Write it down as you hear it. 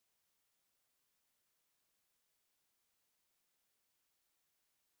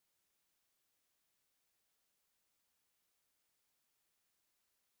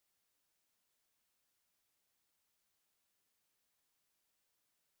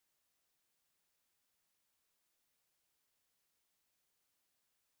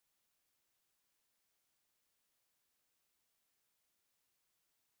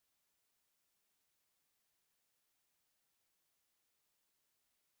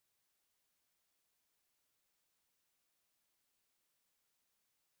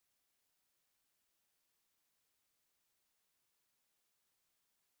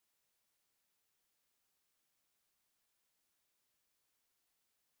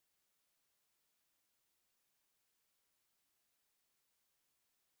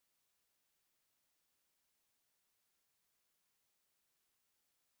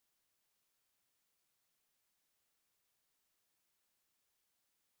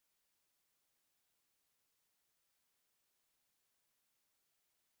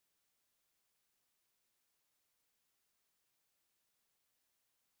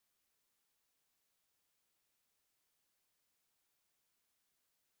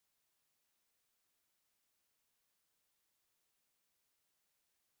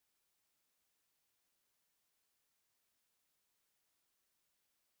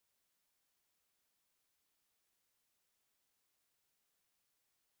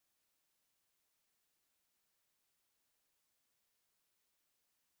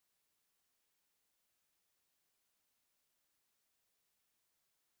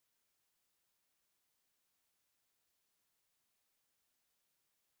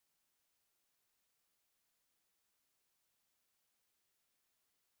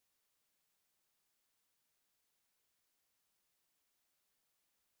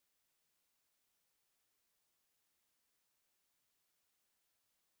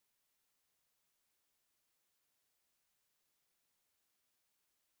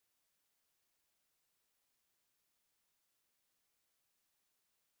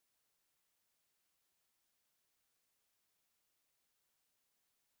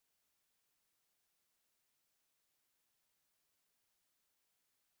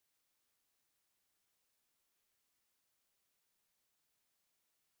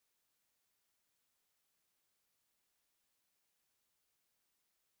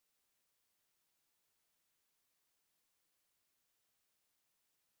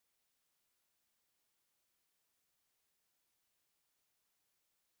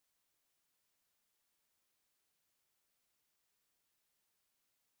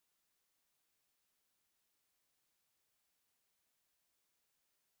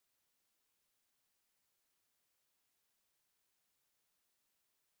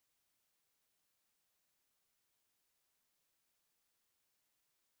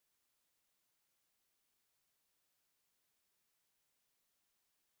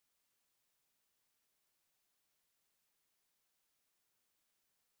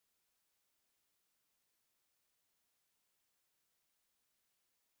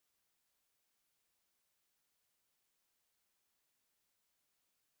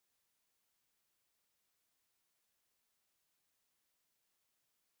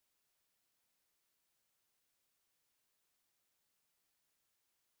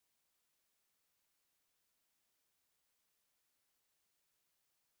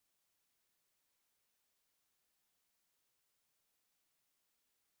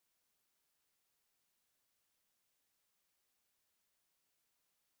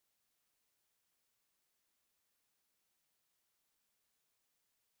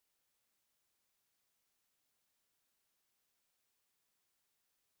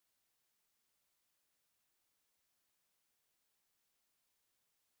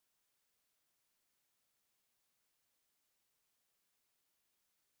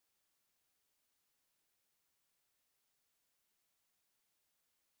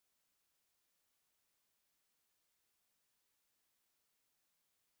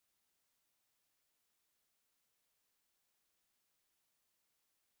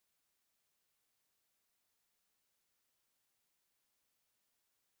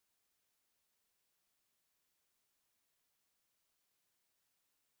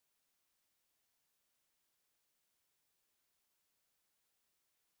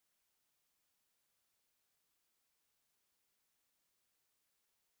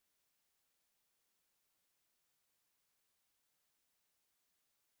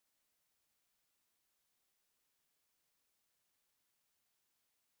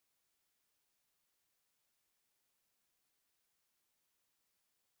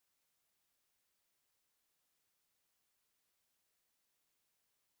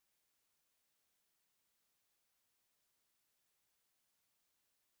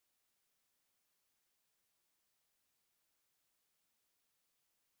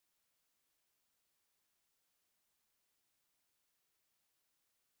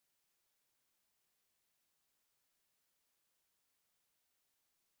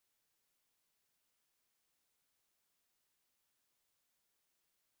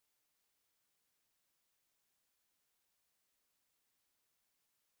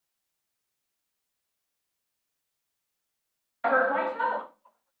heard myself.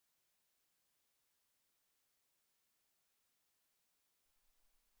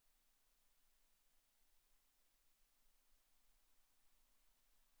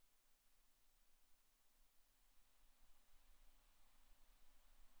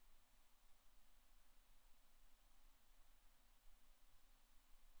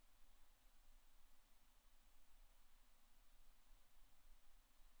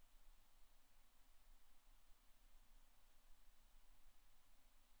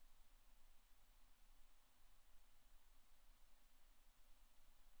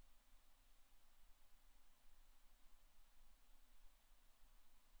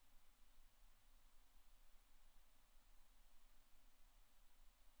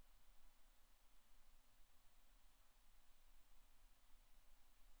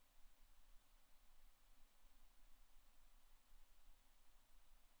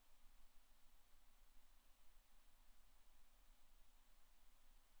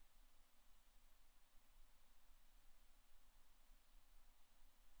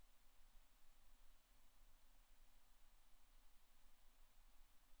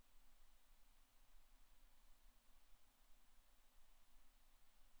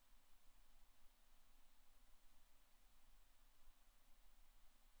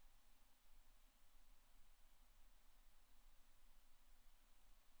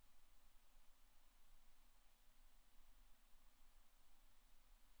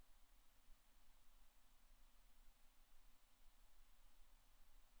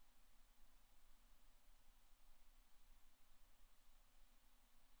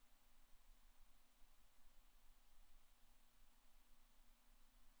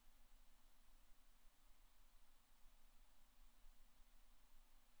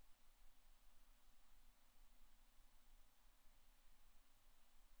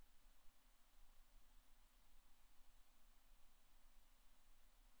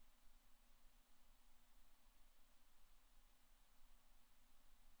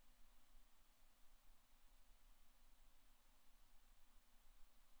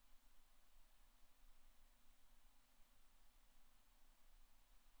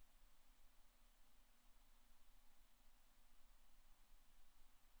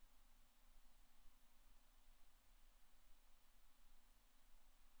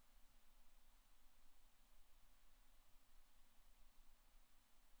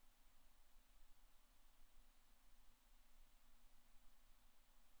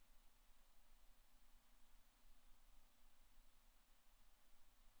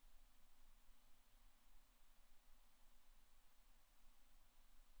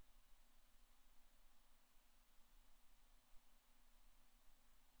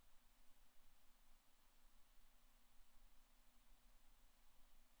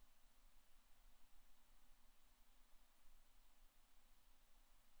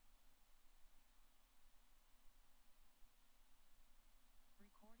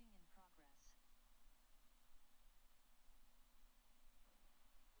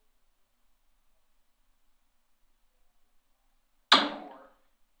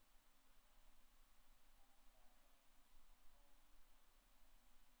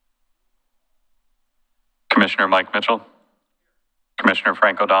 Commissioner Mike Mitchell, Commissioner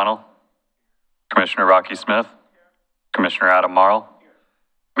Frank O'Donnell, Commissioner Rocky Smith, Commissioner Adam Marl,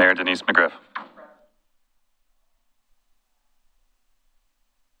 Mayor Denise McGriff.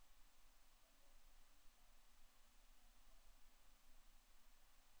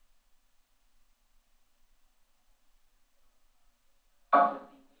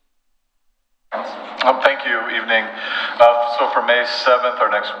 Thank you. Evening. So for May 7th,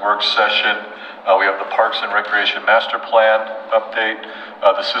 our next work session, we have the Parks and Recreation Master Plan update,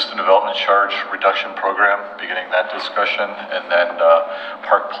 the System Development Charge Reduction Program, beginning that discussion, and then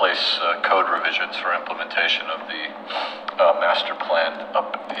Park Place code revisions for implementation of the master plan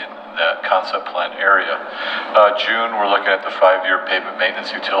up in that concept plan area. June, we're looking at the 5-year pavement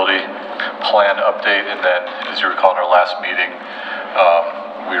maintenance utility plan update, and then, as you recall in our last meeting,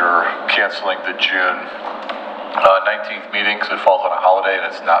 we're canceling the June 19th meeting because it falls on a holiday and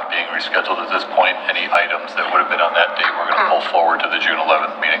it's not being rescheduled at this point. Any items that would have been on that date, we're going to pull forward to the June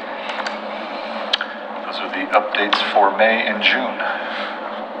 11th meeting. Those are the updates for May and June.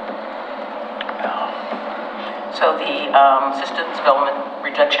 So the systems development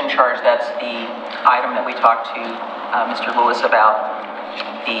reduction charge, that's the item that we talked to Mr. Lewis about,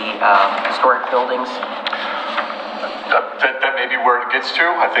 the historic buildings. That may be where it gets to.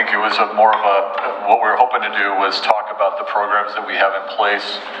 I think it was more of a, what we were hoping to do was talk about the programs that we have in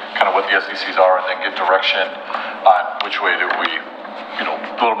place, kind of what the SDCs are, and then get direction on which way do we,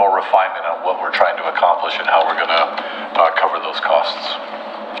 a little more refinement on what we're trying to accomplish and how we're going to cover those costs.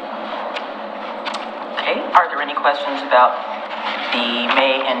 Okay, are there any questions about the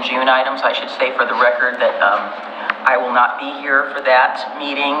May and June items? I should say for the record that I will not be here for that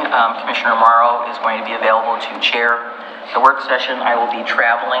meeting. Commissioner Marl is going to be available to chair the work session. I will be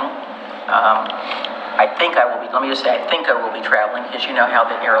traveling. I think I will be, let me just say, I think I will be traveling, because you know how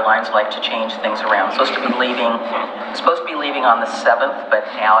the airlines like to change things around. I'm supposed to be leaving on the 7th, but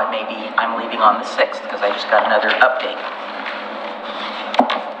now it may be I'm leaving on the 6th, because I just got another update.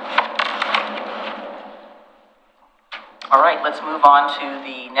 All right, let's move on to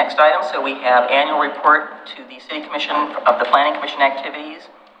the next item. So we have annual report to the City Commission of the Planning Commission activities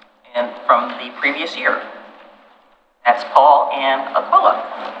and from the previous year. That's Paul and Aquila,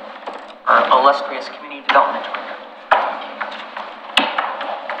 our illustrious community development director.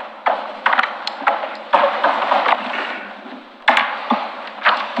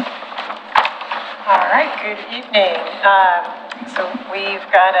 All right, good evening. So we've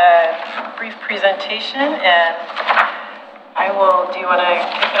got a brief presentation, and do you want to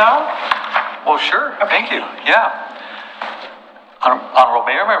kick it off? Well, sure. Okay. Thank you. Yeah. Honorable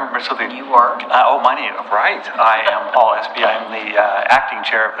Mayor, members of the... You are? My name, right. I am Paul Espy. I'm the acting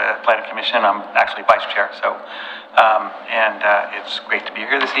chair of the Planning Commission. I'm actually vice chair. So, it's great to be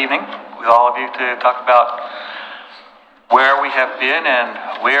here this evening with all of you to talk about where we have been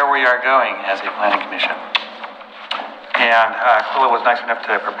and where we are going as a Planning Commission. And Aquila was nice enough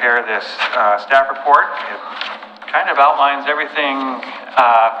to prepare this staff report. It kind of outlines everything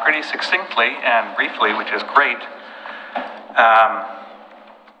pretty succinctly and briefly, which is great.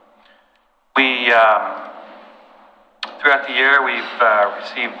 Throughout the year, we've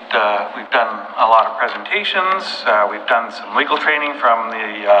done a lot of presentations. We've done some legal training from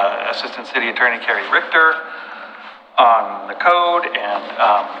the Assistant City Attorney Carrie Richter on the code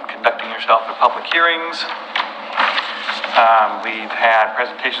and conducting yourself at public hearings. We've had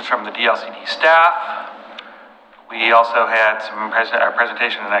presentations from the DLCD staff. We also had some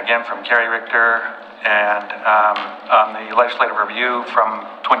presentation, again, from Carrie Richter, and on the legislative review from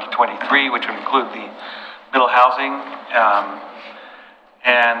 2023, which would include the middle housing,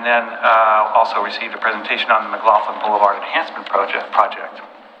 and then also received a presentation on the McLaughlin Boulevard Enhancement project.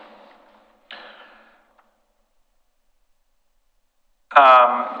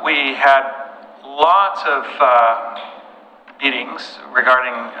 We had lots of meetings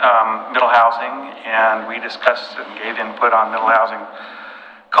regarding middle housing, and we discussed and gave input on middle housing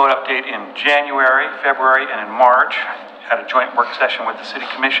code update in January, February, and in March. Had a joint work session with the City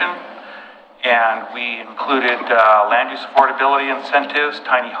Commission, and we included land use affordability incentives,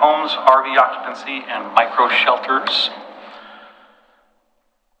 tiny homes, RV occupancy, and micro shelters.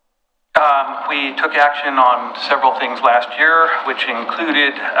 We took action on several things last year, which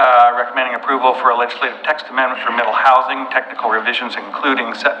included recommending approval for a legislative text amendment for middle housing, technical revisions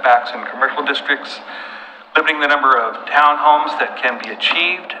including setbacks in commercial districts, limiting the number of townhomes that can be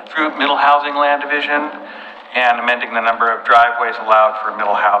achieved through middle housing land division, and amending the number of driveways allowed for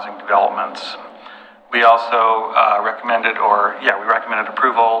middle housing developments. We also recommended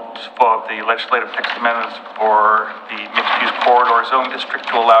approval of the legislative text amendments for the mixed-use corridor zone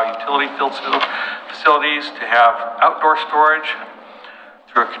district to allow utility facilities to have outdoor storage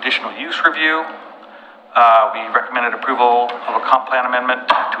through a conditional use review. We recommended approval of a comp plan amendment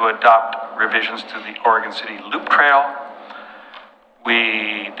to adopt revisions to the Oregon City Loop Trail.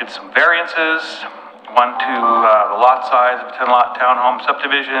 We did some variances. One to the lot size of a 10-lot townhome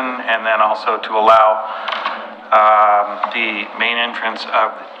subdivision, and then also to allow the main entrance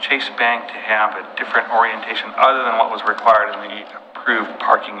of the Chase Bank to have a different orientation other than what was required in the approved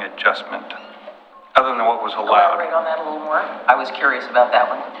parking adjustment, other than what was allowed. Elaborate on that a little more. I was curious about that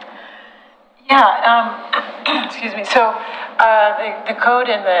one. Yeah, excuse me. So the code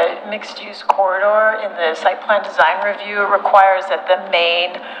in the mixed-use corridor in the site plan design review requires that the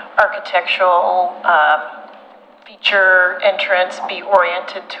main architectural feature entrance be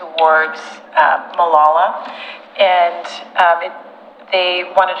oriented towards Malala, and they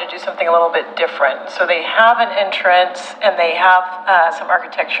wanted to do something a little bit different. So they have an entrance, and they have some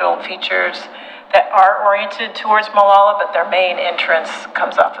architectural features that are oriented towards Malala, but their main entrance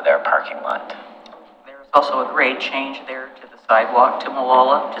comes off of their parking lot. There's also a grade change there to the sidewalk to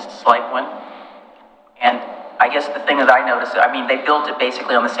Malala, just a slight one. And I guess the thing that I noticed, I mean, they built it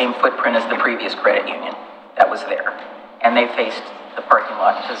basically on the same footprint as the previous credit union that was there. And they faced the parking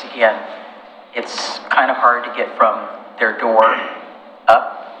lot, because again, it's kind of hard to get from their door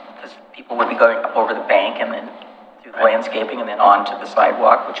up, because people would be going up over the bank and then through the landscaping and then onto the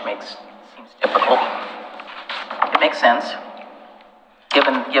sidewalk, which seems difficult. It makes sense,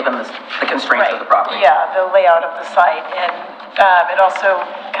 given the constraints of the property. Yeah, the layout of the site, and it also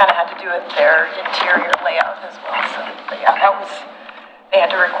kind of had to do with their interior layout as well. So, but yeah, they had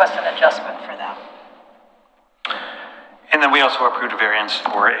to request an adjustment for that. And then we also approved a variance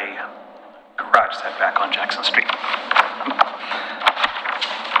for a garage setback on Jackson Street.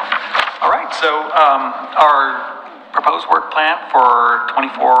 All right, so our proposed work plan for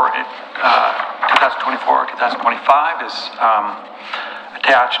 2024-2025 is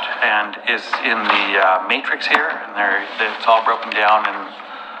attached and is in the matrix here, and it's all broken down and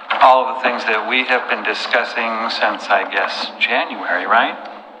all of the things that we have been discussing since, I guess, January, right?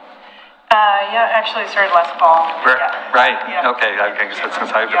 Yeah, actually it started last fall. Yeah. Right, Yeah. Okay, I guess that's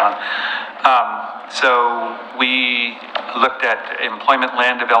since I've been on. So we looked at employment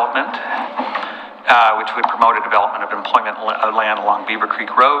land development, which would promote a development of employment land along Beaver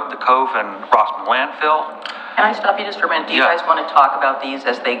Creek Road, the Cove, and Rossman landfill. Can I stop you just for a minute? Do you guys want to talk about these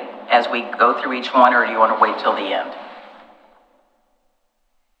as we go through each one, or do you want to wait till the end?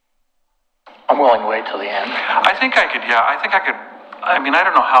 I'm willing to wait till the end. I think I could. I mean, I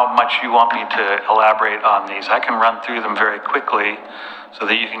don't know how much you want me to elaborate on these. I can run through them very quickly so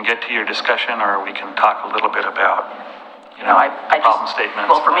that you can get to your discussion, or we can talk a little bit about, problem statements.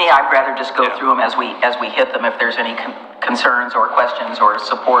 Well, for me, I'd rather just go through them as we hit them, if there's any concerns or questions or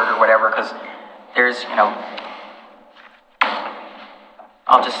support or whatever, because there's,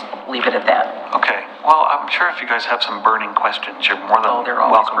 I'll just leave it at that. Okay. Well, I'm sure if you guys have some burning questions, you're more than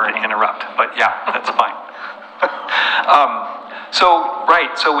welcome to interrupt. But yeah, that's fine.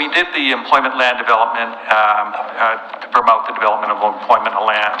 So we did the employment land development to promote the development of employment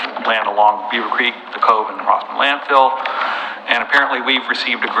land along Beaver Creek, the Cove, and the Rossman landfill. And apparently we've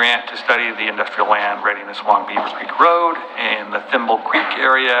received a grant to study the industrial land readiness along Beaver Creek Road in the Thimble Creek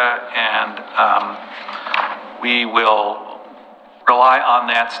area, and we will rely on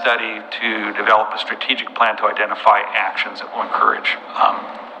that study to develop a strategic plan to identify actions that will encourage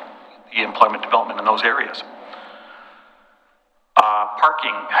the employment development in those areas.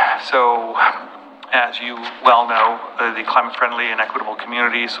 Parking. So, as you well know, the Climate Friendly and Equitable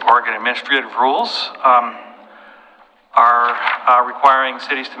Communities Oregon administrative rules are requiring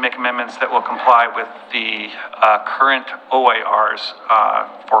cities to make amendments that will comply with the current OIRs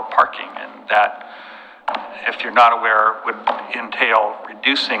for parking, and that, if you're not aware, would entail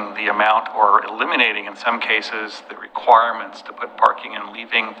reducing the amount or eliminating, in some cases, the requirements to put parking and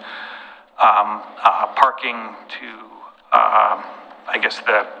leaving parking to I guess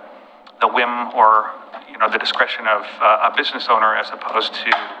the whim or the discretion of a business owner, as opposed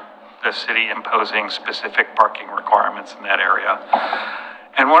to the city imposing specific parking requirements in that area.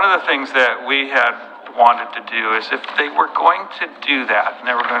 And one of the things that we had wanted to do is, if they were going to do that, and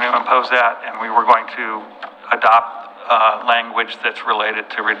they were going to impose that, and we were going to adopt language that's related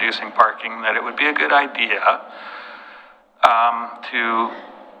to reducing parking, that it would be a good idea to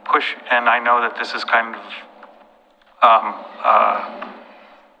push, and I know that this is kind of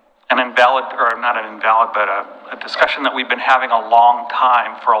an invalid, or not an invalid, but a discussion that we've been having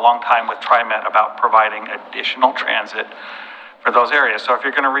for a long time with TriMet about providing additional transit for those areas. So if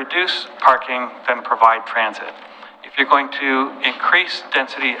you're going to reduce parking, then provide transit. If you're going to increase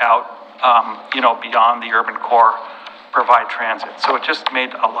density out, beyond the urban core, provide transit. So it just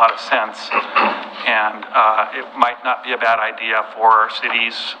made a lot of sense, and it might not be a bad idea for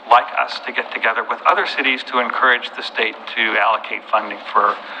cities like us to get together with other cities to encourage the state to allocate funding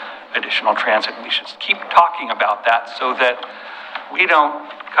for additional transit. We should keep talking about that so that we don't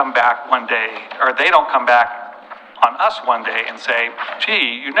come back one day, or they don't come back on us one day and say,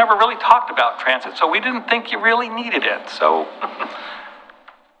 gee, you never really talked about transit, so we didn't think you really needed it. So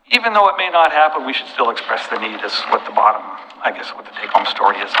even though it may not happen, we should still express the need, is what the bottom, I guess, what the take-home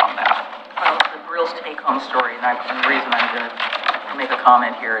story is on that. Well, the real take-home story, and the reason I'm going to make a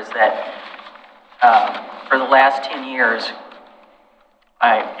comment here is that for the last 10 years,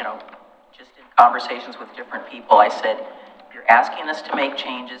 just in conversations with different people, I said, you're asking us to make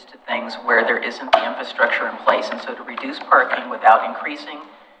changes to things where there isn't the infrastructure in place, and so to reduce parking without increasing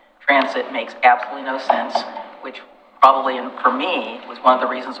transit makes absolutely no sense, which probably, and for me, was one of the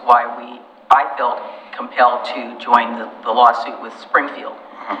reasons why I felt compelled to join the lawsuit with Springfield.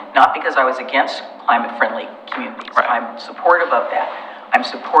 Not because I was against climate-friendly communities. Right. I'm supportive of that. I'm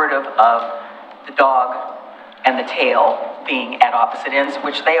supportive of the dog and the tail being at opposite ends,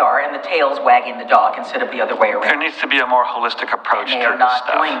 which they are, and the tail's wagging the dog instead of the other way around. There needs to be a more holistic approach to this stuff. They are not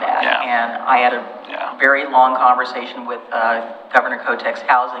doing that. Yeah. And I had a very long conversation with Governor Kotek's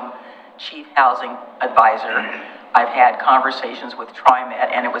chief housing advisor. I've had conversations with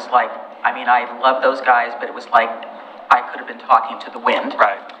TriMet, and it was like, I love those guys, but it was like I could have been talking to the wind.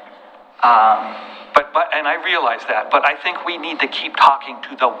 Right. And I realize that, but I think we need to keep talking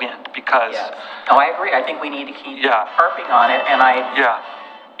to the wind because. Yes. No, I agree. I think we need to keep Yeah. harping on it, and Yeah.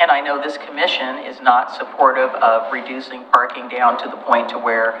 I know this commission is not supportive of reducing parking down to the point to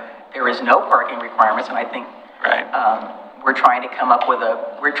where there is no parking requirements, and I think Right. we're trying to come up with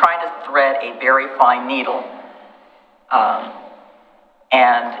we're trying to thread a very fine needle.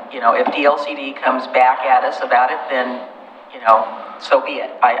 And, you know, if DLCD comes back at us about it, then, you know, so be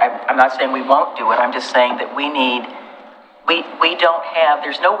it. I'm not saying we won't do it. I'm just saying that we don't have,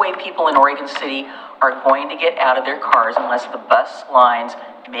 there's no way people in Oregon City are going to get out of their cars unless the bus lines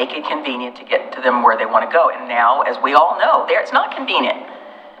make it convenient to get to them where they want to go. And now, as we all know, it's not convenient.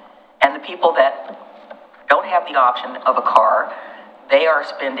 And the people that don't have the option of a car, they are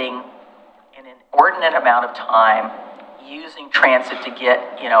spending an inordinate amount of time using transit to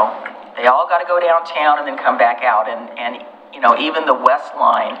get, you know, they all got to go downtown and then come back out. And you know, even the West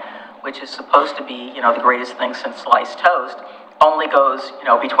Line, which is supposed to be, you know, the greatest thing since sliced toast, only goes, you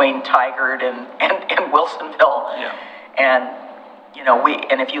know, between Tigard and Wilsonville. Yeah. And, you know,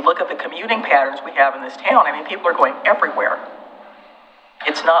 and if you look at the commuting patterns we have in this town, I mean, people are going everywhere.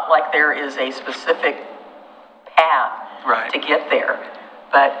 It's not like there is a specific path to get there,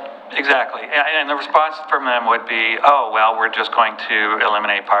 but. Exactly, and the response from them would be, oh, well, we're just going to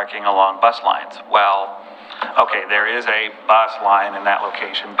eliminate parking along bus lines. Well, okay, there is a bus line in that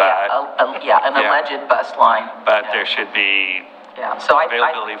location, but... an alleged bus line. But there should be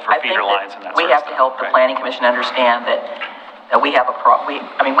availability for feeder lines and that sort of stuff. We have to help the Planning Commission understand that we have a we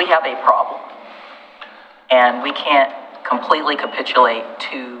have a problem. And we can't completely capitulate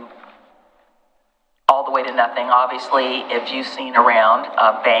to all the way to nothing. Obviously, if you've seen around,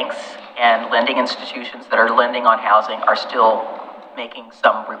 banks and lending institutions that are lending on housing are still making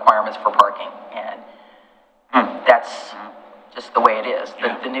some requirements for parking. And that's just the way it is.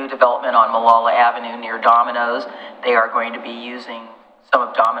 The new development on Malala Avenue near Domino's, they are going to be using some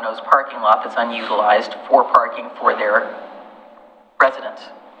of Domino's parking lot that's unutilized for parking for their residents.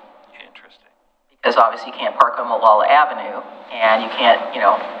 Interesting. Because obviously you can't park on Malala Avenue, and you can't, you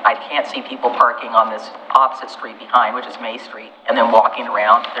know, I can't see people parking on this opposite street behind, which is May Street, and then walking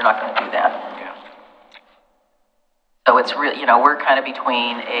around. They're not going to do that. Yeah. So it's really, you know, we're kind of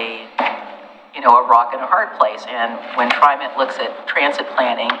between a rock and a hard place. And when TriMet looks at transit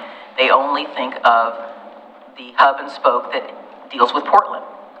planning, they only think of the hub and spoke that deals with Portland.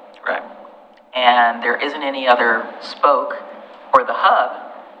 Right. And there isn't any other spoke for the hub.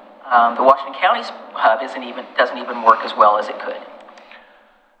 The Washington County hub doesn't even work as well as it could.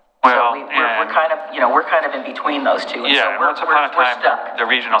 Well, so we're kind of, you know, we're kind of in between those two. And yeah, so once upon a time, stuck. the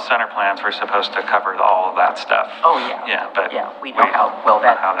regional center plans were supposed to cover all of that stuff. Oh, yeah. Yeah, but we know how well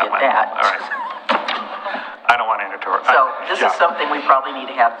that did went. that. All right. I don't want to interrupt. So this is something we probably need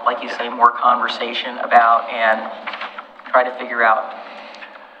to have, like you say, more conversation about and try to figure out.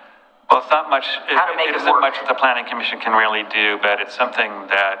 Well, it's not much. It isn't much that the Planning Commission can really do, but it's something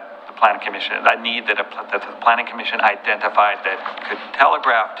that the Planning Commission, that the Planning Commission identified that could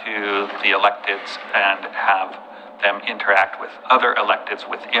telegraph to the electeds and have them interact with other electeds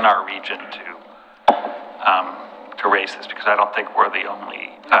within our region to raise this, because I don't think we're the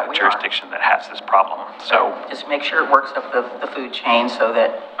only jurisdiction that has this problem. So just make sure it works up the food chain so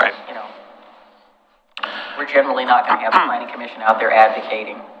that, you know, we're generally not going to have the Planning Commission out there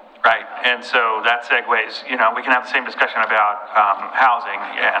advocating. Right, and so that segues, you know, we can have the same discussion about housing,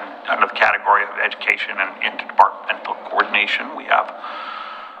 and under the category of education and interdepartmental coordination, we have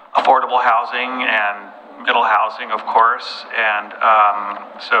affordable housing and middle housing, of course, and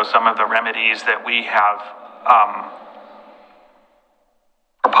so some of the remedies that we have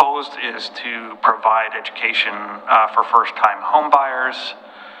proposed is to provide education for first-time home buyers,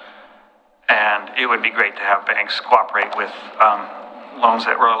 and it would be great to have banks cooperate with loans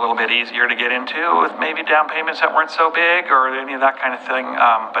that were a little bit easier to get into, with maybe down payments that weren't so big or any of that kind of thing,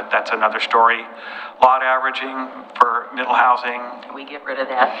 but that's another story. Lot averaging for middle housing. Can we get rid of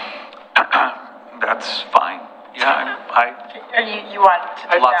that? That's fine. Yeah, You want to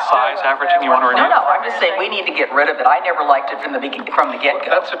do lot size averaging, you want to reduce? No, I'm just saying we need to get rid of it. I never liked it from the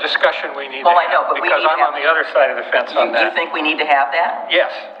get-go. That's a discussion we need to Well, have. I know, but we because need to I'm on the other side of the fence on that. You think we need to have that? Yes,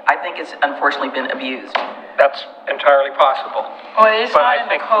 I think it's unfortunately been abused. that's entirely possible. Well, it is But not I in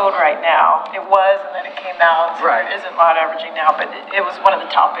the think- code right now. It was, and then it came out. So Right. There isn't lot averaging now, but it was one of the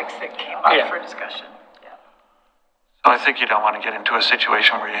topics that came up Yeah. for discussion. I think you don't want to get into a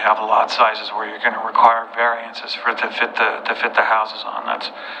situation where you have lot sizes where you're going to require variances to fit the houses on.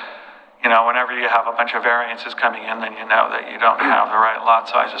 That's, you know, whenever you have a bunch of variances coming in, then you know that you don't have the right lot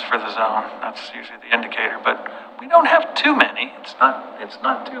sizes for the zone. That's usually the indicator, but we don't have too many. It's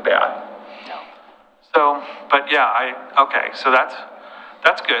not too bad. No. So, but yeah, okay, so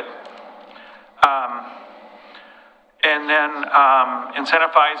that's good. And then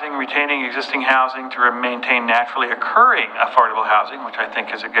incentivizing retaining existing housing to maintain naturally occurring affordable housing, which I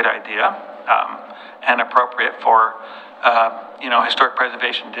think is a good idea and appropriate for, historic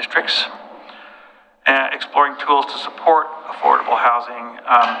preservation districts. Exploring tools to support affordable housing,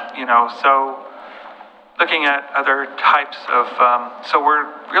 so looking at other types of, so we're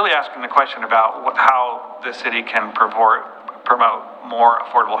really asking the question about how the city can promote more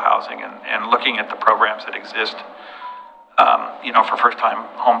affordable housing and looking at the programs that exist, for first-time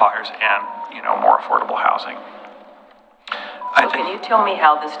home buyers and, more affordable housing. So can you tell me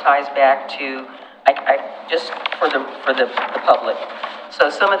how this ties back to, just for the public, so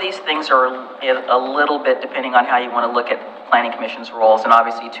some of these things are a little bit depending on how you want to look at planning commission's roles, and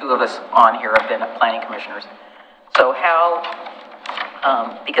obviously two of us on here have been planning commissioners. So how,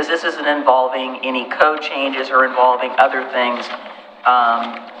 because this isn't involving any code changes or involving other things,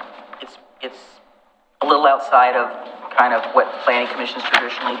 it's a little outside of kind of what planning commissions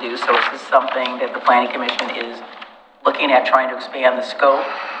traditionally do. So is this something that the planning commission is looking at trying to expand the scope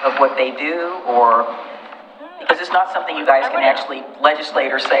of what they do, or because it's not something you guys can actually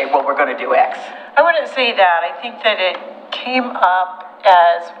legislate or say, well, we're going to do X? I wouldn't say that. I think that it came up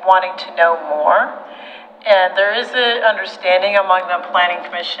as wanting to know more, and there is an understanding among the planning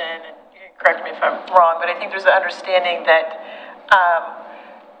commission, and you can correct me if I'm wrong, but I think there's an understanding that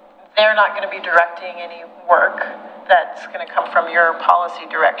they're not going to be directing any work that's going to come from your policy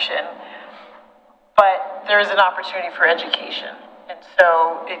direction, but there is an opportunity for education. And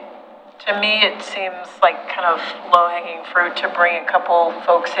so to me, it seems like kind of low-hanging fruit to bring a couple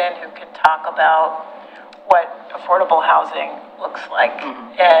folks in who can talk about what affordable housing looks like.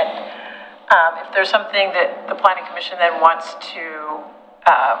 Mm-hmm. And if there's something that the Planning Commission then wants to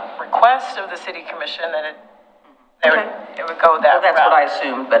request of the City Commission, then it would go that route. Well, that's what I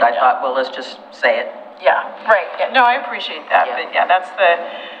assumed, but I thought, well, let's just say it. Yeah, right. Yeah, no, I appreciate that. Yeah. But yeah, that's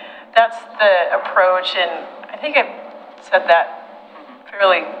the approach, and I think I said that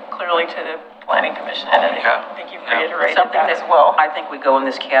fairly clearly to the Planning Commission, and I think you've reiterated that as well. I think we go in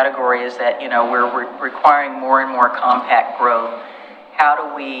this category is that, we're requiring more and more compact growth. How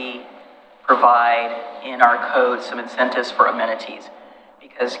do we provide in our code some incentives for amenities?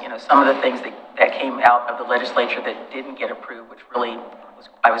 Because, some of the things that came out of the legislature that didn't get approved, which really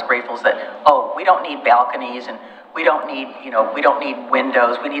I was grateful, is that, we don't need balconies, and we don't need, we don't need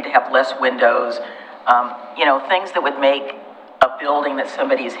windows. We need to have less windows. Things that would make a building that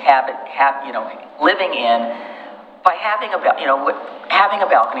somebody's living in, by having having a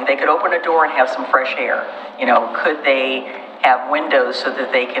balcony, they could open a door and have some fresh air. Could they have windows so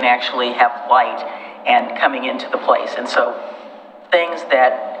that they can actually have light and coming into the place? And so things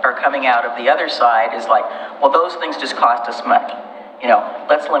that are coming out of the other side is like, well, those things just cost us money.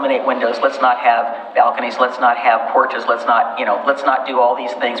 Let's eliminate windows. Let's not have balconies. Let's not have porches. Let's not do all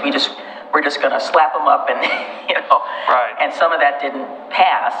these things. We're just going to slap them up and, Right. And some of that didn't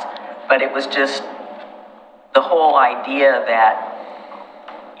pass, but it was just the whole idea that,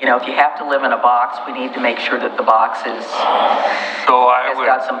 if you have to live in a box, we need to make sure that the box has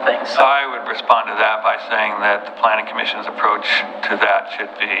got some things. So I would respond to that by saying that the Planning Commission's approach to that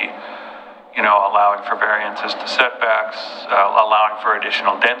should be, allowing for variances to setbacks, allowing for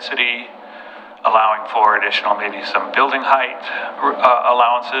additional density, allowing for additional, maybe some building height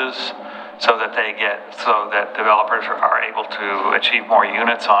allowances, so that developers are able to achieve more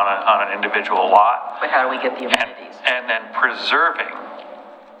units on an individual lot. But how do we get the amenities? And then preserving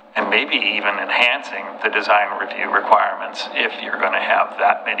and maybe even enhancing the design review requirements if you're going to have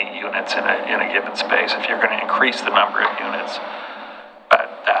that many units in a given space, if you're going to increase the number of units. But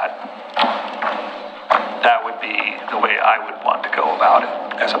that would be the way I would want to go about it,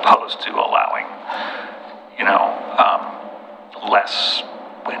 as opposed to allowing,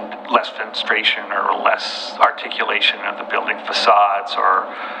 less fenestration or less articulation of the building facades, or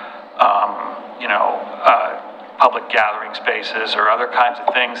public gathering spaces, or other kinds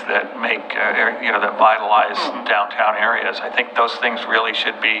of things that make that vitalize downtown areas. I think those things really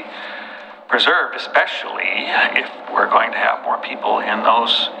should be preserved, especially if we're going to have more people in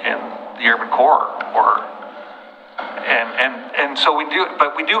the urban core, and so we do.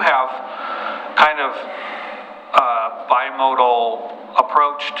 But we do have kind of bimodal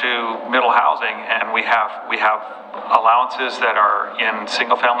approach to middle housing, and we have allowances that are in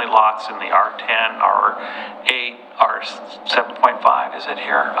single-family lots in the R10, R8, R7.5. Is it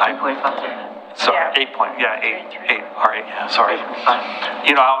here? 7.5. Sorry, Yeah. 8 point, yeah, 8, R8, yeah, sorry.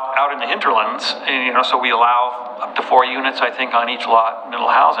 You know, out in the hinterlands, you know, so we allow up to 4 units, I think, on each lot, middle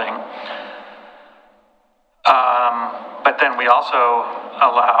housing. But then we also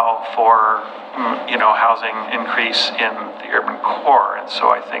allow for, you know, housing increase in the urban core. And so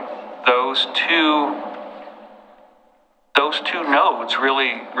I think those two nodes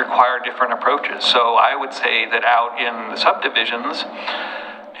really require different approaches. So I would say that out in the subdivisions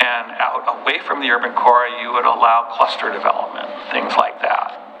and out away from the urban core, you would allow cluster development, things like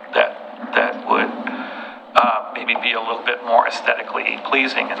that would maybe be a little bit more aesthetically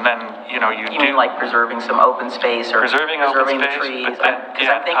pleasing. And then, you know, you mean like preserving some open space or preserving open the space, trees? Because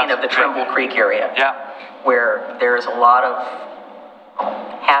I'm thinking of the Trimble Creek area. Yeah. Where there's a lot of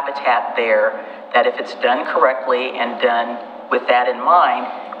habitat there that if it's done correctly and done with that in mind,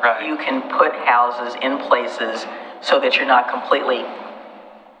 right, you can put houses in places so that you're not completely,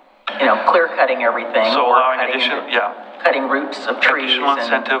 you know, clear cutting everything. So or allowing cutting roots of trees. Additional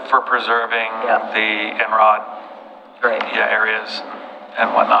incentive for preserving the NROD areas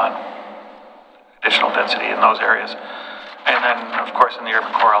and whatnot. Additional density in those areas. And then, of course, in the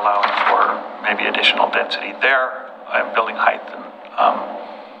urban core, allowing for maybe additional density there, building height, and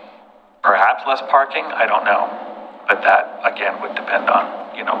perhaps less parking, I don't know. But that, again, would depend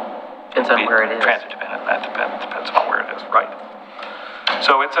on, you know, depends on where it is. Transit dependent, that depends on where it is, right.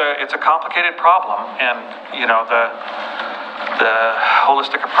 So it's a complicated problem, and, you know, the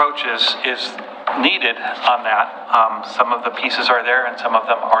holistic approach is needed on that. Some of the pieces are there and some of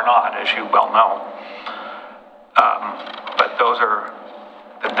them are not, as you well know. But those are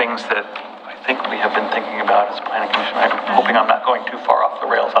the things that I think we have been thinking about as Planning Commission. I'm hoping I'm not going too far off the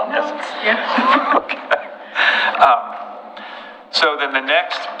rails on this. Yeah. Okay. So then the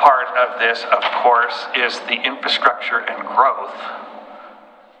next part of this, of course, is the infrastructure and growth.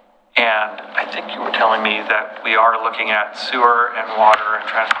 And I think you were telling me that we are looking at sewer and water and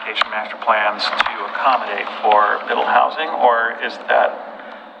transportation master plans to accommodate for middle housing, or is that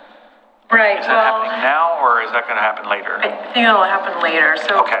happening now, or is that going to happen later? I think it'll happen later.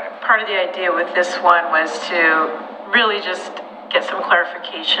 So okay. Part of the idea with this one was to really just get some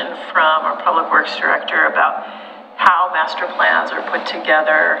clarification from our public works director about how master plans are put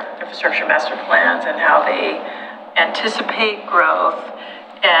together, infrastructure master plans, and how they anticipate growth.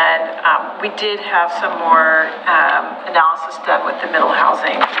 And we did have some more analysis done with the middle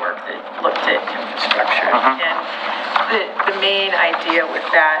housing work that looked at infrastructure. And the main idea with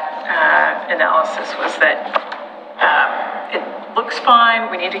that analysis was that it looks fine.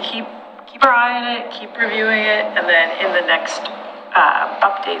 We need to keep our eye on it, keep reviewing it, and then in the next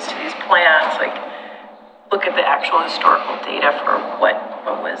updates to these plans, like look at the actual historical data for what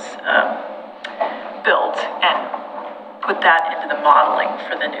was built and put that into the modeling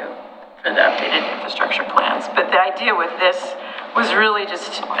for the updated infrastructure plans. But the idea with this was really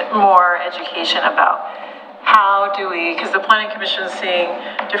just more education about how do we, because the Planning Commission is seeing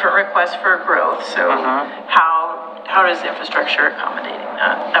different requests for growth, so how does infrastructure accommodating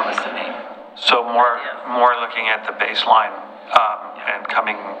that? That was the main. So more looking at the baseline and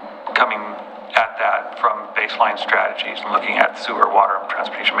coming at that from baseline strategies and looking at sewer, water, and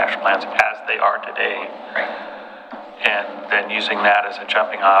transportation master plans as they are today. Right. And then using that as a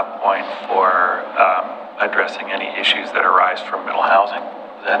jumping off point for addressing any issues that arise from middle housing.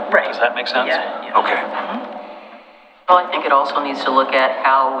 Does that make sense? Yeah. Okay. Well, I think it also needs to look at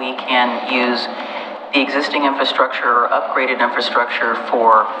how we can use the existing infrastructure or upgraded infrastructure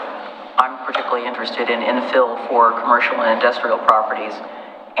for, I'm particularly interested in infill for commercial and industrial properties,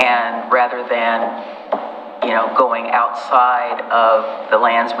 and rather than, you know, going outside of the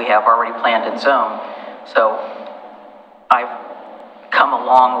lands we have already planned and zoned. So I've come a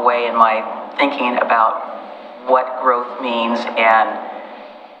long way in my thinking about what growth means, and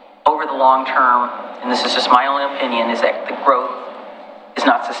over the long term, and this is just my own opinion, is that the growth is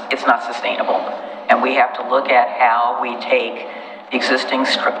not sustainable. And we have to look at how we take the existing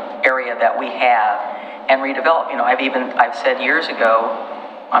area that we have and redevelop. You know, I've said years ago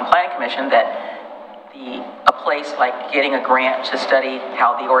on Planning Commission that a place like getting a grant to study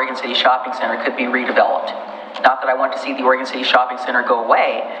how the Oregon City Shopping Center could be redeveloped. Not that I want to see the Oregon City Shopping Center go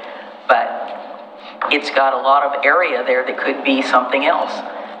away, but it's got a lot of area there that could be something else.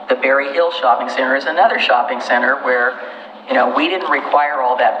 The Berry Hill Shopping Center is another shopping center where, you know, we didn't require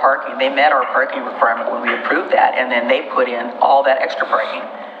all that parking. They met our parking requirement when we approved that, and then they put in all that extra parking.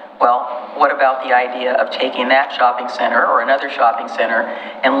 Well, what about the idea of taking that shopping center or another shopping center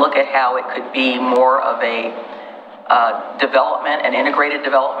and look at how it could be more of a development, an integrated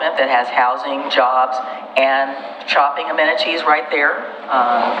development that has housing, jobs, and shopping amenities right there?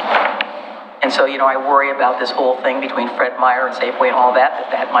 And so, I worry about this whole thing between Fred Meyer and Safeway and all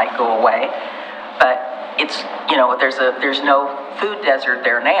that might go away. But it's, there's no food desert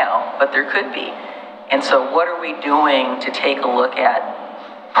there now, but there could be. And so what are we doing to take a look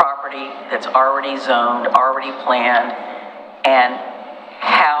at property that's already zoned, already planned, and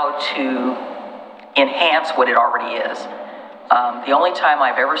how to enhance what it already is? The only time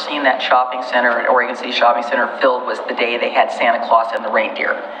I've ever seen that shopping center at Oregon City Shopping Center filled was the day they had Santa Claus and the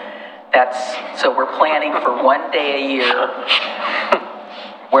reindeer. So we're planning for one day a year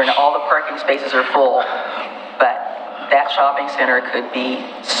where all the parking spaces are full, but that shopping center could be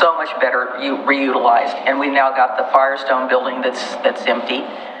so much better reutilized. And we've now got the Firestone building that's empty.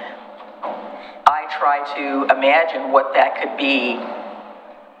 I try to imagine what that could be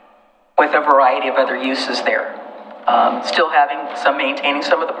with a variety of other uses there. Still maintaining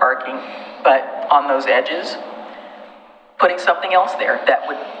some of the parking, but on those edges, putting something else there that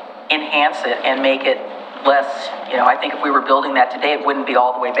would enhance it and make it less, I think if we were building that today, it wouldn't be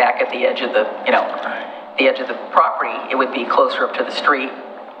all the way back at the edge of the, the edge of the property. It would be closer up to the street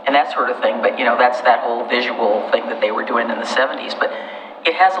and that sort of thing. But, that's that whole visual thing that they were doing in the 70s. But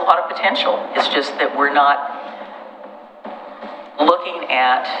it has a lot of potential. It's just that we're not looking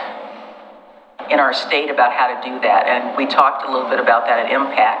at in our state about how to do that. And we talked a little bit about that at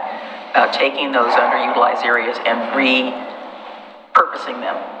Impact, about taking those underutilized areas and repurposing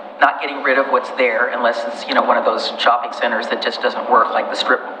them. Not getting rid of what's there unless it's, one of those shopping centers that just doesn't work, like the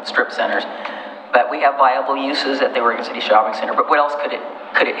strip centers. But we have viable uses at the Oregon City Shopping Center. But what else could it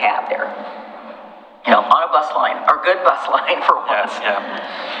have there? On a bus line, or good bus line for once. Yeah.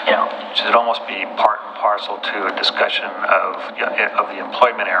 Should almost be part and parcel to a discussion of the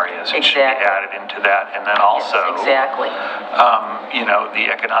employment areas. It should be added into that, and then also, the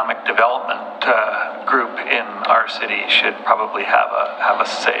economic development group in our city should probably have a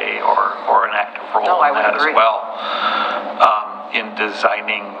say or an active role in that as well. In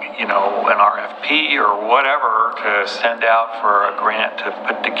designing, an RFP or whatever to send out for a grant to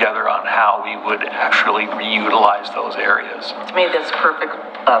put together on how we would actually reutilize those areas. To me, that's perfect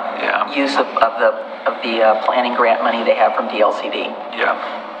use of the planning grant money they have from DLCD.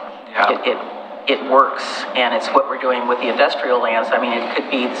 It works, and it's what we're doing with the industrial lands. I mean, it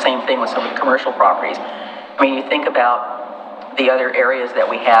could be the same thing with some of the commercial properties. I mean, you think about the other areas that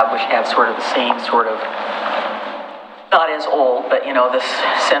we have, which have sort of the same sort of, not as old, but this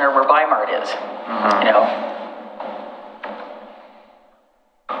center where Weimart is.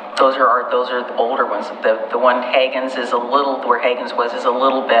 Those are the older ones. The one Hagen's is where Hagen's was is a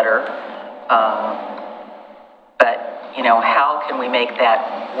little better. But how can we make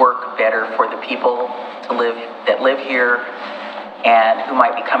that work better for the people that live here and who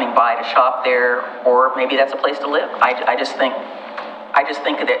might be coming by to shop there, or maybe that's a place to live. I just think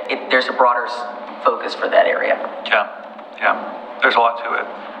that there's a broader focus for that area. Yeah, there's a lot to it,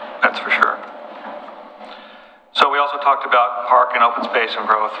 that's for sure. So we also talked about park and open space and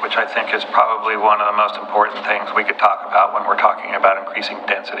growth, which I think is probably one of the most important things we could talk about when we're talking about increasing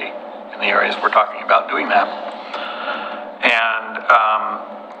density in the areas we're talking about doing that. And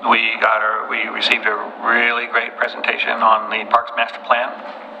we received a really great presentation on the Parks Master Plan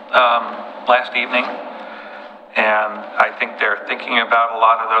last evening, and I think they're thinking about a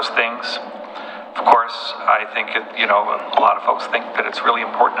lot of those things. Of course, I think a lot of folks think that it's really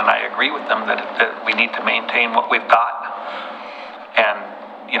important, and I agree with them that we need to maintain what we've got, and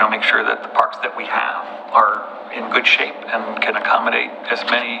make sure that the parks that we have are in good shape and can accommodate as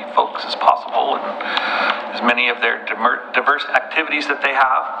many folks as possible and as many of their diverse activities that they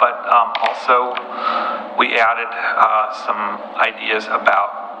have. But also, we added some ideas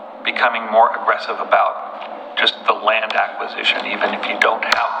about becoming more aggressive about just the land acquisition, even if you don't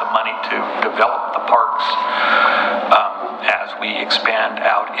have the money to develop the parks. As we expand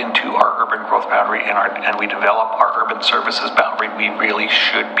out into our urban growth boundary and we develop our urban services boundary, we really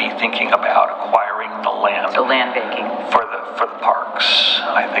should be thinking about acquiring the land. So land banking for the parks.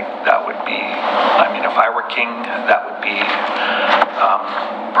 I think that would be. I mean, if I were king, that would be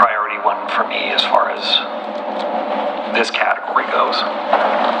priority one for me as far as this category goes.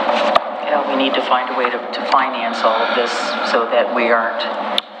 Yeah, we need to find a way to finance all of this so that we aren't.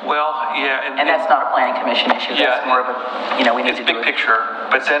 Well, yeah, and that's not a planning commission issue. That's more of a, we need to do big picture.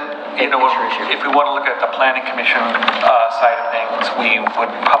 But then, if we want to look at the planning commission side of things, we would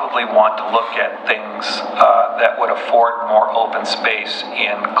probably want to look at things that would afford more open space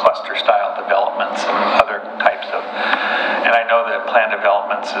in cluster-style developments and other types of. And I know that plan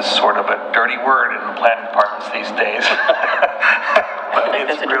developments is sort of a dirty word in the planning departments these days. But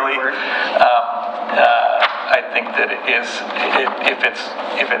it's really. I think that it is, if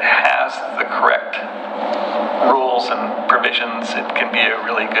it has the correct rules and provisions, it can be a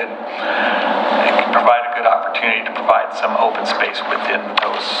really good, it can provide a good opportunity to provide some open space within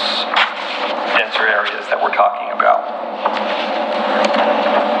those denser areas that we're talking about.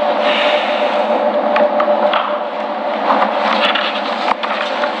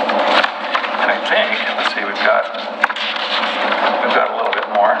 And I think, let's see, we've got a little bit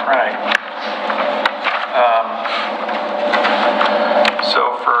more, right?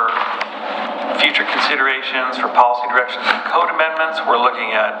 So for future considerations for policy directions and code amendments, we're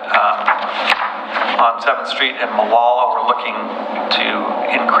looking at on 7th Street and Malala, we're looking to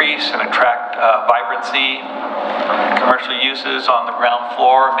increase and attract vibrancy, commercial uses on the ground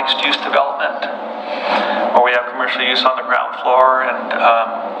floor, mixed-use development, where we have commercial use on the ground floor and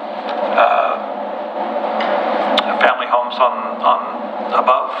family homes on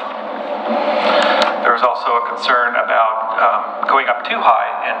above. There's also a concern about going up too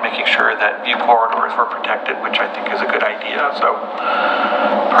high and making sure that view corridors were protected, which I think is a good idea. So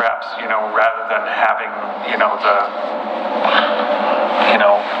perhaps, rather than having,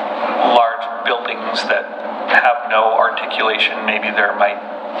 large buildings that have no articulation, maybe there might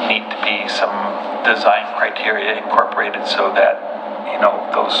need to be some design criteria incorporated so that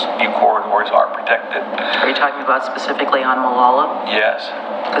those view corridors are protected. Are you talking about specifically on Malala? Yes.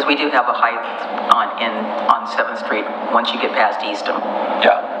 Because we do have a height on 7th Street once you get past Eastham.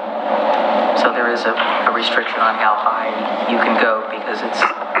 Yeah. So there is a restriction on how high you can go because it's a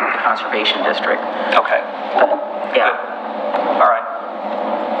conservation district. Okay. But, yeah. Good. All right.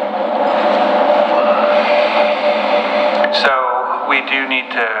 So we do need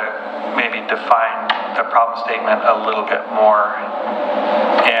to maybe define the problem statement a little bit more,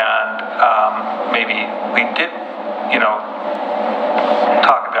 and maybe we did,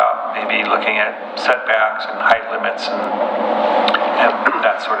 talk about maybe looking at setbacks and height limits and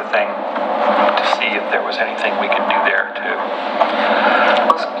that sort of thing to see if there was anything we could do there too.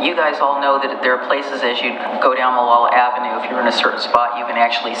 You guys all know that there are places as you go down Malala Avenue, if you're in a certain spot, you can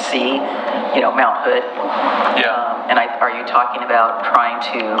actually see, Mount Hood. Yeah. And are you talking about trying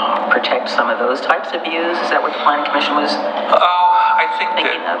to protect some of those types of views? Is that what the Planning Commission was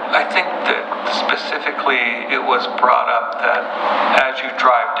thinking of? I think that specifically it was brought up that as you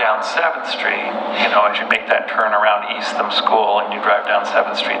drive down 7th Street, as you make that turn around Eastham School and you drive down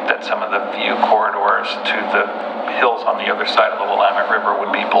 7th Street, that some of the view corridors to the hills on the other side of the Willamette River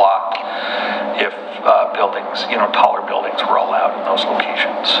would be blocked if buildings, taller buildings were allowed in those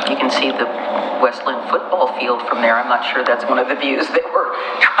locations. You can see the Westland football field from there. I'm not sure that's one of the views that we're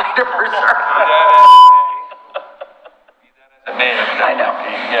trying to preserve. I know.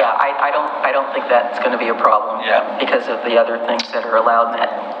 Yeah, I don't think that's going to be a problem. Yeah. Because of the other things that are allowed in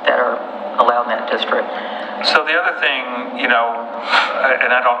that district. So the other thing,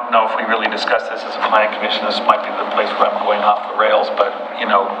 and I don't know if we really discussed this as a planning commission. This might be the place where I'm going off the rails, but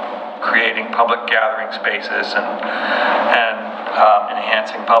creating public gathering spaces and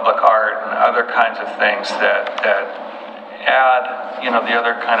enhancing public art and other kinds of things that add, the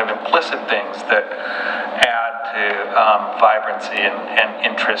other kind of implicit things that add to vibrancy and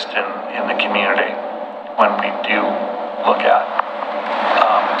interest in the community when we do look at,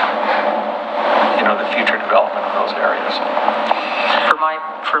 the future development of those areas.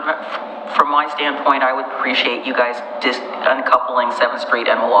 From my standpoint, I would appreciate you guys just uncoupling 7th Street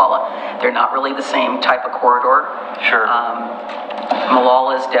and Malala. They're not really the same type of corridor. Sure.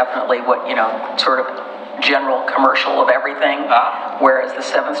 Malala is definitely what, sort of general commercial of everything, whereas the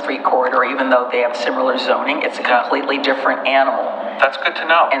 7th Street corridor, even though they have similar zoning, it's a completely different animal. That's good to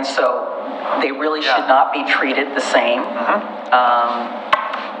know. And so they really should not be treated the same.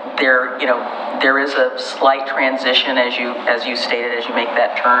 There is a slight transition as you stated, as you make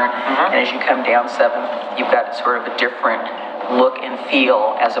that turn, and as you come down 7th, you've got sort of a different look and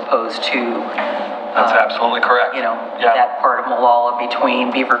feel as opposed to that's absolutely correct. That part of Malala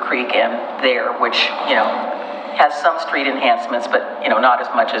between Beaver Creek and there, which has some street enhancements, but not as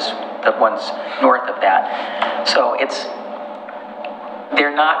much as the ones north of that. So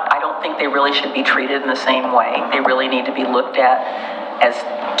they're not. I don't think they really should be treated in the same way. They really need to be looked at as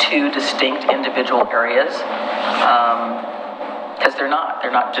two distinct individual areas, because they're not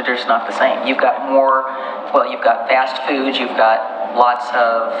just not the same. You've got you've got fast food, you've got lots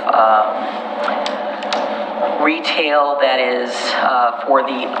of retail that is for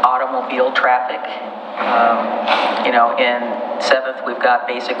the automobile traffic. In 7th, we've got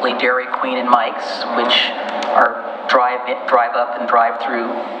basically Dairy Queen and Mike's, which are drive up and drive through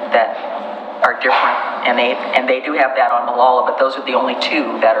that are different, and they do have that on Malala, but those are the only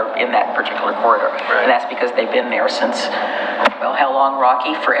two that are in that particular corridor. Right. And that's because they've been there since, well, how long,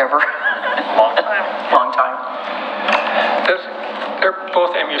 Rocky? Forever? Long time. Long time. They're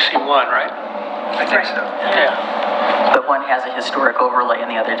both MUC1, right? I think so. Yeah. But one has a historic overlay and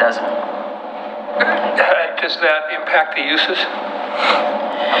the other doesn't. Does that impact the uses?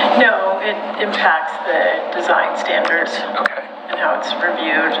 No, it impacts the design standards. Okay. And how it's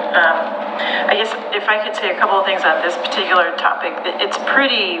reviewed. I guess if I could say a couple of things on this particular topic, it's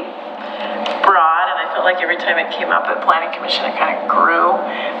pretty broad, and I felt like every time it came up at Planning Commission, it kind of grew.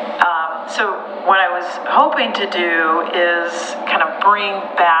 So what I was hoping to do is kind of bring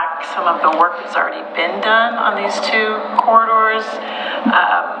back some of the work that's already been done on these two corridors.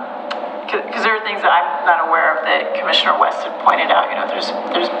 Because there are things that I'm not aware of that Commissioner West had pointed out. You know, there's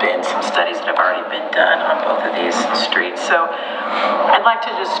been some studies that have already been done on both of these streets. So I'd like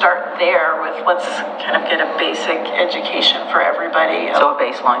to just start there with let's kind of get a basic education for everybody. So a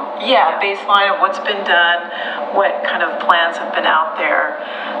baseline. Yeah, baseline of what's been done, what kind of plans have been out there.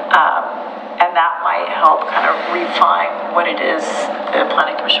 And that might help kind of refine what it is the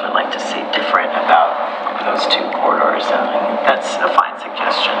Planning Commission would like to see different about those two corridors. And I think that's a fine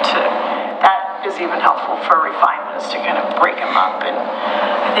suggestion too. That is even helpful for refinement, is to kind of break them up. And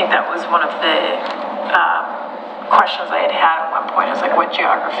I think that was one of the questions I had at one point. I was like, what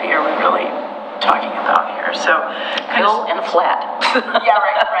geography are we really talking about here? So hill and flat. Yeah,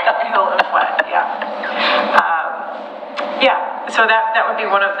 right, hill and flat, yeah. Yeah. So that would be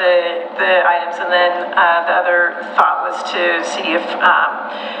one of the items, and then the other thought was to see if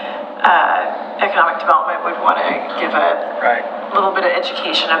economic development would want to give a little bit of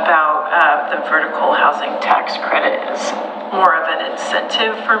education about the vertical housing tax credit as more of an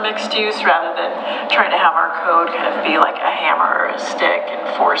incentive for mixed use, rather than trying to have our code kind of be like a hammer or a stick and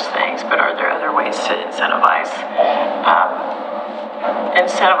force things. But are there other ways to incentivize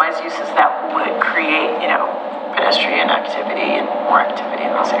uses that would create, pedestrian activity and more activity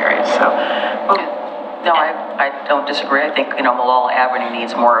in those areas? So, no, I don't disagree. I think Malala Avenue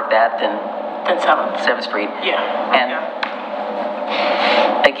needs more of that than 7th Street. Yeah. And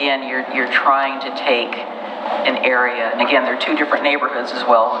again, you're trying to take an area, and again, there are two different neighborhoods as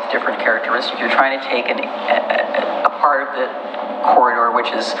well with different characteristics. You're trying to take a part of the corridor,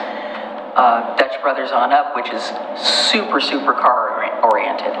 which is Dutch Brothers on up, which is super car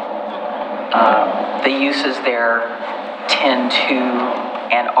oriented. The uses there tend to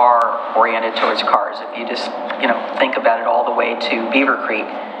and are oriented towards cars. If you just, think about it all the way to Beaver Creek,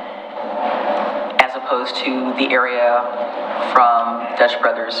 as opposed to the area from Dutch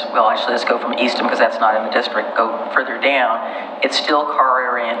Brothers, well, actually, let's go from Easton, because that's not in the district, go further down. It's still car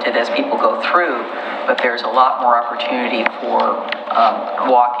oriented as people go through, but there's a lot more opportunity for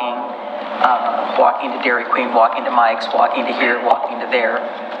walking to Dairy Queen, walking to Mike's, walking to here, walking to there.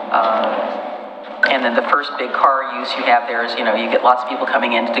 And then the first big car use you have there is, you get lots of people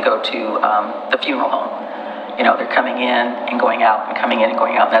coming in to go to the funeral home. They're coming in and going out and coming in and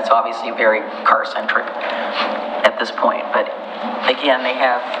going out. And that's obviously very car-centric at this point. But again, they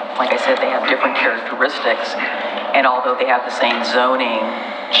have, like I said, they have different characteristics. And although they have the same zoning,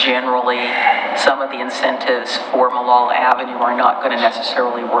 generally, some of the incentives for Malala Avenue are not going to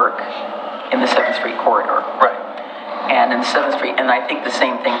necessarily work in the 7th Street corridor. Right. And in 7th Street, and I think the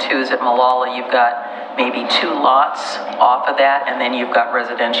same thing too is at Malala, you've got maybe 2 lots off of that, and then you've got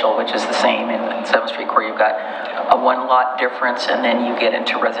residential, which is the same in 7th Street, where you've got a 1 lot difference, and then you get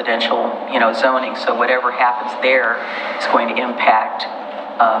into residential, zoning. So whatever happens there is going to impact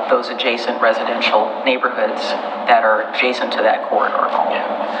those adjacent residential neighborhoods that are adjacent to that corridor.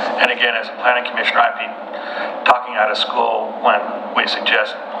 Yeah. And again, as a planning commissioner, I'd be talking out of school when we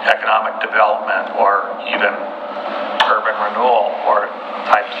suggest economic development or even urban renewal or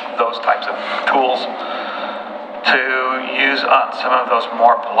those types of tools to use on some of those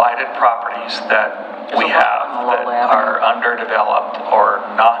more blighted properties that we have that are underdeveloped or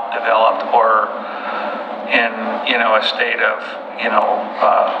not developed or in a state of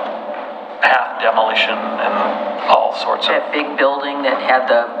half demolition and all sorts of. That big building that had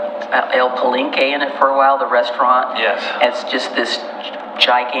the El Palenque in it for a while, the restaurant. Yes. It's just this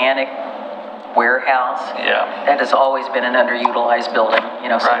gigantic warehouse. Yeah. That has always been an underutilized building,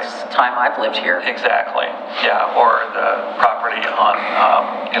 since the time I've lived here. Exactly. Yeah. Or the property on,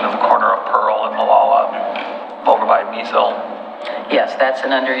 the corner of Pearl and Malala over by Measle. Yes, that's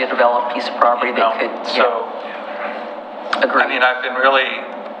an underdeveloped piece of property that could. Agree. I mean, I've been really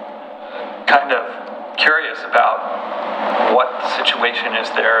kind of curious about what the situation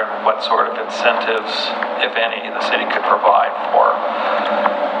is there and what sort of incentives, if any, the city could provide for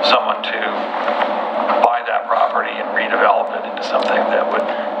someone to buy that property and redevelop it into something that would...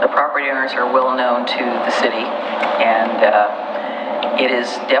 The property owners are well known to the city, and it is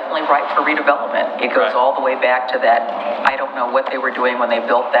definitely ripe for redevelopment. It goes all the way back to that, I don't know what they were doing when they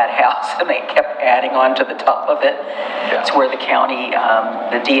built that house, and they kept adding on to the top of it. Yeah. It's where the county,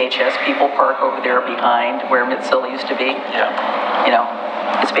 the DHS people park over there behind where Mitchell used to be. Yeah. You know,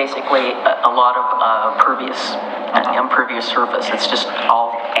 it's basically a lot of impervious surface. It's just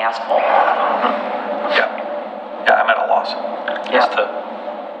all asphalt. Yeah, I'm at a loss.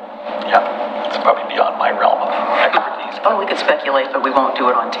 It's probably beyond my realm of expertise. Oh, we could speculate, but we won't do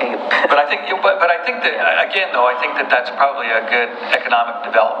it on tape. But I think, but I think that again, though, I think that that's probably a good economic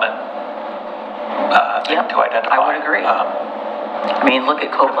development thing to identify. I would agree. I mean, look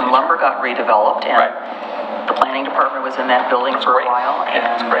at Copeland Lumber got redeveloped, and the planning department was in that building for a while, and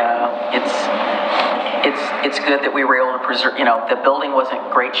it's good that we were able to preserve. You know, the building wasn't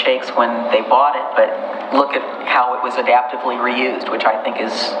great shakes when they bought it, but look at how it was adaptively reused, which I think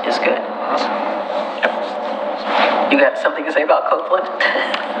is good. You got something to say about Copeland?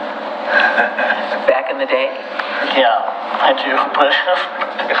 Back in the day? Yeah, I do, but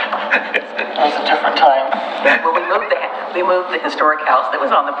it was a different time. Well, we moved the historic house that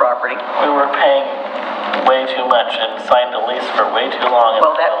was on the property. We were paying way too much and signed a lease for way too long.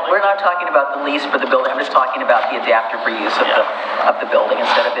 Well, we're not talking about the lease for the building. I'm just talking about the adaptive reuse of the building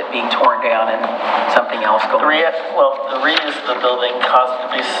instead of it being torn down and something else going. The reuse of the building caused it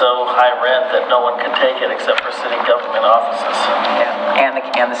to be so high rent that no one could take it except for city government offices. Yeah,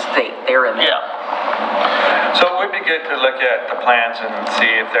 and the state, they're in there. Yeah. So it would be good to look at the plans and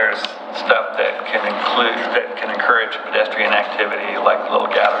see if there's stuff that can encourage pedestrian activity, like little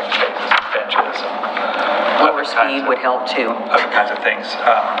gathering spaces and benches and lower speed would help too. Other kinds of things.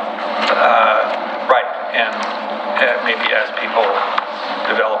 And maybe as people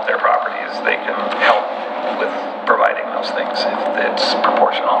develop their properties, they can help with providing those things if it's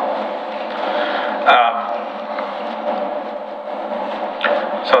proportional.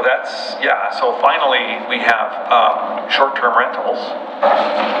 So that's, so finally we have short-term rentals.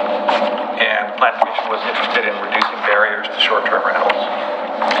 And the Planning Commission was interested in reducing barriers to short-term rentals.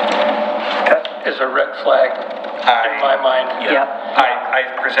 That is a red flag in my mind.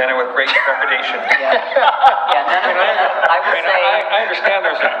 I presented with great trepidation. I understand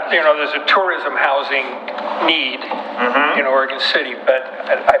there's a tourism housing need in Oregon City, but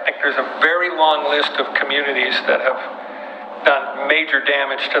I think there's a very long list of communities that have done major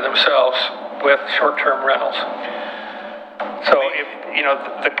damage to themselves with short-term rentals. So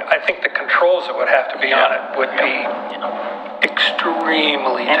I think the controls that would have to be on it would be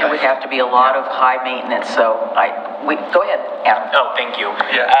extremely tight. And it would have to be a lot of high maintenance. So go ahead, Adam. Oh, thank you.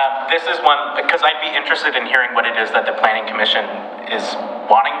 This is one, because I'd be interested in hearing what it is that the Planning Commission is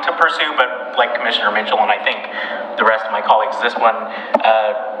wanting to pursue, but like Commissioner Mitchell and I think the rest of my colleagues, this one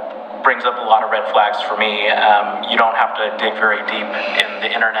brings up a lot of red flags for me. You don't have to dig very deep in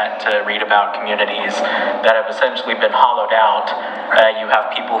the internet to read about communities that have essentially been hollowed out. You have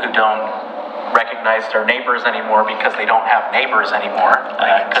people who don't recognize their neighbors anymore because they don't have neighbors anymore.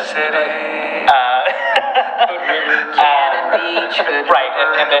 Right,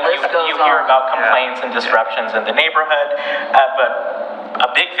 and then you hear about complaints and disruptions in the neighborhood, but a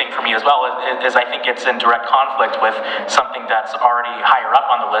big thing for me as well is I think it's in direct conflict with something that's already higher up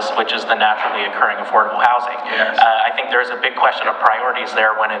on the list, which is the naturally occurring affordable housing. Yes. I think there's a big question of priorities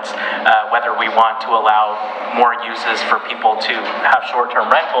there when it's whether we want to allow more uses for people to have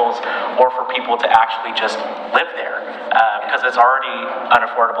short-term rentals or for people to actually just live there, because it's already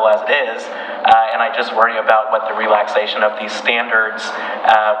unaffordable as it is, and I just worry about what the relaxation of these standards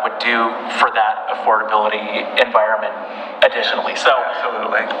would do for that affordability environment additionally. So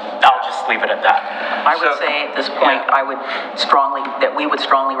absolutely, I'll just leave it at that. I would say at this point, we would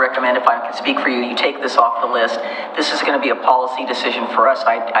strongly recommend, if I can speak for you, you take this off the list. This is going to be a policy decision for us.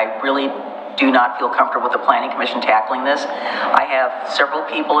 I really do not feel comfortable with the Planning Commission tackling this. I have several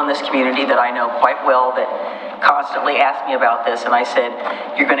people in this community that I know quite well that constantly ask me about this, and I said,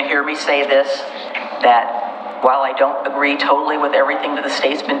 you're going to hear me say this, that while I don't agree totally with everything that the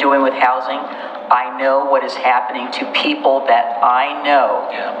state's been doing with housing, I know what is happening to people that I know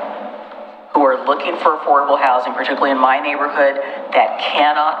who are looking for affordable housing, particularly in my neighborhood, that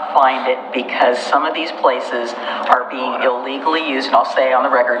cannot find it because some of these places are being illegally used, and I'll say on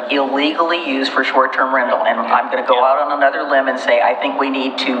the record, illegally used for short-term rental. And I'm going to go out on another limb and say I think we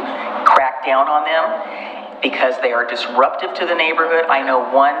need to crack down on them because they are disruptive to the neighborhood. I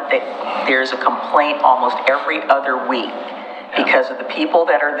know one that there's a complaint almost every other week because of the people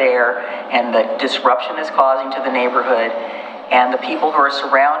that are there and the disruption it's causing to the neighborhood. and the people who are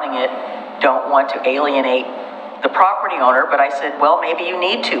surrounding it don't want to alienate the property owner, but I said, well, maybe you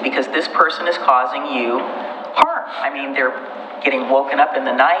need to, because this person is causing you harm. I mean, they're getting woken up in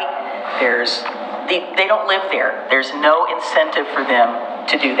the night. They don't live there. There's no incentive for them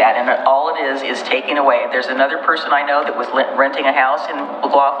to do that, and all it is taking away. There's another person I know that was renting a house in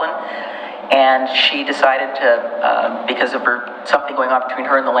McLaughlin, and she decided to, because of something going on between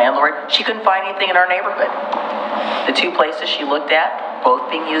her and the landlord, she couldn't find anything in our neighborhood. The two places she looked at, both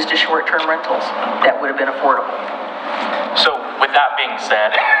being used as short-term rentals, that would have been affordable. So with that being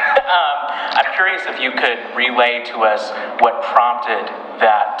said, I'm curious if you could relay to us what prompted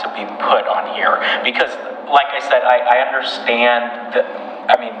that to be put on here. Because, like I said, I understand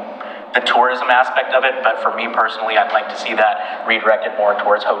the tourism aspect of it, but for me personally, I'd like to see that redirected more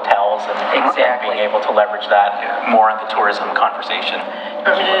towards hotels and being able to leverage that more in the tourism conversation.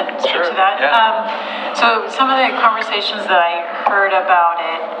 Want me to speak to that? Yeah. So some of the conversations that I heard about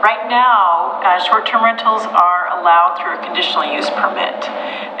it, right now, short-term rentals are allowed through a conditional use permit.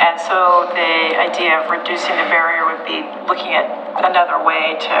 And so the idea of reducing the barrier would be looking at another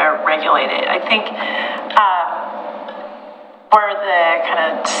way to regulate it. I think where the kind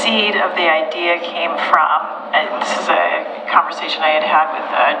of seed of the idea came from, and this is a conversation I had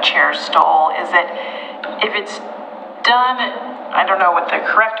with Chair Stoll, is that if it's done, I don't know what the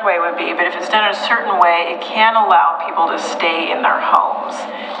correct way would be, but if it's done in a certain way, it can allow people to stay in their homes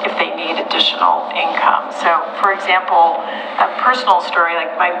if they need additional income. So, for example, a personal story,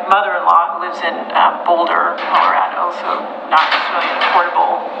 like my mother-in-law who lives in Boulder, Colorado, so not necessarily an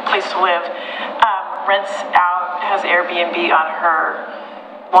affordable place to live, rents out, has Airbnb on her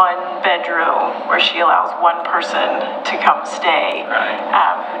one bedroom where she allows one person to come stay,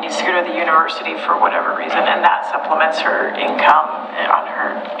 who needs to go to the university for whatever reason, and that supplements her income on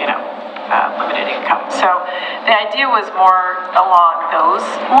her, limited income. So the idea was more along those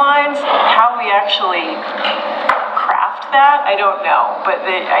lines. How we actually craft that, I don't know, but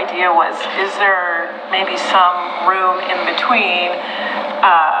the idea was, is there maybe some room in between,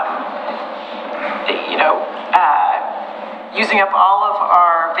 using up all of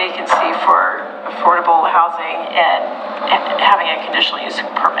our vacancy for affordable housing and having a conditional use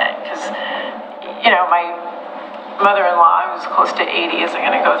permit? Because, my mother-in-law, who's close to 80, isn't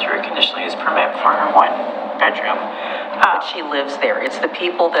going to go through a conditional use permit for her one bedroom. But she lives there. It's the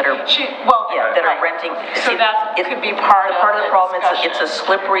people that are are renting. So that could be part of the problem. It's a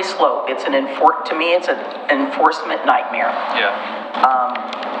slippery slope. To me, it's an enforcement nightmare.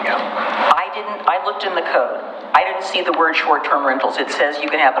 I looked in the code. I didn't see the word short-term rentals. It says you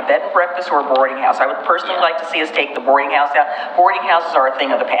can have a bed and breakfast or a boarding house. I would personally like to see us take the boarding house out. Boarding houses are a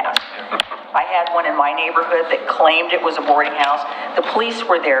thing of the past. I had one in my neighborhood that claimed it was a boarding house. The police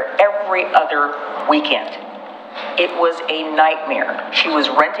were there every other weekend. It was a nightmare. She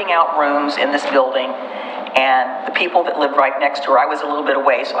was renting out rooms in this building, and the people that lived right next to her, I was a little bit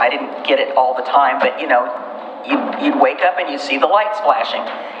away, so I didn't get it all the time, but you'd wake up and you'd see the lights flashing.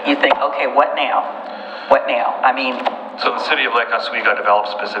 You'd think, okay, what now? What now? I mean... So the City of Lake Oswego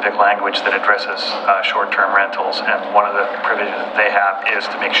developed specific language that addresses short-term rentals, and one of the provisions that they have is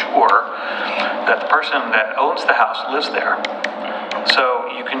to make sure that the person that owns the house lives there.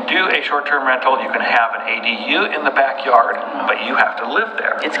 So you can do a short-term rental, you can have an ADU in the backyard, but you have to live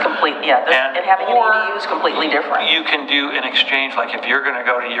there. It's completely, and having an ADU is completely different. You can do an exchange, like if you're going to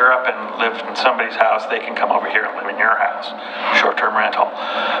go to Europe and live in somebody's house, they can come over here and live in your house. Short-term rental.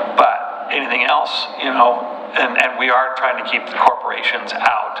 But anything else, and we are trying to keep the corporations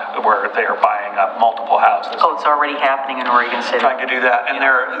out where they are buying up multiple houses. Oh, it's already happening in Oregon City. Trying to do that, and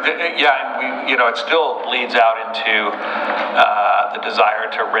it still leads out into the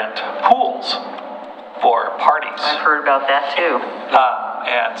desire to rent pools for parties. I've heard about that too.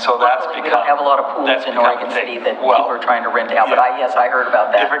 And so that's become... We don't have a lot of pools in Oregon City that people are trying to rent out, but I heard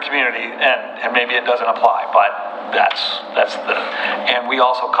about that. Different community, and maybe it doesn't apply, but that's the... And we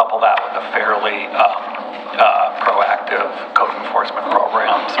also couple that with a fairly proactive code enforcement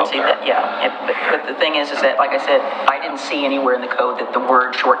program. So but the thing is that, like I said, I didn't see anywhere in the code that the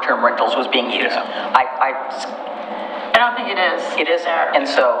word short-term rentals was being used. I don't think it is. It isn't. And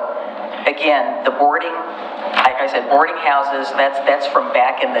so, again, the boarding, like I said, boarding houses, that's from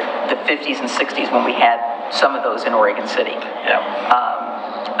back in the 50s and 60s when we had some of those in Oregon City.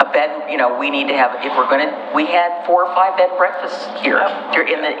 A bed, we need to have, we had 4 or 5 bed and breakfasts here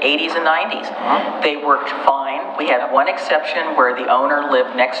in the 80s and 90s. They worked fine. We had one exception where the owner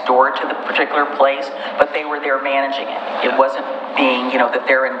lived next door to the particular place, but they were there managing it. It wasn't being, that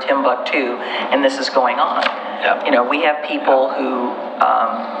they're in Timbuktu and this is going on. We have people who,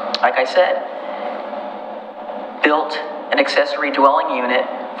 like I said, built an accessory dwelling unit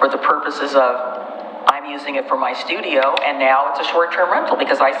for the purposes of I'm using it for my studio, and now it's a short-term rental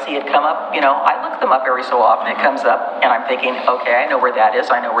because I see it come up, I look them up every so often, it comes up, and I'm thinking, okay, I know where that is,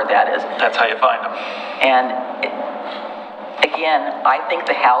 That's how you find them. And again, I think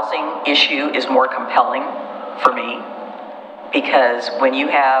the housing issue is more compelling for me because when you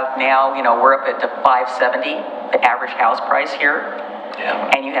have now, we're up at the $570, the average house price here,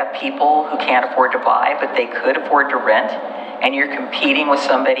 and you have people who can't afford to buy, but they could afford to rent, and you're competing with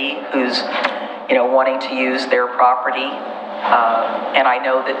somebody who's wanting to use their property. And I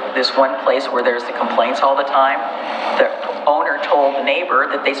know that this one place where there's the complaints all the time, the owner told the neighbor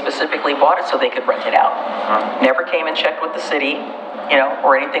that they specifically bought it so they could rent it out. Never came and checked with the city,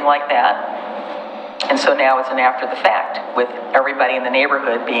 or anything like that. And so now it's an after the fact with everybody in the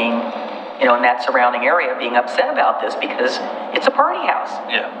neighborhood being, in that surrounding area being upset about this because it's a party house.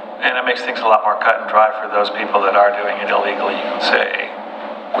 Yeah, and it makes things a lot more cut and dry for those people that are doing it illegally. You can say,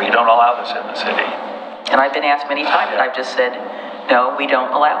 we don't allow this in the city. And I've been asked many times, and I've just said, no, we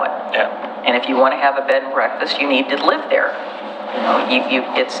don't allow it. Yeah. And if you want to have a bed and breakfast, you need to live there.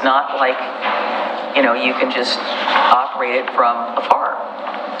 It's not like, you can just operate it from afar.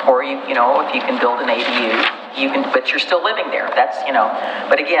 Or, if you can build an ADU, but you're still living there. That's,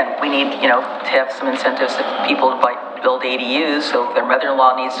 but again, we need, to have some incentives for people to build ADUs, so if their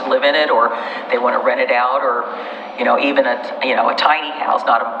mother-in-law needs to live in it, or they want to rent it out, or, even a tiny house,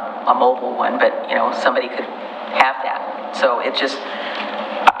 not a mobile one, but, somebody could have that. So it just,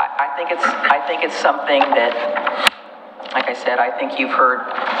 I think it's something that, like I said, I think you've heard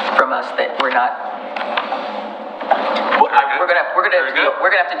from us that we're not, we're gonna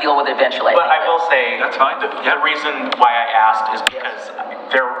have to deal with it eventually. But I will say, that's fine. The reason why I asked is because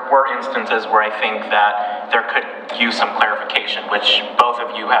there were instances where I think that there could use some clarification, which both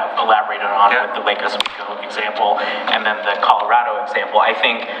of you have elaborated on with the Lake Oswego example and then the Colorado example. I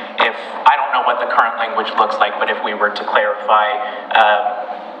think I don't know what the current language looks like, but if we were to clarify,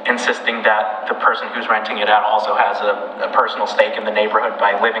 insisting that the person who's renting it out also has a personal stake in the neighborhood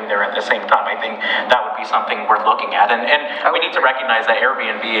by living there at the same time, I think that would be something worth looking at. And we need to recognize that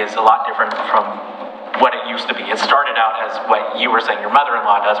Airbnb is a lot different from what it used to be. It started out as what you were saying your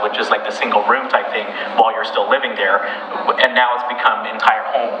mother-in-law does, which is like the single room type thing while you're still living there. And now it's become entire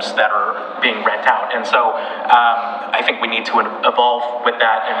homes that are being rent out. And so I think we need to evolve with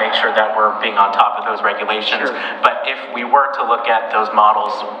that and make sure that we're being on top of those regulations. Sure. But if we were to look at those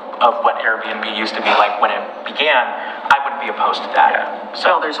models of what Airbnb used to be like when it began, I wouldn't be opposed to that. Yeah.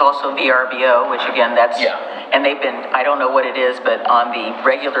 So there's also VRBO, which again, that's, and they've been, I don't know what it is, but on the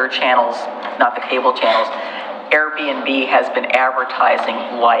regular channels, not the cable channels, Airbnb has been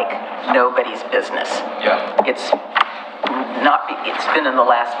advertising like nobody's business. Yeah. It's been in the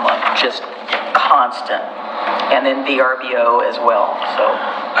last month, just constant. And then VRBO as well, so.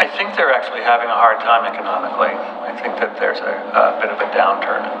 I think they're actually having a hard time economically. I think that there's a bit of a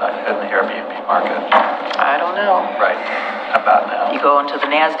downturn in the Airbnb market. I don't know. Right, about now. You go into the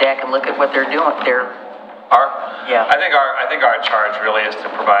NASDAQ and look at what they're doing. I think our charge really is to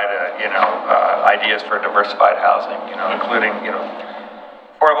provide ideas for diversified housing, including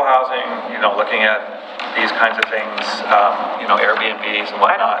affordable housing, looking at these kinds of things, Airbnbs and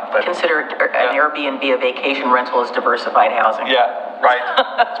whatnot. I don't consider an Airbnb a vacation rental as diversified housing. Yeah, right.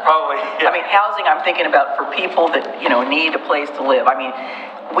 It's probably. Yeah. I mean, housing I'm thinking about for people that need a place to live. I mean,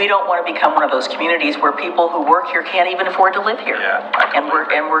 we don't want to become one of those communities where people who work here can't even afford to live here. Yeah, and we're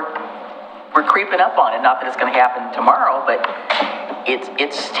creeping up on it. Not that it's going to happen tomorrow, but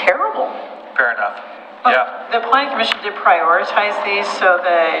it's terrible. Fair enough. Yeah. The Planning Commission did prioritize these, so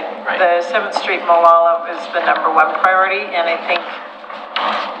the 7th Street Molalla was the #1 priority, and I think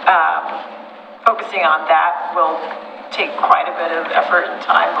focusing on that will take quite a bit of effort and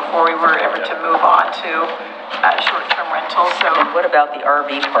time before we were ever to move on to short-term rentals. So, and what about the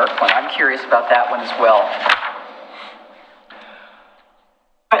RV park one? I'm curious about that one as well.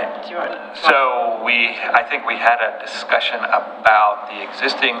 So I think we had a discussion about the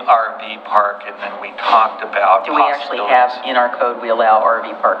existing RV park, and then we talked about. Do we actually have in our code we allow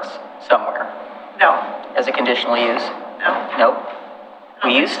RV parks somewhere? No. As a conditional use? No. Nope.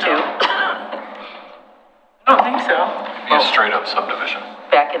 We used to. I don't think so. Be a straight up subdivision.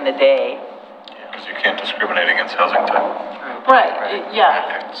 Back in the day. Because you can't discriminate against housing type. Right.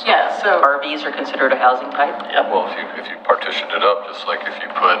 Yeah. So RVs are considered a housing type. Yeah. Well, if you partitioned it up, just like if you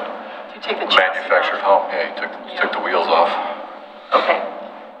put take the manufactured home, you took the wheels off. Okay.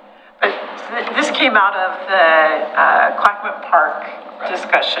 But this came out of the Clackamas Park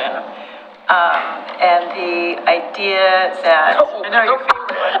discussion, and the idea that I know your favorite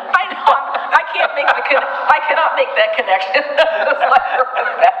one. I know. I can't. I cannot make that connection.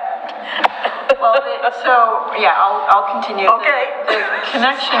 Well, I'll continue. Okay. The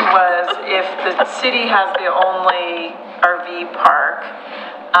connection was if the city has the only RV park,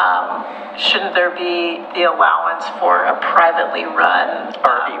 shouldn't there be the allowance for a privately run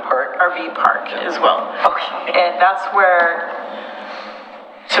RV park as well? Okay. And that's where,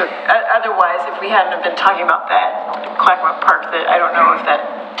 so otherwise, if we hadn't been talking about that Clackamas Park, that I don't know if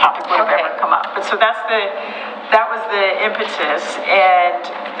that topic would have ever come up. But so that was the impetus, and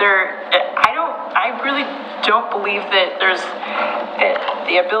I really don't believe that there's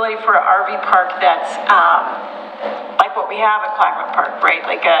the ability for an RV park that's like what we have at Clackamas Park, right?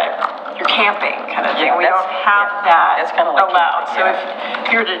 Like you're camping kind of thing. We don't have that that's kind of like allowed. Camping, so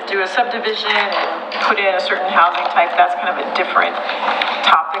if you were to do a subdivision and put in a certain housing type, that's kind of a different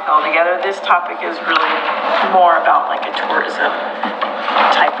topic altogether. This topic is really more about like a tourism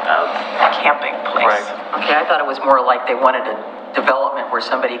type of camping place. Right. Okay, I thought it was more like they wanted a development where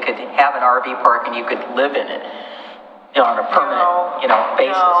somebody could have an RV park and you could live in it, on a permanent,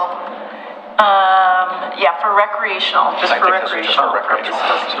 basis. No. Yeah, for recreational, just for recreational purposes.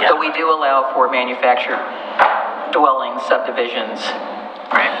 So we do allow for manufactured dwelling subdivisions.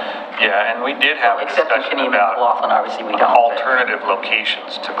 Right. Yeah, and we did have a Except in discussion Kenema about and Laughlin, obviously we don't. alternative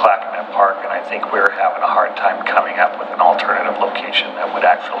locations to Clackamas Park, and I think we're having a hard time coming up with an alternative location that would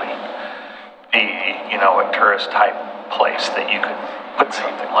actually be, a tourist type place that you could put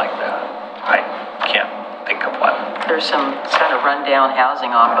something like that. I can't think of one. There's some kind of rundown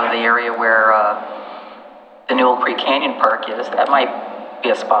housing off of the area where the Newell Creek Canyon Park is. That might be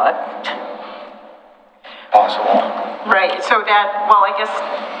a spot. Possible. Right, so I guess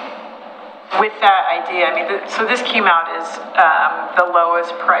with that idea, so this came out as the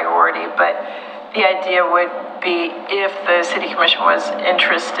lowest priority, but the idea would be if the city commission was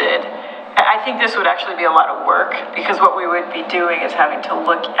interested. I think this would actually be a lot of work because what we would be doing is having to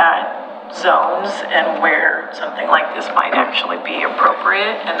look at zones and where something like this might actually be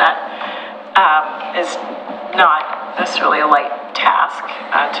appropriate, and that is not necessarily a light task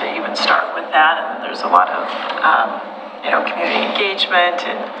to even start with that. And there's a lot of community engagement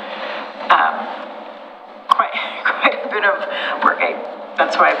and quite a bit of work.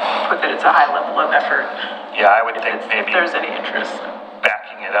 That's why I put that it's a high level of effort. Yeah, I would think maybe if there's any interest.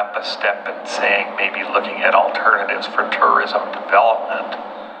 Backing it up a step and saying maybe looking at alternatives for tourism development,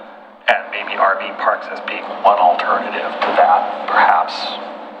 and maybe RV parks as being one alternative to that, perhaps.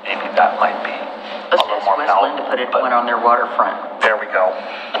 Maybe that might be a little more Westland to put one on their waterfront. There we go.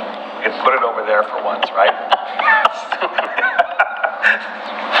 We can put it over there for once, right?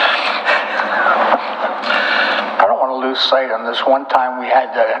 I don't want to lose sight on this. One time we had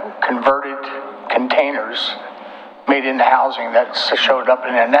converted containers made into housing that showed up,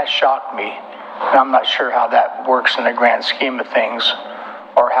 and that shocked me. And I'm not sure how that works in the grand scheme of things,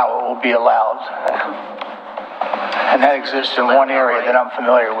 or how it will be allowed. And that exists in one area that I'm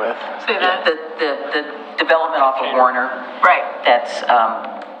familiar with. Say that. The development off of Warner. Right. That's,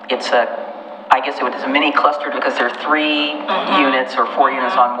 I guess it was a mini cluster because there are 3 units or 4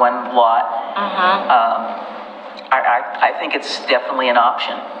 units on one lot. I think it's definitely an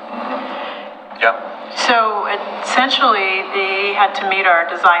option. Yeah. So essentially, they had to meet our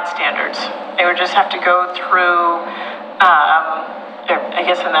design standards. They would just have to go through, I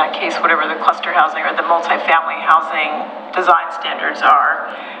guess in that case, whatever the cluster housing or the multifamily housing design standards are.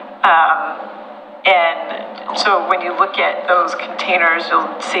 And so when you look at those containers,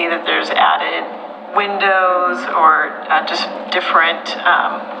 you'll see that there's added windows or just different,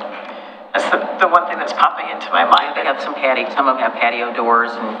 that's the one thing that's popping into my mind. They have some some of them have patio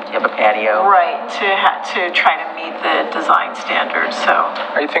doors and you have a patio. Right, to try to meet the design standards, so.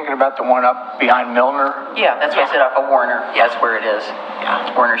 Are you thinking about the one up behind Milner? Yeah, that's what I said, off of Warner. Yeah, that's where it is.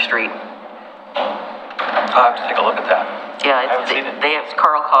 Yeah. Warner Street. I'll have to take a look at that. Yeah, they have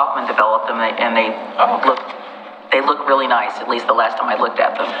Carl Kaufman developed them, and they look really nice. At least the last time I looked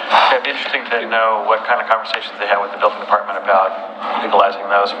at them. It'd be interesting to know what kind of conversations they had with the building department about legalizing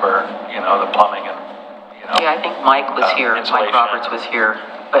those for, the plumbing and, Yeah, I think Mike was here. Mike Roberts was here.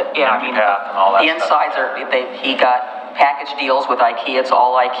 But yeah, and the insides are. He got package deals with IKEA. It's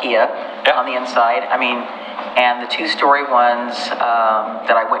all IKEA on the inside. And the 2-story ones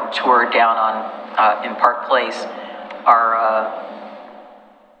that I went and toured down on in Park Place are.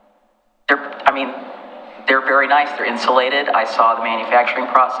 They're very nice. They're insulated. I saw the manufacturing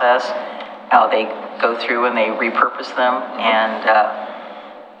process, how they go through and they repurpose them. And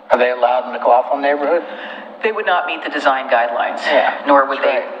are they allowed in the McLaughlin neighborhood? They would not meet the design guidelines. Yeah, nor would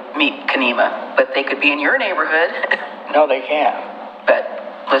they meet Kenema. But they could be in your neighborhood. No, they can't. But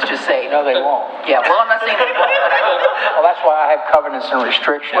let's just say. No, they won't. Yeah, well, I'm not saying they won't, but I mean, Well, that's why I have covenants and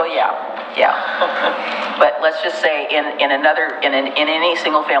restrictions. well, yeah. But let's just say in any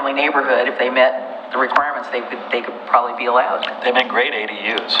single-family neighborhood, if they met the requirements, they could probably be allowed. They make great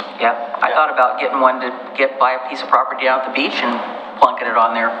ADUs. Yeah, I thought about getting one to buy a piece of property down at the beach and plunking it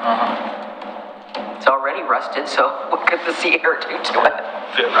on there. It's already rusted, so what could the sea air do to it?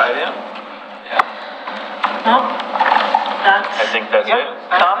 Fit right in. Well, that's. I think that's it.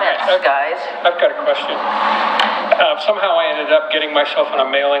 Comments, guys? I've got a question. Somehow I ended up getting myself on a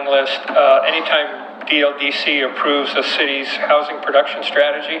mailing list. Anytime DLDC approves a city's housing production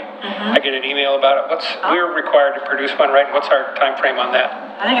strategy, I get an email about it. We're required to produce one, right? What's our time frame on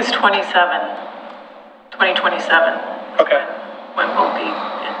that? I think it's 2027. Okay. When we'll be,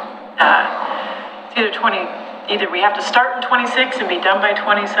 it's either we have to start in 26 and be done by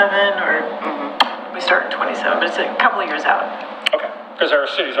 27, or we start in 27, but it's a couple of years out. Okay, because our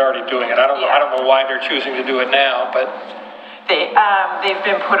city's already doing it. I don't know why they're choosing to do it now, but they've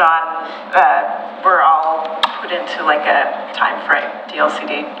been put on. We're all put into like a time frame.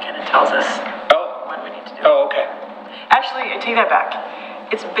 DLCD kind of tells us when we need to do it. Oh, okay. Actually, I take that back.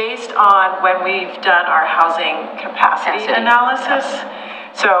 It's based on when we've done our housing capacity analysis.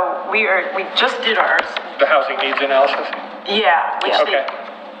 So we just did ours. The housing needs analysis? Yeah, which they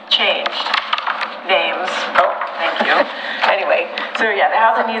changed names. Oh. Thank you. Anyway, so yeah, the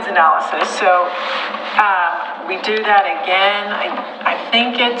housing needs analysis. So we do that again. I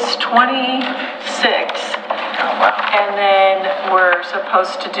think it's 26. And then we're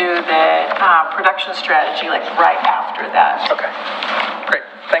supposed to do the production strategy like right after that. Okay. Great.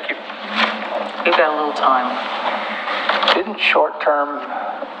 Thank you. We've got a little time. Didn't short-term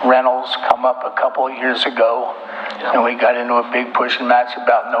rentals come up a couple of years ago? And we got into a big push and match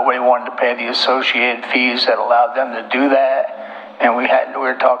about nobody wanted to pay the associated fees that allowed them to do that. And we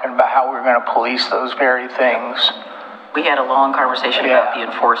were talking about how we were going to police those very things. We had a long conversation about the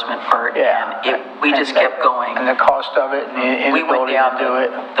enforcement part, and we just kept going. And the cost of it, and the inability to do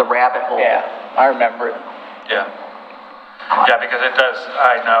it. The rabbit hole. Yeah, I remember it. Yeah. Yeah, because it does,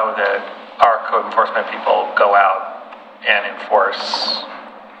 I know that our code enforcement people go out and enforce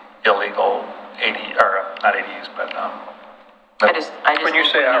illegal not ADUs, but I just when you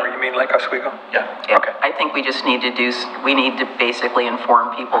say our, you mean like Oswego? Yeah. Okay. I think we just need to basically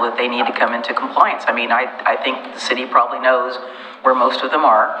inform people that they need to come into compliance. I mean, I think the city probably knows where most of them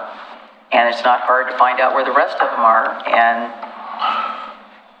are, and it's not hard to find out where the rest of them are, and,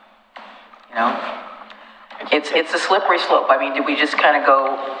 it's a slippery slope. I mean, do we just kind of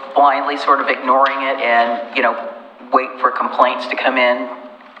go blindly sort of ignoring it and, wait for complaints to come in?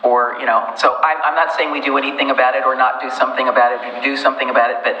 Or, so I'm not saying we do anything about it or not do something about it, or do something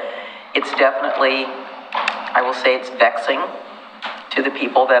about it, but it's definitely, I will say it's vexing to the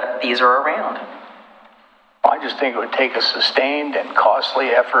people that these are around. I just think it would take a sustained and costly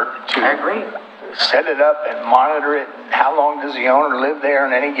effort to set it up and monitor it. How long does the owner live there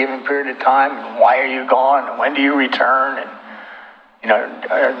in any given period of time? And why are you gone? And when do you return? And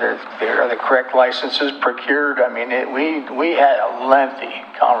are the correct licenses procured? I mean, we had a lengthy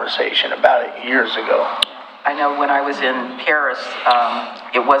conversation about it years ago. I know when I was in Paris,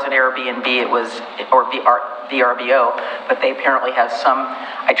 it wasn't Airbnb, it was, or VRBO, but they apparently have some,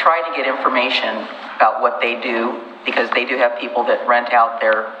 I tried to get information about what they do, because they do have people that rent out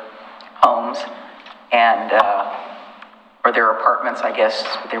their homes and, or their apartments, I guess,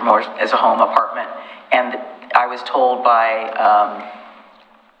 they're more as a home apartment. And I was told by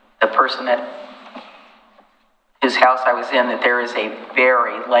the person whose house I was in that there is a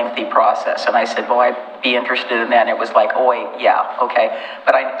very lengthy process. And I said, well, I'd be interested in that. And it was like, oh, wait, yeah, okay.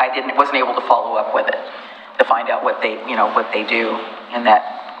 But I wasn't able to follow up with it to find out what they do. And that,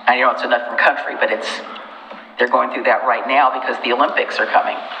 I know it's a different country, but they're going through that right now because the Olympics are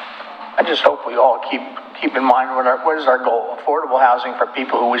coming. I just hope we all keep in mind what is our goal: affordable housing for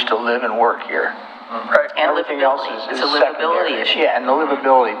people who wish to live and work here. Right. And everything else is it's a livability secondary. issue. Yeah, and the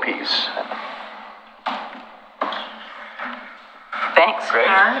livability piece. Thanks. Great.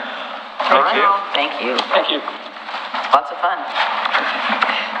 Thank you. Thank you. Thank you. Lots of fun.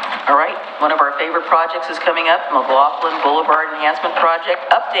 All right, one of our favorite projects is coming up, McLaughlin Boulevard Enhancement Project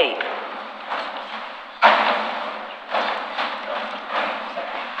update.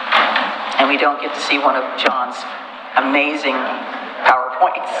 And we don't get to see one of John's amazing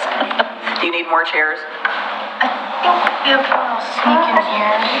PowerPoints. Do you need more chairs? You can sneak in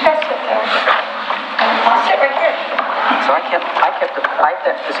here. You guys sit there. I'll sit right here. So I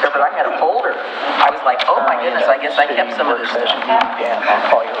discovered I had a folder. I was like, oh my goodness, I guess I kept some of this stuff. Yeah, I'll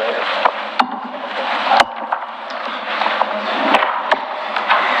call you later.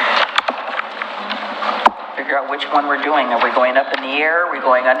 there? Are we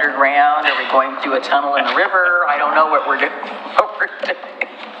going underground? Are we going through a tunnel in the river? I don't know what we're doing.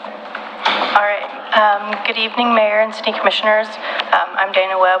 All right. Good evening, Mayor and City Commissioners. I'm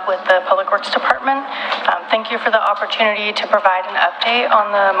Dana Webb with the Public Works Department. Thank you for the opportunity to provide an update on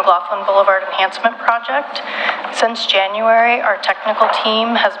the McLaughlin Boulevard Enhancement Project. Since January, our technical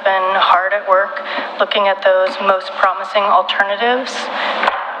team has been hard at work looking at those most promising alternatives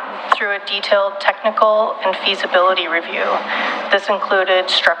through a detailed technical and feasibility review. This included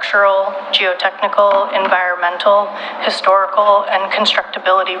structural, geotechnical, environmental, historical, and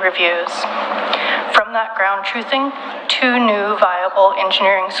constructability reviews. From that ground truthing, 2 new viable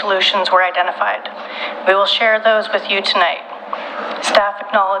engineering solutions were identified. We will share those with you tonight. Staff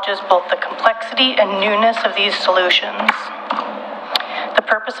acknowledges both the complexity and newness of these solutions. The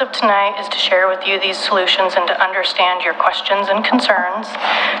purpose of tonight is to share with you these solutions and to understand your questions and concerns,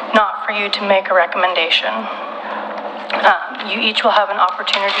 not for you to make a recommendation. You each will have an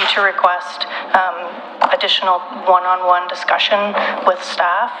opportunity to request additional one-on-one discussion with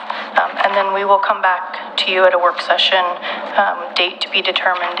staff, and then we will come back to you at a work session, date to be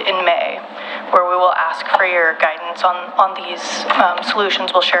determined in May, where we will ask for your guidance on these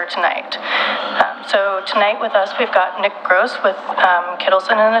solutions we'll share tonight. So tonight with us, we've got Nick Gross with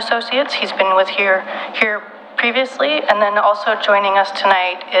Kittleson and Associates. He's been with here previously, and then also joining us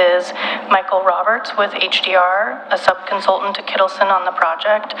tonight is Michael Roberts with HDR, a sub-consultant to Kittleson on the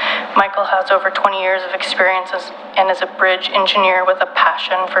project. Michael has over 20 years of experience and is a bridge engineer with a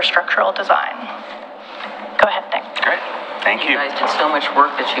passion for structural design. Go ahead, Nick. Great, thank you. You guys did so much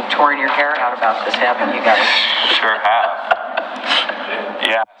work that you've torn your hair out about this, haven't you guys? Sure have.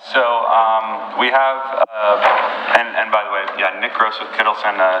 Yeah, so we have, and by the way, yeah, Nick Gross with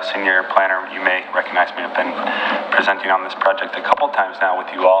Kittleson, senior planner. You may recognize me. I've been presenting on this project a couple times now with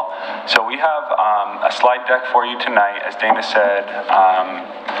you all. So we have a slide deck for you tonight. As Dana said,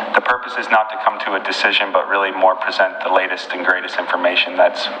 the purpose is not to come to a decision, but really more present the latest and greatest information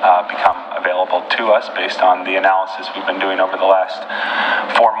that's become available to us based on the analysis we've been doing over the last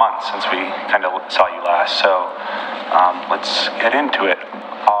 4 months since we kind of saw you last. So let's get into it.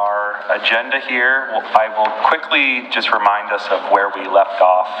 Our agenda here, I will quickly just remind us of where we left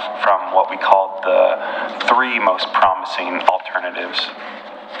off from what we called the 3 most promising alternatives.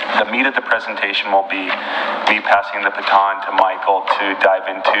 The meat of the presentation will be me passing the baton to Michael to dive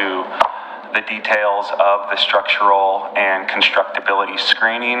into the details of the structural and constructability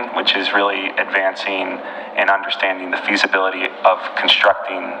screening, which is really advancing and understanding the feasibility of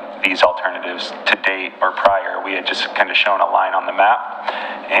constructing these alternatives. To date or prior, we had just kind of shown a line on the map,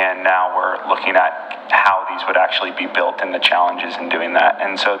 and now we're looking at how these would actually be built and the challenges in doing that.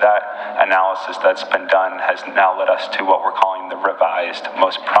 And so that analysis that's been done has now led us to what we're calling the revised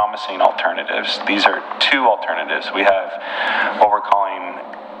most promising alternatives. These are 2 alternatives. We have what we're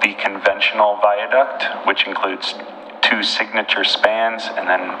calling the conventional viaduct, which includes 2 signature spans, and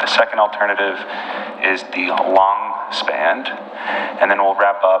then the second alternative is the long span, and then we'll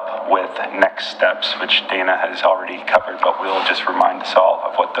wrap up with next steps, which Dana has already covered, but we'll just remind us all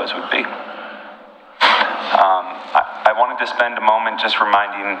of what those would be. I wanted to spend a moment just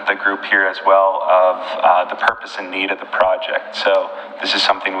reminding the group here as well of the purpose and need of the project. So this is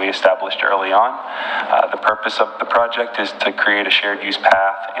something we established early on. The purpose of the project is to create a shared use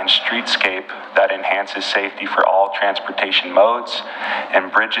path and streetscape that enhances safety for all transportation modes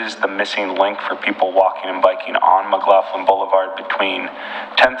and bridges the missing link for people walking and biking on McLaughlin Boulevard between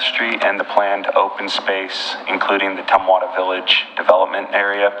 10th Street and the planned open space, including the Tumwater Village development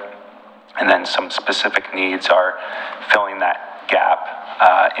area. And then some specific needs are filling that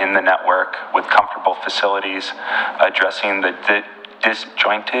gap in the network with comfortable facilities, addressing the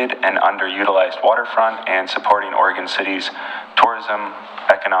disjointed and underutilized waterfront, and supporting Oregon City's tourism,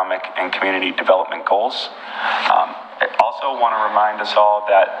 economic, and community development goals. I also want to remind us all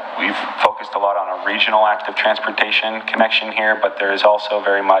that we've focused a lot on a regional active transportation connection here, but there is also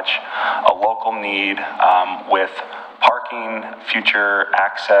very much a local need with parking, future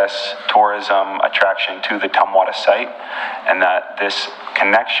access, tourism, attraction to the Tumwater site, and that this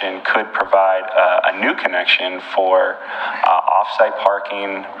connection could provide a new connection for off-site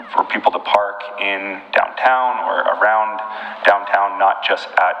parking for people to park in downtown or around downtown, not just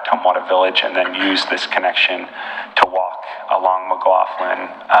at Tumwater Village, and then use this connection to walk along McLaughlin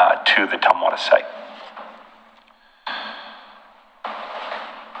to the Tumwater site.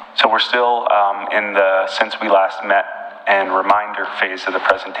 So we're still in the since we last met and reminder phase of the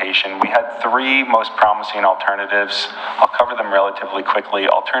presentation. We had 3 most promising alternatives. I'll cover them relatively quickly.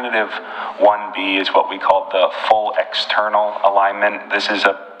 Alternative 1B is what we call the full external alignment. This is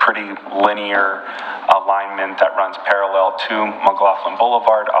a pretty linear alignment that runs parallel to McLaughlin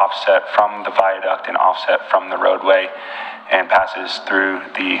Boulevard, offset from the viaduct and offset from the roadway, and passes through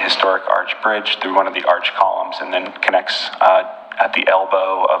the historic arch bridge through one of the arch columns, and then connects at the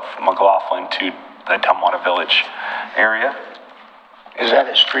elbow of McLaughlin to the Tumwater Village area. Is that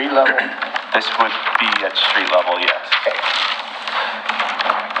at street level? This would be at street level, yes. Okay.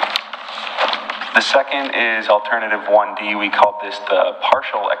 The second is alternative 1D. We called this the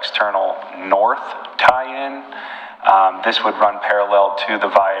partial external north tie-in. This would run parallel to the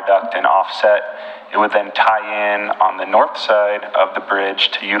viaduct and offset. It would then tie in on the north side of the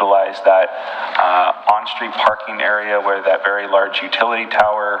bridge to utilize that on-street parking area where that very large utility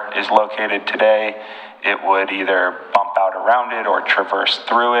tower is located today. It would either bump out around it or traverse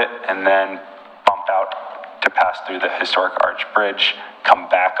through it and then bump out to pass through the historic arch bridge, come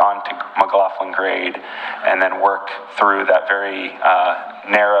back onto McLaughlin Grade, and then work through that very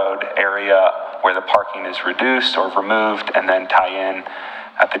narrowed area where the parking is reduced or removed, and then tie in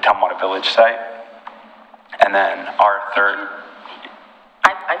at the Tumwater Village site. And then our third...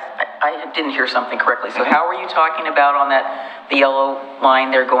 I didn't hear something correctly. So how are you talking about on that, the yellow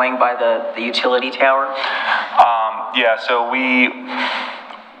line there going by the utility tower? Yeah, so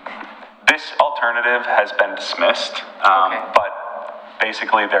this alternative has been dismissed, but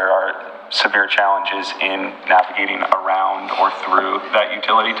basically there are severe challenges in navigating around or through that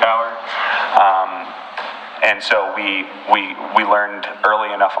utility tower. And so we learned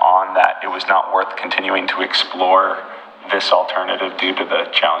early enough on that it was not worth continuing to explore this alternative due to the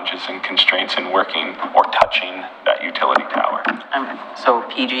challenges and constraints in working or touching that utility tower. So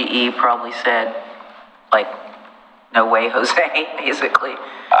PGE probably said, like, no way, Jose, basically.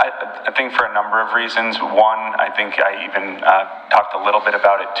 I think for a number of reasons. One, I think I even talked a little bit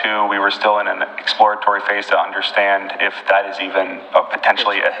about it too. We were still in an exploratory phase to understand if that is even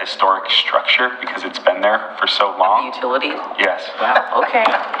potentially a historic structure because it's been there for so long. The utility? Yes. Wow, okay,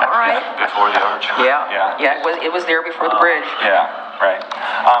 all right. Before the arch. Yeah, it was there before the bridge. Yeah, right.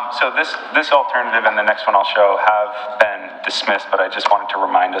 So this alternative and the next one I'll show have been dismissed, but I just wanted to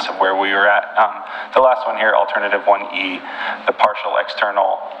remind us of where we were at. The last one here, alternative 1E, the partial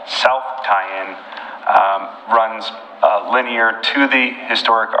external south tie-in, runs linear to the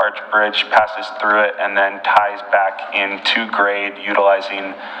historic arch bridge, passes through it, and then ties back into grade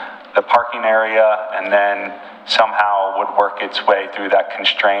utilizing the parking area, and then somehow would work its way through that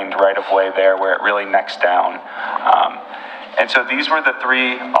constrained right-of-way there where it really necks down. And so these were the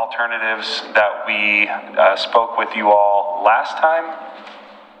three alternatives that we spoke with you all last time.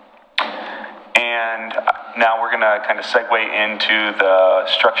 And now we're going to kind of segue into the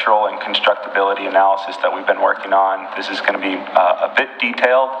structural and constructability analysis that we've been working on. This is going to be a bit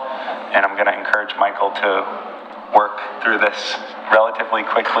detailed, and I'm going to encourage Michael to work through this relatively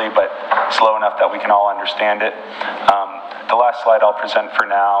quickly, but slow enough that we can all understand it. The last slide I'll present for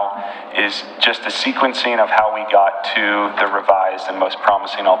now is just a sequencing of how we got to the revised and most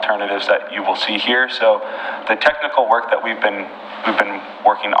promising alternatives that you will see here. So the technical work that we've been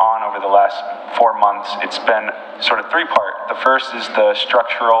working on over the last 4 months, it's been sort of three-part. The first is the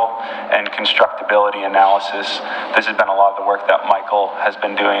structural and constructability analysis. This has been a lot of the work that Michael has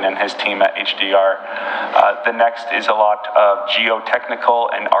been doing and his team at HDR. The next is a lot of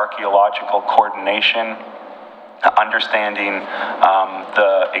geotechnical and archaeological coordination, understanding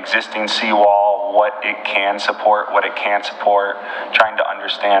the existing seawall, what it can support, what it can't support, trying to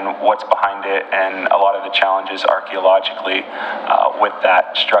understand what's behind it and a lot of the challenges archaeologically with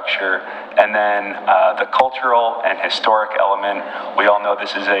that structure. And then the cultural and historic element. We all know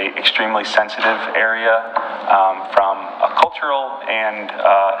this is an extremely sensitive area from a cultural and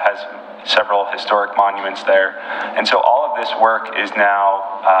has several historic monuments there. And so all of this work is now,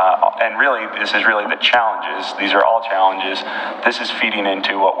 and really this is really the challenges, these are all challenges, this is feeding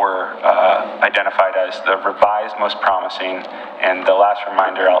into what we're identified as the revised most promising. And the last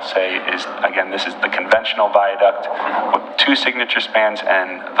reminder I'll say is, again, this is the conventional viaduct with 2 signature spans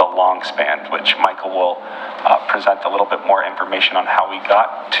and the long span, which Michael will present a little bit more information on how we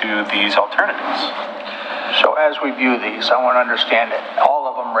got to these alternatives. So as we view these, I want to understand it. All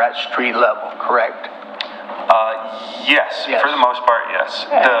of them are at street level, correct? Yes, for the most part, yes.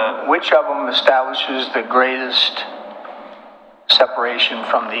 Which of them establishes the greatest separation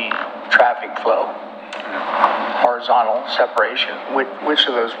from the traffic flow? Horizontal separation. Which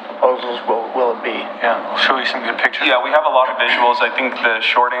of those proposals will it be? Yeah, we'll show you some good pictures. Yeah, we have a lot of visuals. I think the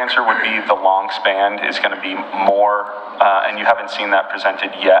short answer would be the long span is going to be more, and you haven't seen that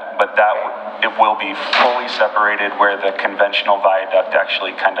presented yet, but it will be fully separated where the conventional viaduct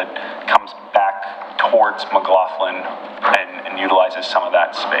actually kind of comes back towards McLaughlin and utilizes some of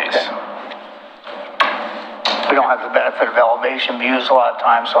that space. Okay. we don't have the benefit of elevation views a lot of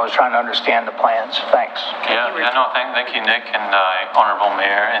times, so I was trying to understand the plans. Thanks. Thank you, Nick, and Honorable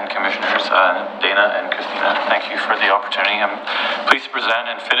Mayor and Commissioners Dana and Christina. Thank you for the opportunity. I'm pleased to present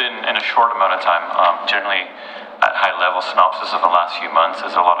and fit in a short amount of time. Generally, at high level synopsis of the last few months,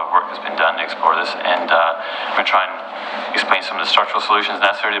 there's a lot of work that's been done to explore this, and I'm going to try and explain some of the structural solutions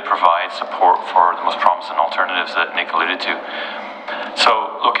necessary to provide support for the most promising alternatives that Nick alluded to.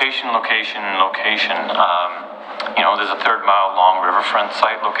 So location. There's a 3rd-mile long riverfront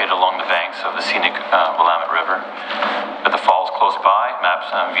site located along the banks of the scenic Willamette River, with the falls close by,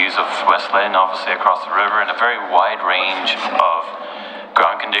 maps and views of West Lynn obviously across the river, and a very wide range of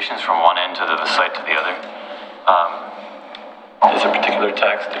ground conditions from one end to the site to the other. There's a particular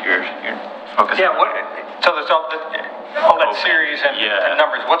text that you're focusing on. So there's all that series and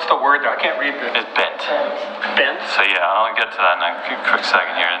numbers. What's the word there? I can't read this. It's bent. Bent? So I'll get to that in a quick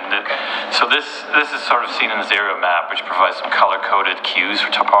second here. And so this is sort of seen in this aerial map, which provides some color-coded cues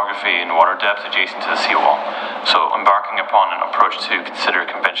for topography and water depth adjacent to the seawall. So embarking upon an approach to consider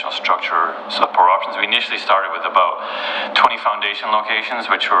conventional structure support options, we initially started with about 20 foundation locations,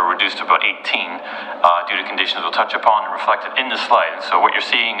 which were reduced to about 18 due to conditions we'll touch upon and reflected in the slide. And so what you're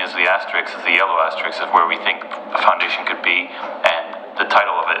seeing is the asterisk, is the yellow asterisk, is where we think a foundation could be, and the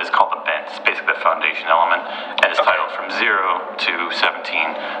title of it is called the bent. It's basically the foundation element, and it's titled from 0 to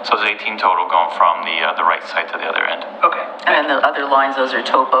 17. So there's 18 total going from the right side to the other end. Okay. And then the other lines, those are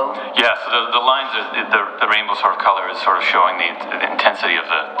topo? Yeah, so the lines, the rainbow sort of color is sort of showing the intensity of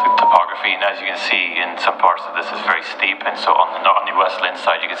the topography, and as you can see in some parts of this is very steep, and so on the West Lynn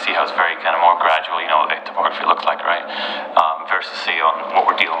side you can see how it's very kind of more gradual, what the topography looks like, right? Versus see on what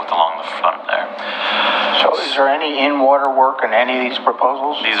we're dealing with along the front there. So is there any in-water work in any of these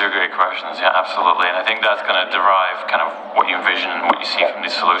proposals? These are great questions, yeah, absolutely, and I think that's going to derive kind of what you envision and what you see from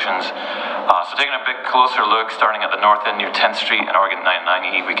these solutions. So taking a bit closer look, starting at the north end near 10th Street and Oregon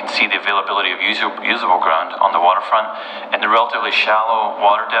 990, we can see the availability of usable ground on the waterfront and the relatively shallow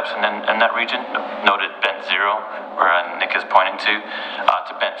water depths in that region, noted bent 0, where Nick is pointing to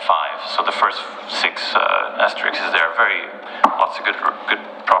bent 5. So the first 6 asterisks is there, lots of good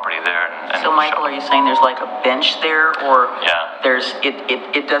property there. And so Michael, are you saying there's like a bench there, or there's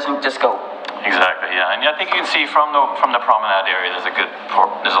it doesn't just go? Exactly, yeah, and I think you can see from the promenade area, there's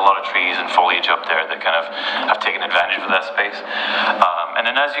a lot of trees and foliage up there that kind of have taken advantage of that space. And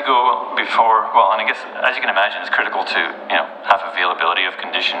then as you go and I guess as you can imagine, it's critical to have availability of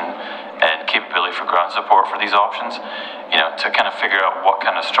condition and capability for ground support for these options. To kind of figure out what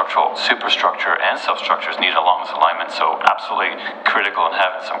kind of superstructure and substructure is needed along this alignment. So absolutely critical in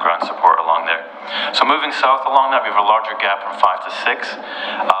having some ground support along there. So moving south along that, we have a larger gap from 5 to 6.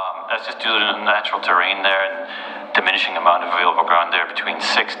 That's just due to the natural terrain there and diminishing amount of available ground there between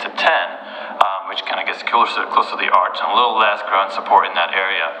 6 to 10, which kind of gets closer to the arch and a little less ground support in that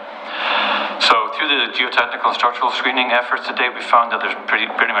area. So through the geotechnical and structural screening efforts to date, we found that there's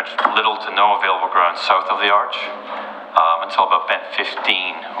pretty much little to no available ground south of the arch until about bent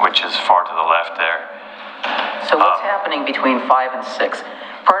 15, which is far to the left there. So what's happening between 5 and 6?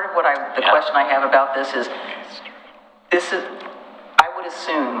 Part of the question I have about this is, I would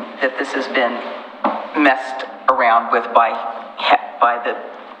assume that this has been messed around with by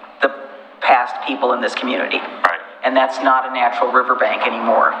the past people in this community. Right. And that's not a natural riverbank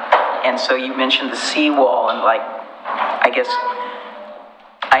anymore. And so you mentioned the seawall, and I guess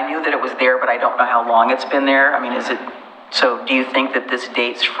I knew that it was there, but I don't know how long it's been there. I mean, so do you think that this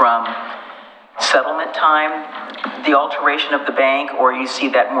dates from settlement time, the alteration of the bank, or you see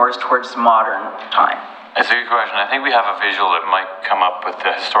that more as towards modern time? It's a good question. I think we have a visual that might come up with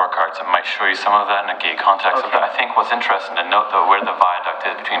the historic arts that might show you some of that in a gay context of that. I think what's interesting to note, though, where the viaduct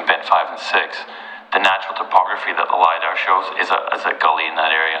is between bent 5 and 6, the natural topography that the LiDAR shows is a gully in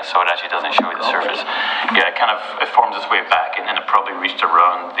that area, so it actually doesn't show you the surface. Yeah, it forms its way back and it probably reached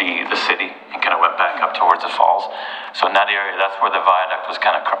around the city and kind of went back up towards the falls. So in that area, that's where the viaduct was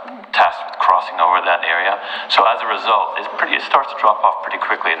kind of tasked with crossing over that area. So as a result, it starts to drop off pretty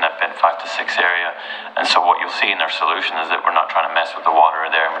quickly in that bent 5 to 6 area. And so what you'll see in our solution is that we're not trying to mess with the water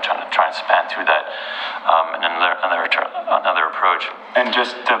there, and we're trying to span through that in another approach. And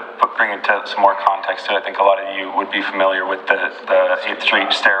just to bring it to some more context, I think a lot of you would be familiar with the 8th Street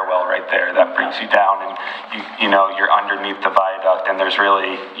stairwell right there that brings you down, and you're underneath the viaduct, and there's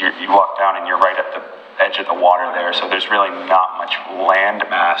really, you walk down and you're right at the edge of the water there, so there's really not much land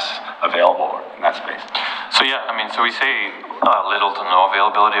mass available in that space. So so we say little to no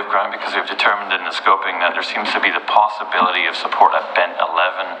availability of ground because we've determined in the scoping that there seems to be the possibility of support at bent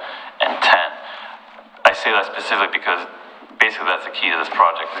 11 and 10. I say that specifically because basically that's the key to this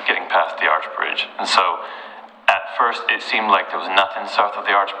project, is getting past the arch bridge. And so At first, it seemed like there was nothing south of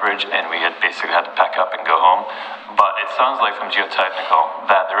the Arch Bridge, and we had basically had to pack up and go home. But it sounds like from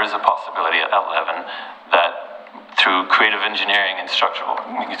geotechnical that there is a possibility at 11 that through creative engineering and structural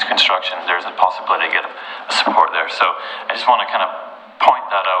construction, there's a possibility to get a support there. So I just want to kind of point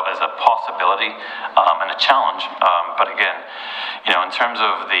that out as a possibility and a challenge. But again, you know, in terms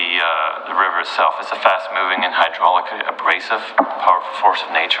of the river itself, it's a fast-moving and hydraulically abrasive, powerful force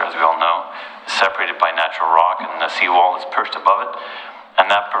of nature, as we all know. It's separated by natural rock, and the seawall is perched above it. And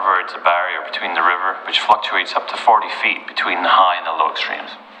that provides a barrier between the river, which fluctuates up to 40 feet between the high and the low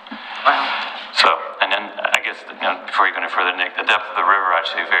extremes. Wow. So, and then I guess, you know, before you go any further, Nick, the depth of the river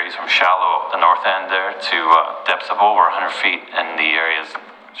actually varies from shallow up the north end there to depths of over 100 feet in the areas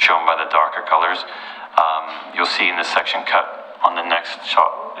shown by the darker colors. You'll see in the section cut on the next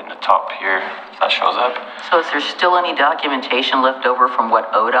shot in the top here, that shows up. So is there still any documentation left over from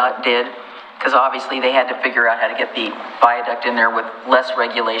what ODOT did? Because obviously they had to figure out how to get the viaduct in there with less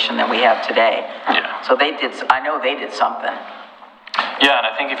regulation than we have today. Yeah. So they did, I know they did something. Yeah, and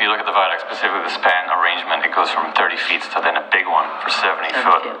I think if you look at the viaduct, specifically the span arrangement, it goes from 30 feet to then a big one for 70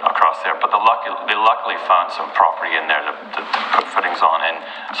 foot across there. But they luckily found some property in there to put footings on, and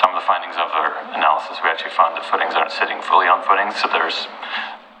some of the findings of their analysis, we actually found the footings aren't sitting fully on footings, so there's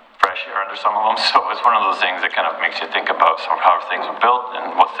fresh air under some of them. So it's one of those things that kind of makes you think about sort of how things were built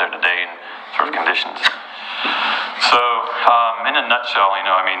and what's there today and sort of conditions. So in a nutshell, you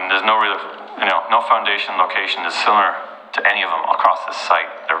know, I mean, there's no real, you know, no foundation location is similar to any of them across this site.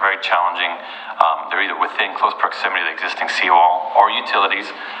 They're very challenging. They're either within close proximity to the existing seawall or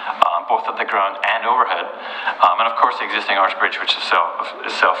utilities, both at the ground and overhead. And of course the existing arch bridge, which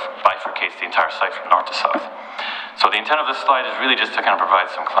itself bifurcates the entire site from north to south. So the intent of this slide is really just to kind of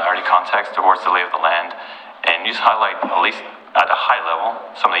provide some clarity, context towards the lay of the land, and just highlight, at least at a high level,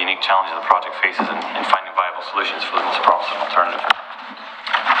 some of the unique challenges the project faces in finding viable solutions for the most promising alternative.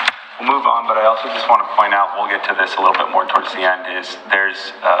 We'll move on, but I also just want to point out, we'll get to this a little bit more towards the end, is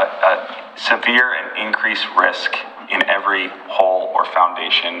there's a severe and increased risk in every hole or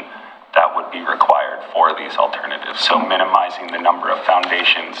foundation that would be required for these alternatives. So minimizing the number of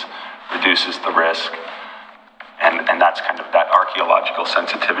foundations reduces the risk. And that's kind of that archaeological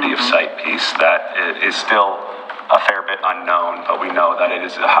sensitivity of site piece that is still a fair bit unknown, but we know that it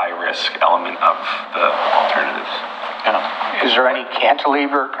is a high-risk element of the alternatives. Yeah. Is there any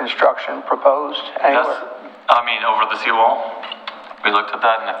cantilever construction proposed anywhere? I mean, over the seawall, we looked at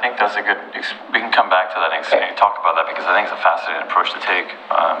that, and I think that's a good, we can come back to that and talk about that, because I think it's a fascinating approach to take.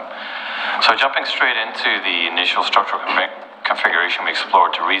 So jumping straight into the initial structural configuration we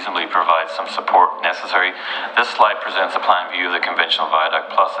explored to reasonably provide some support necessary, this slide presents a plan view of the conventional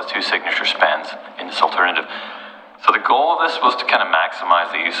viaduct plus the two signature spans in this alternative. So the goal of this was to kind of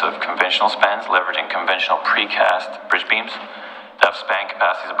maximize the use of conventional spans, leveraging conventional precast bridge beams that have span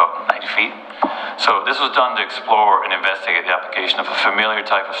capacities about 90 feet. So this was done to explore and investigate the application of a familiar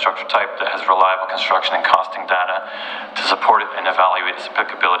type of structure type that has reliable construction and costing data to support it and evaluate its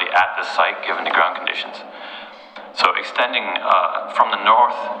applicability at this site given the ground conditions. So extending from the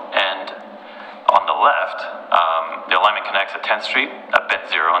north and on the left, the alignment connects at 10th Street at bend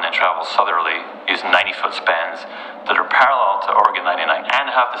 0 and then travels southerly using 90-foot spans that are parallel to Oregon 99 and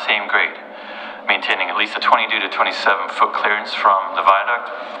have the same grade, maintaining at least a 22 to 27-foot clearance from the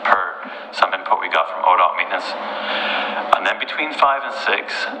viaduct per some input we got from ODOT maintenance. And then between 5 and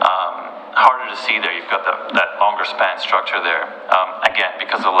 6, harder to see there, you've got that longer span structure there. Again,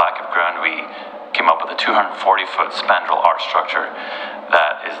 because of the lack of ground, we came up with a 240-foot spandrel arch structure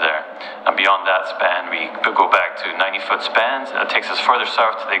that is there. And beyond that span, we go back to 90-foot spans. It takes us further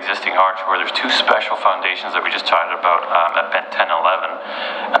south to the existing arch where there's two special foundations that we just chatted about at bend 10 and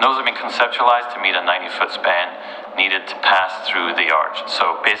 11. And those have been conceptualized to meet a 90-foot span needed to pass through the arch.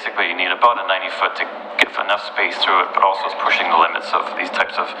 So basically you need about a 90-foot to give enough space through it, but also it's pushing the limits of these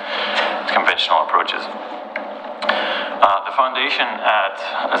types of conventional approaches. The foundation at,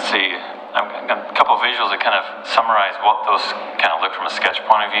 let's see, I've got a couple of visuals that kind of summarize what those kind of look from a sketch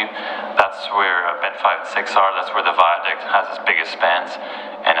point of view. That's where bend 5 and 6 are. That's where the viaduct has its biggest spans,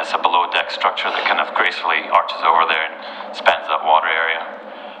 and it's a below deck structure that kind of gracefully arches over there and spans that water area.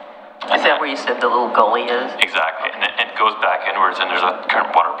 Is that where you said the little gully is? Exactly, and it goes back inwards, and there's a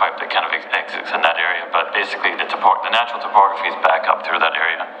current water pipe that kind of exits in that area, but basically the natural topography is back up through that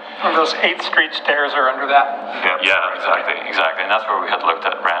area. And those 8th Street stairs are under that? Yeah, exactly, and that's where we had looked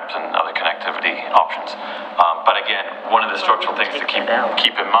at ramps and other connectivity options. But again, one of the structural things to keep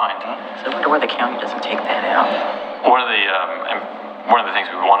in mind. So I wonder why the county doesn't take that out. One of the things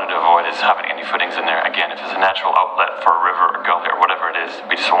we wanted to avoid is having any footings in there. Again, if there's a natural outlet for a river or gully or whatever it is,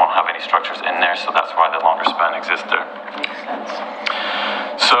 we just don't want to have many structures in there, so that's why the longer span exists there. Makes sense.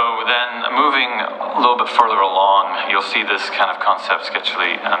 So then moving a little bit further along, you'll see this kind of concept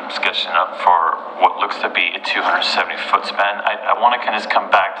sketching up for what looks to be a 270-foot span. I want to kind of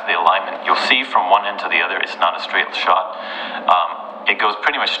come back to the alignment. You'll see from one end to the other, it's not a straight shot. It goes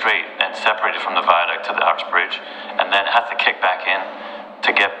pretty much straight and separated from the viaduct to the arch bridge, and then it has to kick back in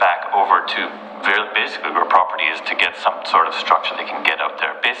to get back over to basically where property is to get some sort of structure they can get out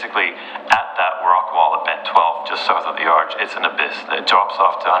there. Basically, at that rock wall at bend 12, just south of the arch, it's an abyss that drops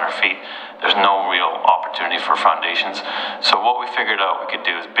off to 100 feet. There's no real opportunity for foundations. So what we figured out we could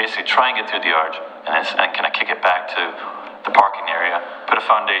do is basically try and get through the arch and then kind of kick it back to the parking area, put a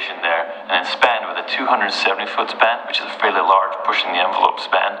foundation there, and then span with a 270-foot span, which is a fairly large, pushing the envelope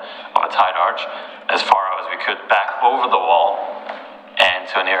span of a tied arch, as far out as we could back over the wall and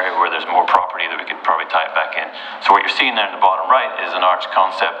to an area where there's more property that we could probably tie it back in. So what you're seeing there in the bottom right is an arch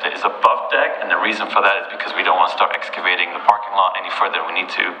concept that is above deck, and the reason for that is because we don't want to start excavating the parking lot any further than we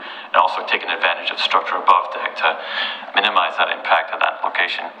need to, and also taking advantage of structure above deck to minimize that impact at that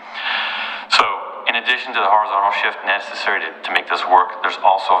location. So in addition to the horizontal shift necessary to make this work, there's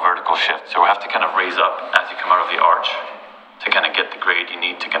also a vertical shift. So we have to kind of raise up as you come out of the arch to kind of get the grade you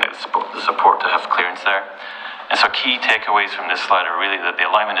need to kind of the support to have clearance there. And so key takeaways from this slide are really that the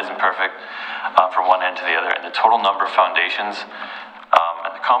alignment isn't perfect from one end to the other, and the total number of foundations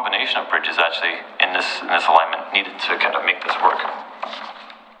and the combination of bridges actually in this alignment needed to kind of make this work.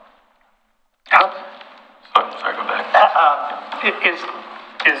 Sorry, go back.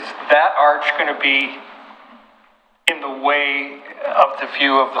 Is that arch going to be in the way of the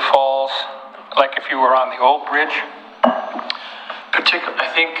view of the falls, like if you were on the old bridge? I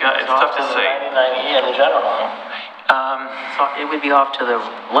think it's tough to say. 99E in general. So it would be off to the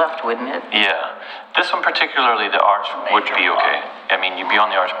left, wouldn't it? Yeah. This one particularly, the arch would be okay. I mean, you'd be on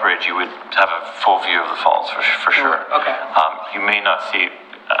the arch bridge, you would have a full view of the falls for sure. Okay. You may not see,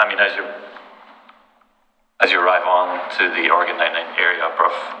 I mean, as you arrive on to the Oregon 99 area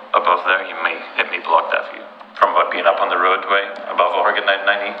above there, it may block that view. From what being up on the roadway above Oregon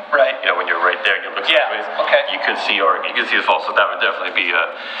 990, right? You know, when you're right there and you look sideways, okay. you could see Oregon, you could see the falls. So that would definitely be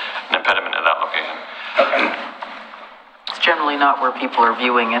an impediment at that location. Okay. It's generally not where people are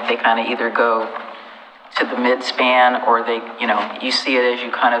viewing it. They kind of either go to the mid span, or they, you see it as you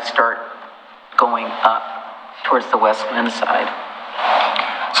kind of start going up towards the west wind side.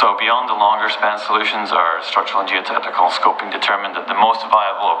 So beyond the longer span solutions, our structural and geotechnical scoping determined that the most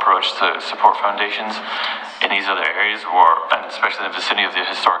viable approach to support foundations in these other areas, and especially in the vicinity of the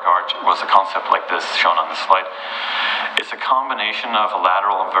historic arch, was a concept like this shown on the slide. It's a combination of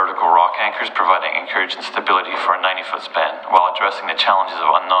lateral and vertical rock anchors providing anchorage and stability for a 90-foot span while addressing the challenges of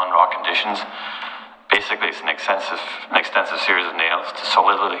unknown rock conditions. Basically, it's an extensive series of nails to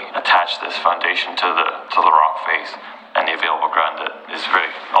solidly attach this foundation to the rock face and the available ground that is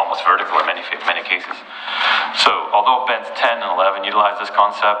almost vertical in many cases. So although bends 10 and 11 utilize this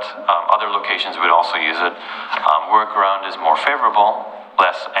concept, other locations would also use it. Where ground is more favorable,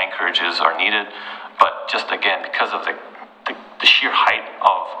 less anchorages are needed, but just again, because of the sheer height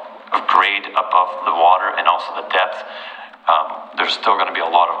of grade above the water and also the depth, there's still going to be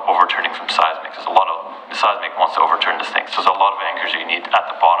a lot of overturning from seismic. The seismic wants to overturn this thing, so there's a lot of anchors you need at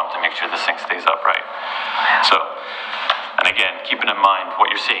the bottom to make sure this thing stays upright. So, and again, keeping in mind what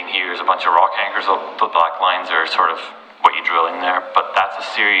you're seeing here is a bunch of rock anchors. The black lines are sort of what you drill in there, but that's a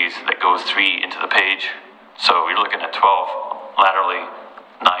series that goes 3 into the page. So you're looking at 12 laterally,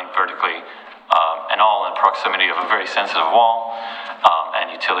 9 vertically, and all in proximity of a very sensitive wall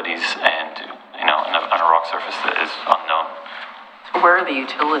and utilities, and on a rock surface that is unknown. Where are the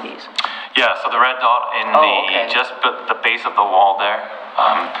utilities? Yeah, so the red dot in just the base of the wall there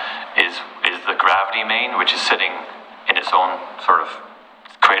is the gravity main, which is sitting in its own sort of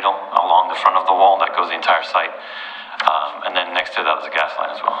cradle along the front of the wall that goes the entire site. And then next to that is a gas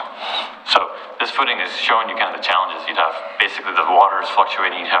line as well. So this footing is showing you kind of the challenges. You'd have basically the water is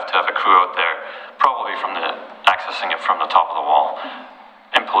fluctuating. You'd have to have a crew out there, probably accessing it from the top of the wall,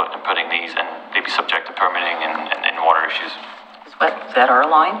 inputting these, and they'd be subject to permitting and water issues. Is that our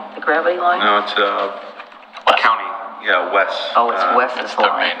line, the gravity line? No, it's county. Yeah, west. Oh, it's west of the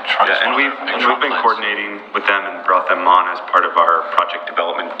line. Yeah, and we've been coordinating with them and brought them on as part of our project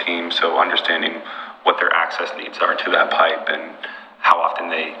development team, so understanding what their access needs are to that pipe and how often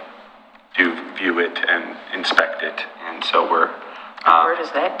they do view it and inspect it. And so we're... Where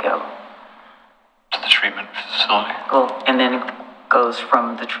does that go? To the treatment facility. Well, and then it goes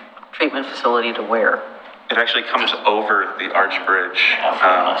from the treatment facility to where? It actually comes over the arch bridge.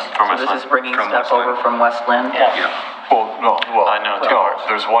 So this is bringing stuff over from Westland? Yeah.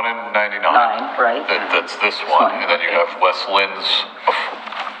 There's one in 99. Right. That's this one, and then you have West Lynn's.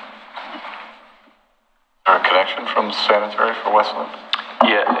 Is there a connection from sanitary for West Lynn?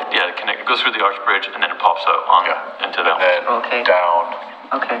 Yeah, it goes through the arch bridge and then it pops out on into that. And then down.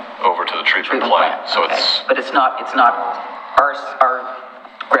 Over to the treatment plant. So but it's not our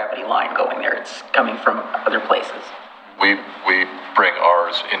gravity line going there. It's coming from other places. We bring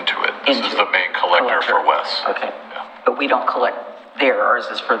ours into it. This is the main collector for West. Okay. Yeah. But we don't collect there. Ours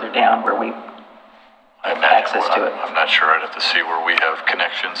is further down where we have access to it. I'm not sure. I'd have to see where we have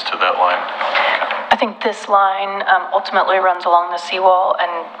connections to that line. I think this line ultimately runs along the seawall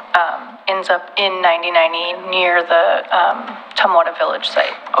and ends up in 9090 near the Tumwater Village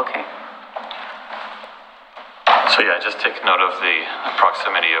site. Okay. So yeah, just take note of the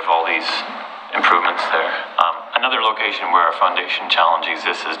proximity of all these improvements there. Another location where our foundation challenge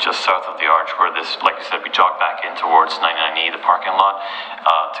exists is just south of the arch, where this, like I said, we jog back in towards 99E, the parking lot,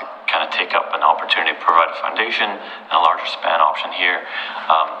 to kind of take up an opportunity to provide a foundation and a larger span option here.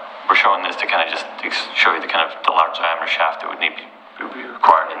 We're showing this to kind of just show you the kind of the large diameter shaft that would be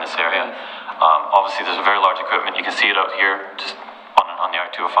required in this area. Obviously, there's a very large equipment. You can see it out here, just on the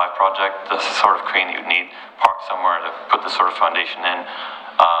I-205 project. This is the sort of crane that you would need parked somewhere to put this sort of foundation in.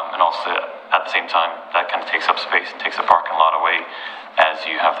 And also, at the same time, that kind of takes up space and takes the parking lot away as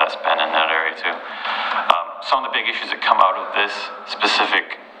you have that span in that area too. Some of the big issues that come out of this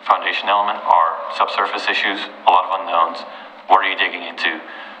specific foundation element are subsurface issues, a lot of unknowns. What are you digging into?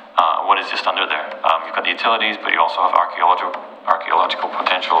 What is just under there? You've got the utilities, but you also have archaeological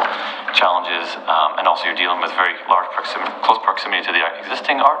potential challenges, and also you're dealing with very large close proximity to the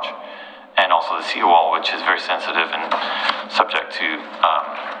existing arch, and also the seawall, which is very sensitive and subject to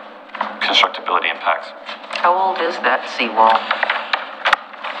constructability impacts. How old is that seawall?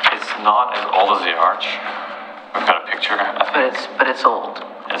 It's not as old as the arch. We've got a picture. But it's old.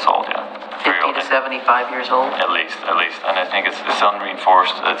 It's old, yeah. 50 to 75 years old? At least. And I think it's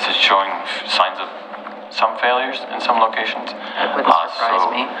unreinforced. It's just showing signs of some failures in some locations. That wouldn't surprise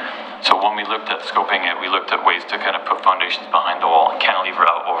me. So when we looked at scoping it, we looked at ways to kind of put foundations behind the wall and cantilever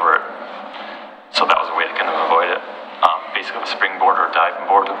out over it. So that was a way to kind of avoid it. Basically a springboard or a diving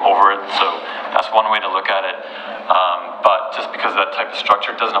board over it. So that's one way to look at it. But just because that type of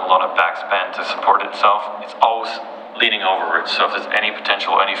structure doesn't have a lot of backspan to support itself, it's always leaning over it. So if there's any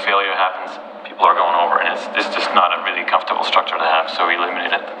potential, any failure happens, people are going over, and it's just not a really comfortable structure to have. So we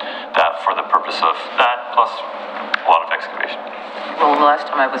eliminated that for the purpose of that, plus a lot of excavation. Well, the last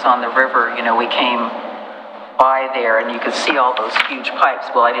time I was on the river, we came by there and you could see all those huge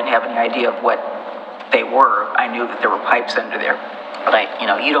pipes. Well, I didn't have any idea of what they were. I knew that there were pipes under there, but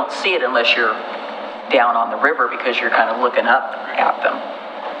you don't see it unless you're down on the river because you're kind of looking up at them.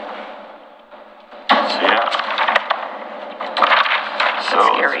 So yeah. So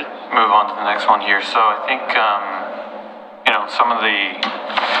scary. Let's move on to the next one here. So I think some of the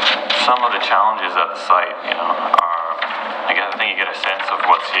challenges at the site, are, I think you get a sense of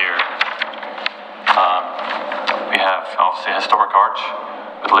what's here. We have obviously a historic arch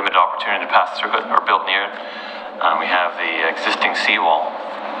with limited opportunity to pass through it or build near it. We have the existing seawall.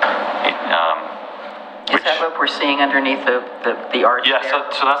 Is that what we're seeing underneath the arch? Yeah,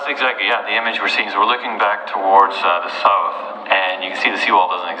 so that's exactly, the image we're seeing. So we're looking back towards the south, and you can see the seawall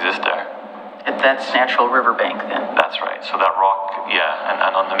doesn't exist there. That's natural riverbank then? That's right. So that rock,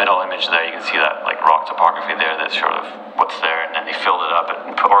 and on the middle image there, you can see that rock topography there that's sort of what's there, and then they filled it up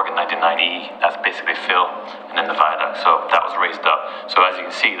and put Oregon 99E, that's basically fill, and then the viaduct. So that was raised up. So as you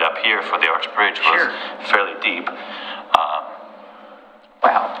can see, up here for the arch bridge was fairly deep.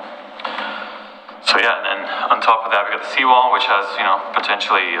 Wow. So yeah, and then on top of that, we got the seawall, which has,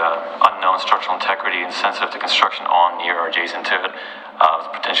 potentially unknown structural integrity and sensitive to construction on, near, or adjacent to it.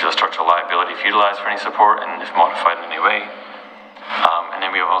 Potentially a structural liability if utilized for any support and if modified in any way. And then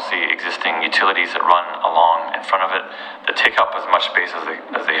we have also existing utilities that run along in front of it that take up as much space as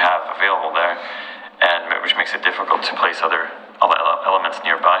they have available there, and which makes it difficult to place other elements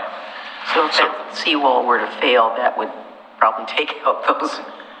nearby. So if that seawall were to fail, that would probably take out those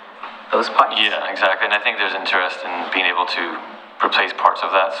pipes. Yeah, exactly. And I think there's interest in being able to replace parts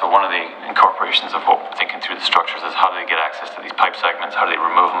of that. So one of the incorporations of what we're thinking through the structures is how do they get access to these pipe segments, how do they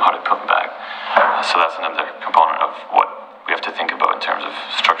remove them, how do they put them back. So that's another component of what we have to think about in terms of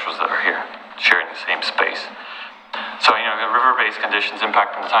structures that are here, sharing the same space. So, river-based conditions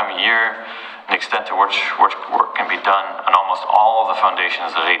impacting the time of year, and the extent to which work can be done, and almost all of the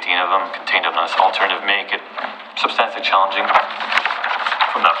foundations, there's 18 of them, contained in this alternative, make it substantially challenging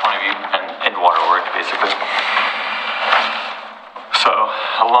from that point of view, and water work, basically. So,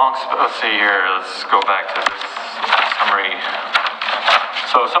 let's see here, let's go back to this summary.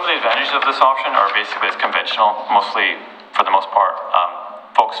 So some of the advantages of this option are basically it's conventional, mostly for the most part.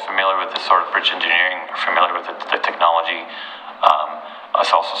 Folks familiar with this sort of bridge engineering are familiar with the technology.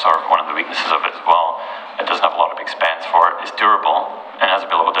 It's also sort of one of the weaknesses of it as well. It doesn't have a lot of big spans for it. It's durable and has a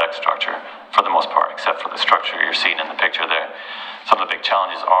below deck structure for the most part, except for the structure you're seeing in the picture there. Some of the big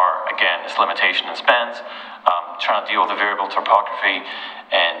challenges are, again, its limitation in spans, trying to deal with the variable topography,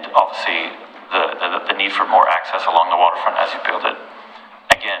 and obviously the need for more access along the waterfront as you build it.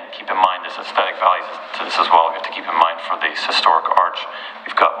 Again, keep in mind there's aesthetic values to this as well. We have to keep in mind for this historic arch.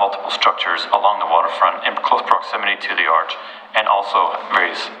 We've got multiple structures along the waterfront in close proximity to the arch, and also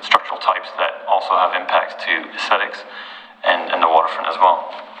various structural types that also have impacts to aesthetics and the waterfront as well.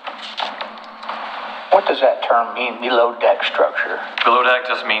 What does that term mean, below deck structure? Below deck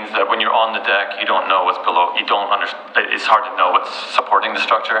just means that when you're on the deck, you don't know what's below. You don't understand. It's hard to know what's supporting the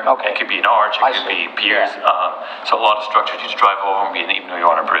structure. Okay. It could be an arch. It could be piers. Yeah. So a lot of structures you just drive over them even though you're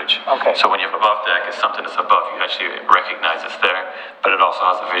on a bridge. Okay. So when you have above deck, it's something that's above. You actually recognize it's there, but it also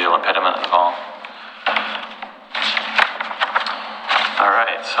has a visual impediment as well. All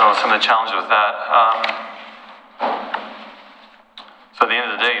right. So some of the challenges with that. So at the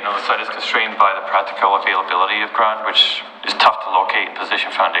end of the day, the site is constrained by the practical availability of ground, which is tough to locate and position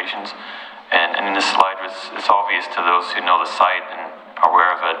foundations. And in this slide, it's obvious to those who know the site and are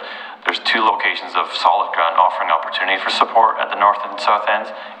aware of it. There's 2 locations of solid ground offering opportunity for support at the north and south ends.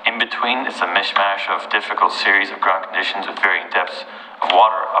 In between, it's a mishmash of difficult series of ground conditions with varying depths of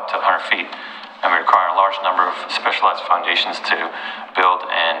water up to 100 feet. And we require a large number of specialized foundations to build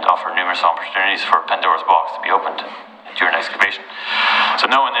and offer numerous opportunities for Pandora's box to be opened during excavation.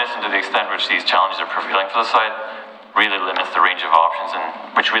 So knowing this and to the extent which these challenges are prevailing for the site really limits the range of options,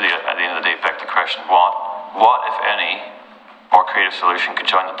 and which really at the end of the day beg the question, what if any more creative solution could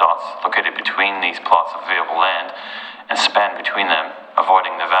join the dots located between these plots of available land and span between them,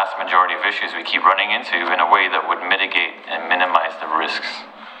 avoiding the vast majority of issues we keep running into in a way that would mitigate and minimize the risks.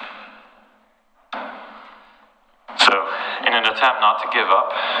 So, in an attempt not to give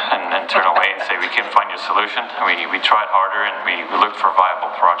up and turn away and say we can find you a solution, we tried harder and we looked for a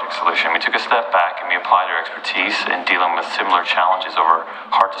viable project solution. We took a step back and we applied our expertise in dealing with similar challenges over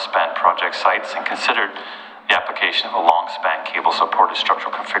hard-to-span project sites and considered the application of a long-span cable-supported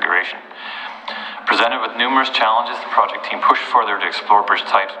structural configuration. Presented with numerous challenges, the project team pushed further to explore bridge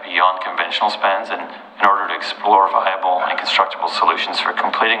types beyond conventional spans and in order to explore viable and constructible solutions for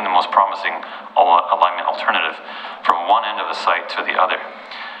completing the most promising alignment alternative from one end of the site to the other.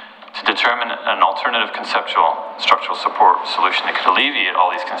 To determine an alternative conceptual structural support solution that could alleviate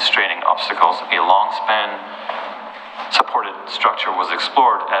all these constraining obstacles, a long span supported structure was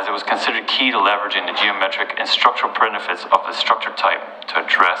explored as it was considered key to leveraging the geometric and structural benefits of the structure type to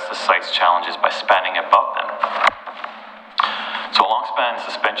address the site's challenges by spanning above them. So a long span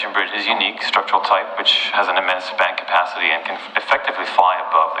suspension bridge is a unique structural type which has an immense span capacity and can effectively fly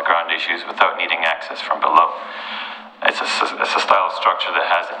above the ground issues without needing access from below. It's a style of structure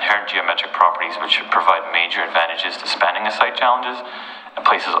that has inherent geometric properties which should provide major advantages to spanning a site challenges and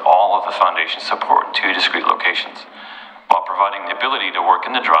places all of the foundation support in 2 discrete locations, while providing the ability to work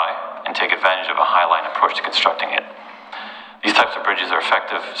in the dry and take advantage of a highline approach to constructing it. These types of bridges are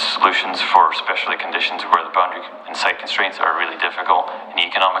effective solutions for especially conditions where the boundary and site constraints are really difficult and the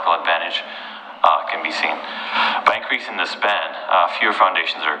economical advantage can be seen. By increasing the span, fewer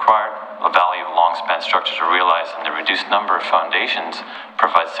foundations are required, the value of long span structures are realized, and the reduced number of foundations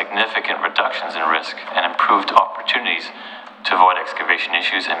provides significant reductions in risk and improved opportunities to avoid excavation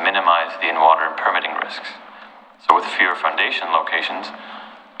issues and minimize the in-water and permitting risks. So with fewer foundation locations,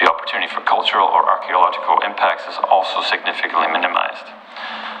 the opportunity for cultural or archaeological impacts is also significantly minimized.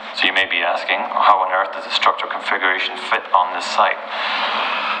 So you may be asking, how on earth does the structural configuration fit on this site?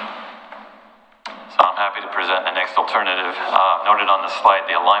 So I'm happy to present the next alternative. Noted on the slide,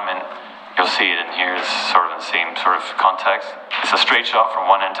 the alignment, you'll see it in here is sort of in the same sort of context. It's a straight shot from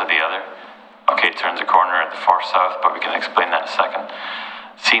one end to the other. Okay, it turns a corner at the far south, but we can explain that in a second.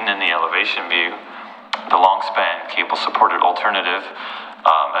 Seen in the elevation view, the long span cable supported alternative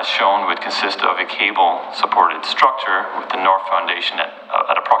as shown would consist of a cable supported structure with the north foundation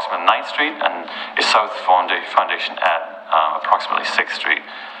at approximately 9th Street and a south foundation at approximately 6th Street.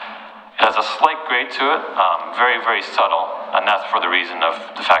 It has a slight grade to it, very, very subtle, and that's for the reason of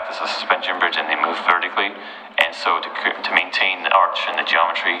the fact it's a suspension bridge and they move vertically, and so to maintain the arch and the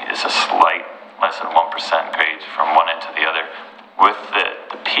geometry is a slight, less than 1% grade from one end to the other, with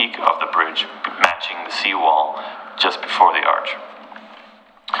the peak of the bridge matching the seawall just before the arch.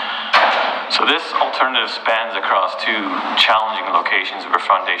 So this alternative spans across two challenging locations where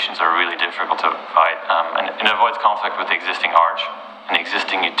foundations are really difficult to provide, and it avoids conflict with the existing arch and the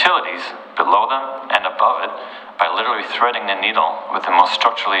existing utilities below them and above it by literally threading the needle with the most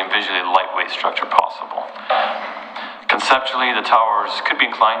structurally and visually lightweight structure possible. Conceptually, the towers could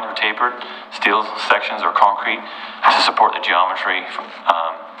be inclined or tapered, steel sections or concrete to support the geometry.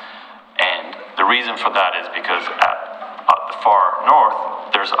 And the reason for that is because at the far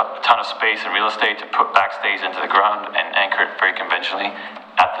north, there's a ton of space and real estate to put backstays into the ground and anchor it very conventionally.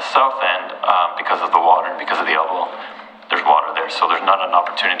 At the south end, because of the water, because of the elbow, there's water there, so there's not an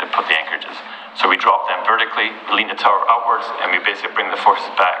opportunity to put the anchorages. So we drop them vertically, lean the tower outwards, and we basically bring the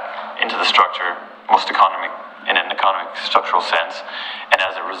forces back into the structure, in an economic structural sense. And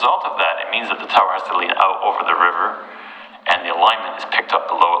as a result of that, it means that the tower has to lean out over the river, and the alignment is picked up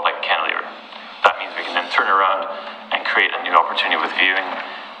below it like a cantilever. That means we can then turn around and create a new opportunity with viewing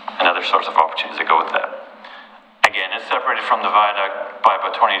and other sorts of opportunities that go with that. Again, it's separated from the viaduct by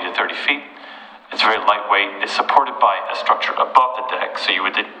about 20 to 30 feet. It's very lightweight. It's supported by a structure above the deck, so you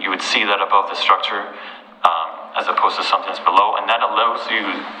would see that above the structure as opposed to something that's below, and that allows you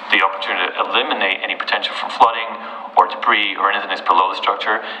the opportunity to eliminate any potential for flooding or debris or anything that's below the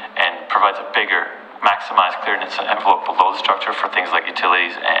structure, and provides a bigger maximized clearance envelope below the structure for things like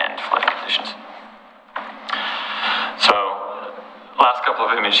utilities and flooding conditions. So, last couple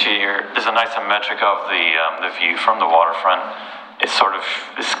of images here. There's an isometric of the view from the waterfront. It's sort of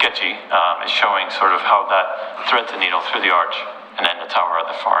sketchy. It's showing sort of how that threads the needle through the arch and then the tower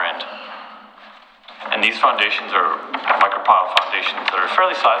at the far end. And these foundations are micropile foundations that are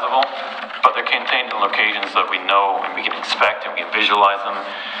fairly sizable, but they're contained in locations that we know and we can inspect and we can visualize them.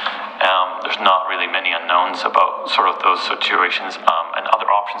 There's not really many unknowns about sort of those situations, and other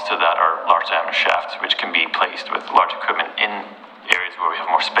options to that are large diameter shafts, which can be placed with large equipment in areas where we have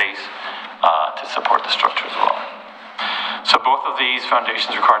more space to support the structure as well. So both of these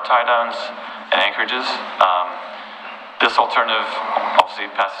foundations require tie downs and anchorages. This alternative obviously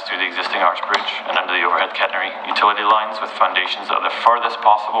passes through the existing arch bridge and under the overhead catenary utility lines with foundations that are the furthest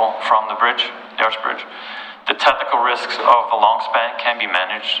possible from the bridge, the arch bridge. The technical risks of a long span can be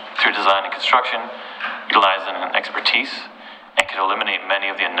managed through design and construction, utilizing an expertise, and can eliminate many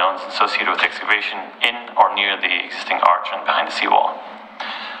of the unknowns associated with excavation in or near the existing arch and behind the seawall.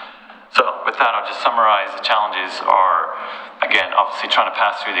 So with that, I'll just summarize. The challenges are, again, obviously trying to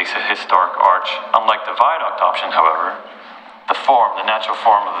pass through the historic arch. Unlike the viaduct option, however, the natural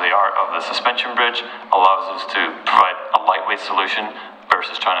form of the suspension bridge allows us to provide a lightweight solution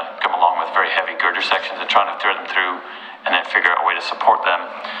versus trying to come along with very heavy girder sections and trying to thread them through and then figure out a way to support them.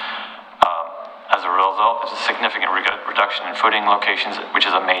 As a result, there's a significant reduction in footing locations, which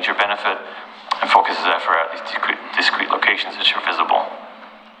is a major benefit, and focuses effort at these discrete locations which are visible.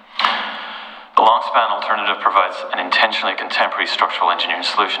 The long span alternative provides an intentionally contemporary structural engineering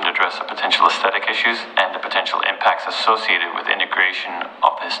solution to address the potential aesthetic issues and the potential impacts associated with integration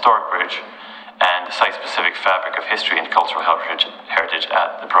of the historic bridge and the site-specific fabric of history and cultural heritage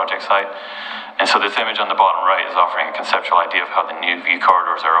at the project site. And so this image on the bottom right is offering a conceptual idea of how the new view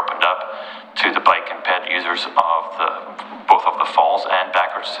corridors are opened up to the bike and ped users of both of the falls and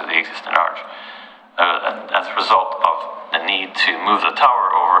backwards to the existing arch. As a result of the need to move the tower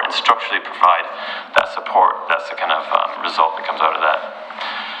over and structurally provide that support, that's the kind of result that comes out of that.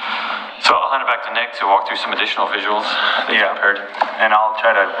 So I'll hand it back to Nick to walk through some additional visuals that you prepared. And I'll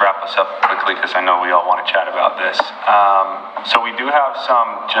try to wrap us up quickly because I know we all want to chat about this. So we do have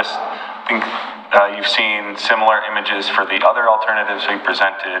some, I think you've seen similar images for the other alternatives we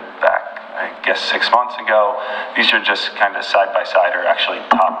presented back, I guess, 6 months ago. These are just kind of side by side, or actually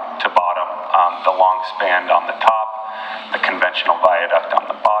top to bottom. The long span on the top, the conventional viaduct on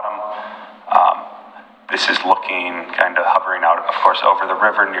the bottom. This is looking, kind of hovering out, of course, over the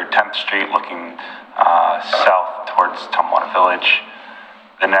river near 10th Street, looking south towards Tumwater Village.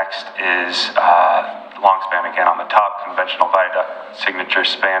 The next is long span again on the top, conventional viaduct, signature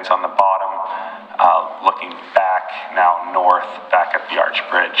spans on the bottom, looking back now north, back at the Arch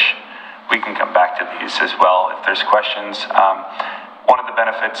Bridge. We can come back to these as well if there's questions. One of the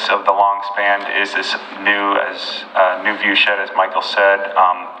benefits of the long span is this new view shed, as Michael said,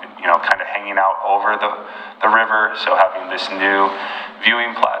 kind of hanging out over the river. So having this new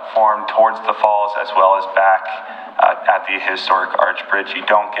viewing platform towards the falls as well as back at the historic Arch Bridge. You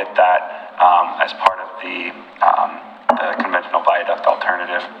don't get that as part of the conventional viaduct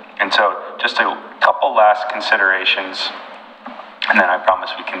alternative. And so just a couple last considerations and then I promise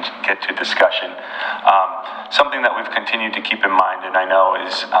we can get to discussion. Something that we've continued to keep in mind, and I know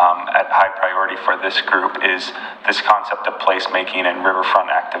is at high priority for this group, is this concept of placemaking and riverfront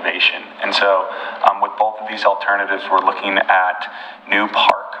activation. And so with both of these alternatives, we're looking at new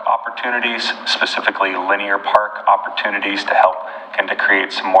park opportunities, specifically linear park opportunities to help kind of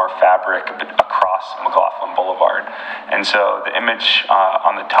create some more fabric across McLaughlin Boulevard. And so the image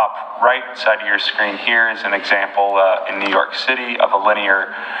on the top right side of your screen here is an example in New York City of a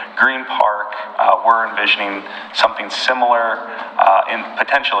linear green park. We're envisioning something similar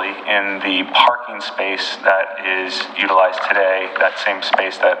potentially in the parking space that is utilized today, that same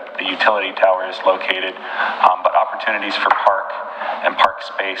space that the utility tower is located, but opportunities for park and park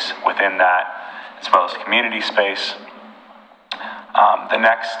space within that, as well as community space. The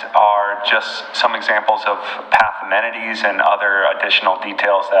next are just some examples of path amenities and other additional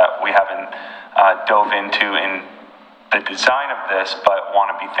details that we haven't dove into in the design of this, but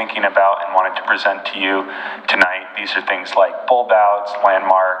want to be thinking about and wanted to present to you tonight. These are things like bulb outs,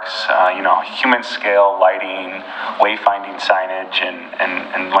 landmarks, human scale lighting, wayfinding signage,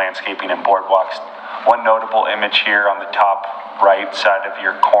 and landscaping and boardwalks. One notable image here on the top right side of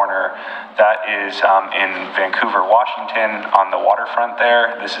your corner, that is in Vancouver, Washington, on the waterfront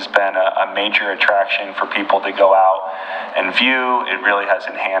there. This has been a major attraction for people to go out and view. It really has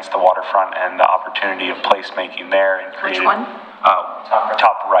enhanced the waterfront and the opportunity of placemaking there. And created, which one?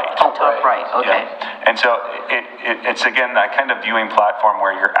 Top right. Oh, top right, okay. Yeah. And so it's again that kind of viewing platform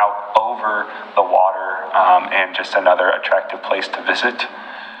where you're out over the water and just another attractive place to visit.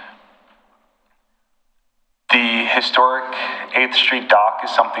 The historic 8th Street dock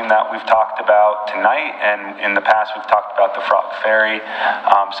is something that we've talked about tonight, and in the past we've talked about the Frog Ferry.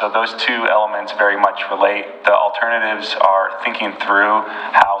 So those two elements very much relate. The alternatives are thinking through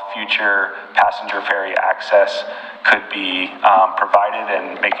how future passenger ferry access could be provided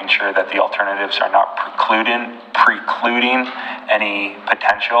and making sure that the alternatives are not precluding any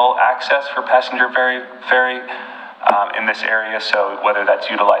potential access for passenger ferry in this area. So whether that's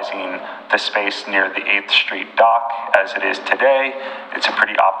utilizing the space near the 8th Street dock as it is today, it's a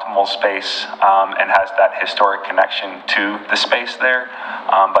pretty optimal space and has that historic connection to the space there.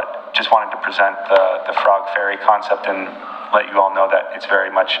 But just wanted to present the Frog Ferry concept and let you all know that it's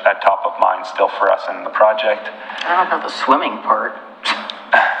very much at top of mind still for us in the project. I don't know the swimming part.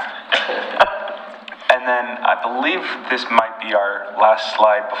 And then I believe this might be our last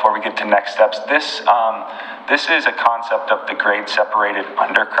slide before we get to next steps. This is a concept of the grade separated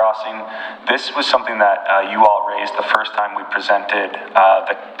undercrossing. This was something that you all raised the first time we presented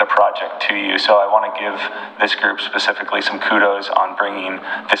the project to you. So I want to give this group specifically some kudos on bringing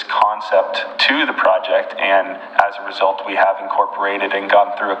this concept to the project. And as a result, we have incorporated and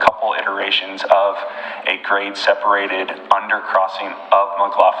gone through a couple iterations of a grade separated undercrossing of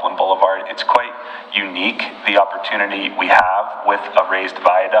McLaughlin Boulevard. It's quite unique, the opportunity we have with a raised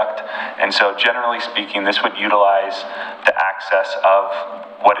viaduct. And so generally speaking, this would utilize the access of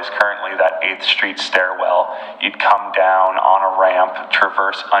what is currently that 8th Street stairwell. You'd come down on a ramp,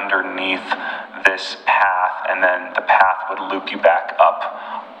 traverse underneath this path, and then the path would loop you back up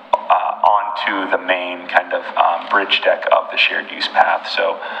onto the main kind of bridge deck of the shared use path.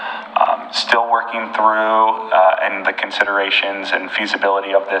 So still working through and the considerations and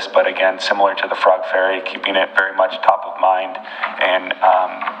feasibility of this, but again, similar to the Frog Ferry, keeping it very much top of mind and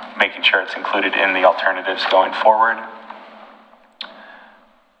making sure it's included in the alternatives going forward.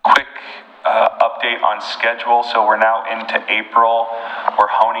 Quick update on schedule. So we're now into April.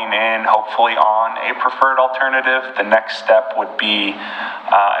 We're honing in, hopefully, on a preferred alternative. The next step would be,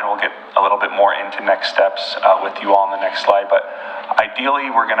 and we'll get a little bit more into next steps with you all on the next slide, but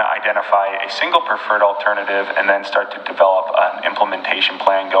ideally, we're going to identify a single preferred alternative and then start to develop an implementation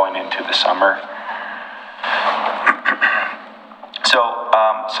plan going into the summer. So,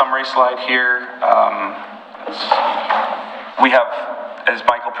 summary slide here. We have, as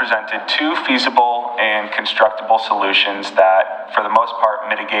Michael presented, two feasible and constructible solutions that, for the most part,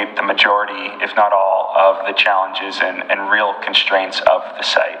 mitigate the majority, if not all, of the challenges and real constraints of the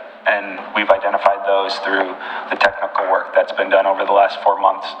site. And we've identified those through the technical work that's been done over the last 4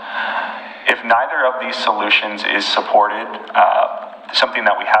 months. If neither of these solutions is supported, something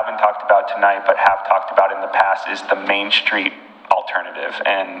that we haven't talked about tonight but have talked about in the past is the Main Street alternative.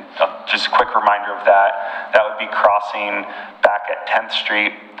 And just a quick reminder of that, that would be crossing back at 10th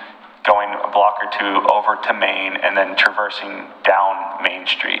Street, going a block or two over to Main, and then traversing down Main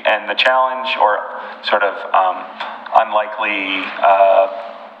Street. And the challenge, or sort of unlikely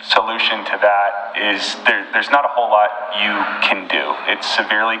solution to that is there's not a whole lot you can do. It's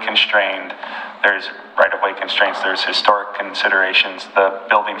severely constrained. There's right-of-way constraints, there's historic considerations. The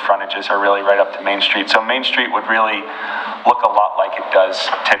building frontages are really right up to Main Street. So Main Street would really look a lot like it does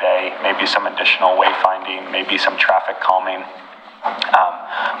today, maybe some additional wayfinding, maybe some traffic calming.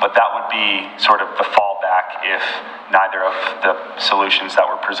 But that would be sort of the fallback if neither of the solutions that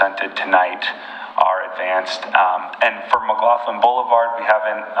were presented tonight are advanced. And for McLaughlin Boulevard, we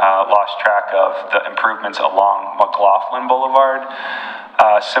haven't lost track of the improvements along McLaughlin Boulevard.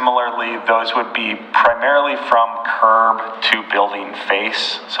 Similarly, those would be primarily from curb to building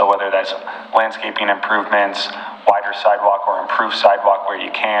face. So whether that's landscaping improvements, wider sidewalk, or improved sidewalk where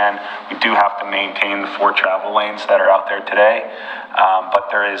you can. We do have to maintain the 4 travel lanes that are out there today. But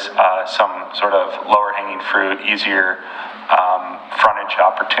there is some sort of lower hanging fruit, easier frontage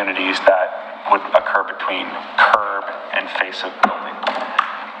opportunities that would occur between curb and face of building.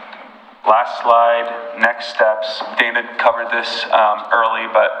 Last slide, next steps. Dana covered this early,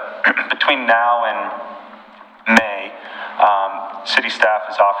 but between now and May, city staff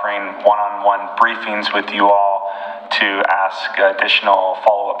is offering one-on-one briefings with you all to ask additional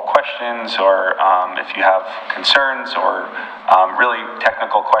follow-up questions, or if you have concerns or really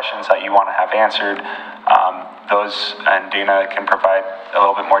technical questions that you want to have answered. Those, and Dana can provide a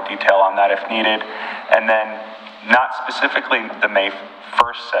little bit more detail on that if needed. And then not specifically the May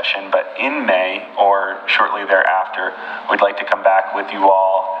 1st session, but in May or shortly thereafter, we'd like to come back with you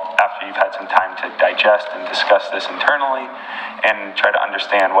all after you've had some time to digest and discuss this internally and try to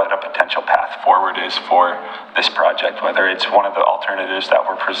understand what a potential path forward is for this project, whether it's one of the alternatives that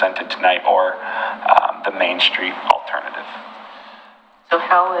were presented tonight or the Main Street alternative. So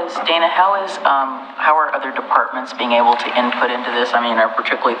how are other departments being able to input into this? I mean, I'm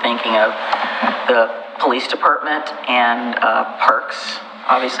particularly thinking of the police department and parks.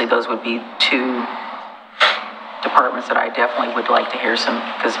 Obviously, those would be 2 departments that I definitely would like to hear some,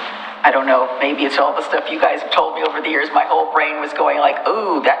 because I don't know, maybe it's all the stuff you guys have told me over the years. My whole brain was going like,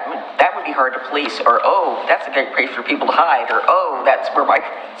 oh, that would be hard to police, or oh, that's a great place for people to hide, or oh, that's where my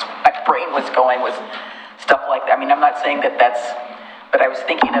brain was going, was stuff like that. I mean, I'm not saying that that's, but I was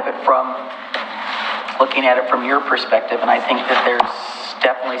thinking of it from, looking at it from your perspective, and I think that there's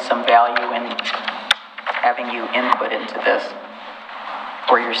definitely some value in having you input into this,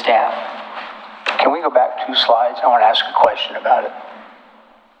 or your staff. Can we go back 2 slides? I want to ask a question about it.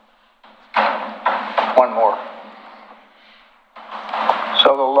 One more.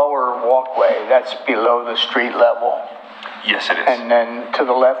 So the lower walkway, that's below the street level. Yes, it is. And then to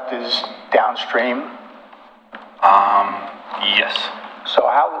the left is downstream? Yes. So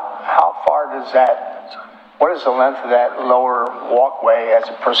how far does that, what is the length of that lower walkway as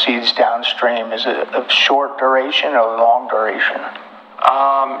it proceeds downstream? Is it of short duration or long duration?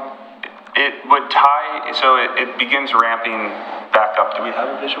 It would tie, so it begins ramping back up. Do we have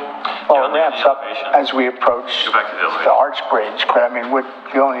a visual? Well, it ramps up as we approach the arch bridge, but I mean, would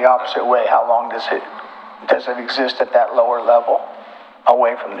going the opposite way, how long does it exist at that lower level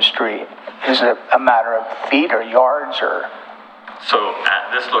away from the street? Is it a matter of feet or yards or? So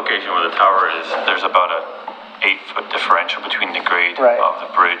at this location where the tower is, there's about a 8-foot differential between the grade of the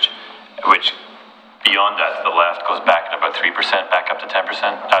bridge, which beyond that to the left goes back at about 3%, back up to 10%,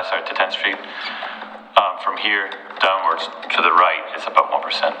 to 10th Street. From here downwards to the right, it's about 1%.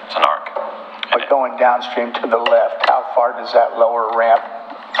 It's an arc. But going downstream to the left, how far does that lower ramp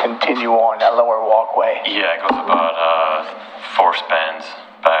continue on, that lower walkway? Yeah, it goes about 4 spans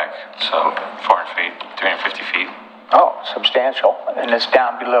back, so 400 feet, 350 feet. Oh, substantial. And it's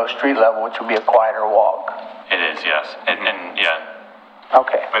down below street level, which would be a quieter walk. It is, yes. And yeah.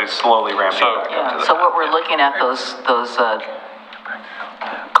 Okay. But it's slowly ramping back up to the So what we're looking at, those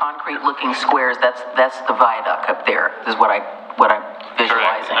concrete-looking squares, that's the viaduct up there, is what I'm visualizing.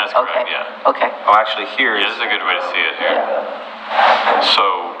 Correct. That's correct, yeah. Okay. Oh, actually, here this is a good way to see it here. Yeah.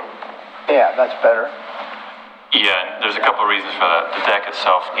 So. Yeah, that's better. Yeah, there's a couple of reasons for that. The deck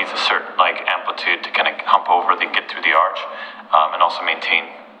itself needs a certain amplitude to kind of hump over and get through the arch, and also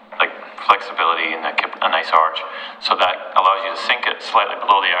maintain flexibility and a nice arch. So that allows you to sink it slightly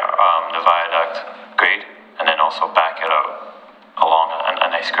below the viaduct grade, and then also back it out along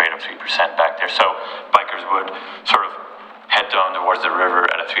a nice grade of 3% back there. So bikers would sort of head down towards the river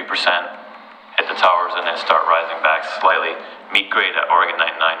at a 3%, hit the towers, and then start rising back slightly, meet grade at Oregon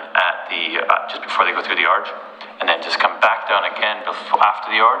 99 at the just before they go through the arch, and then just come back down again after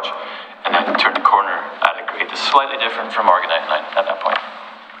the arch, and then turn the corner at a grade that's slightly different from Oregon 99 at that point.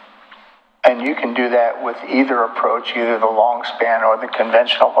 And you can do that with either approach, either the long span or the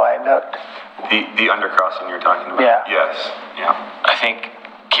conventional viaduct? The undercrossing you're talking about? Yeah. Yes. Yeah. I think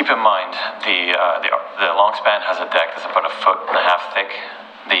keep in mind, the long span has a deck that's about 1.5 feet thick.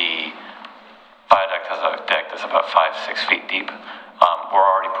 The viaduct has a deck that's about 5-6 feet deep. We're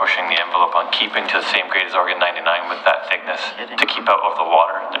already pushing the envelope on keeping to the same grade as Oregon 99 with that thickness to keep out of the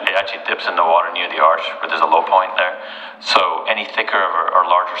water. It actually dips in the water near the arch where there's a low point there. So any thicker or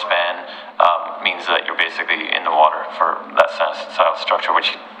larger span means that you're basically in the water for that style structure,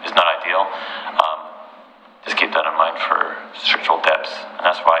 which is not ideal. Just keep that in mind for structural depths, and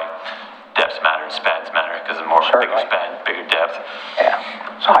that's why depths matter and spans matter, because the more bigger span, bigger depth. Yeah,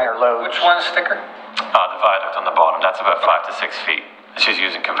 it's higher loads. Which one's thicker? The viaduct on the bottom, that's about 5 to 6 feet. It's just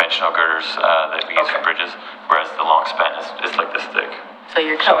using conventional girders that we use for bridges, whereas the long span is like this thick. So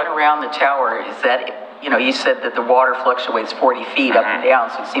you're coming around the tower, is that, you said that the water fluctuates 40 feet up and down,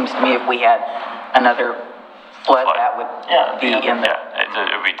 so it seems to me if we had another flood, that would be in there. Yeah,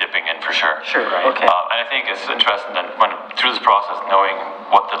 it would be dipping in for sure. Sure, right? okay. And I think it's interesting that through this process, knowing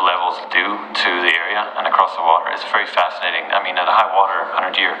what the levels do to the area and across the water is very fascinating. I mean, at a high water,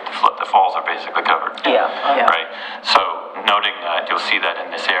 100-year, the falls are basically covered. Yeah. Right? So noting that, you'll see that in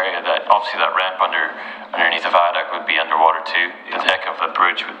this area, that obviously that ramp underneath the viaduct would be underwater too. The deck of the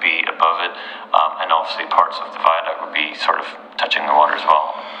bridge would be above it, and obviously parts of the viaduct would be sort of touching the water as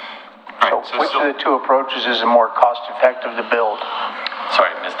well. Right. So which of the two approaches is more cost-effective to build? Sorry,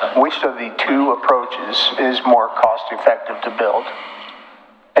 missed that. Which of the two approaches is more cost-effective to build?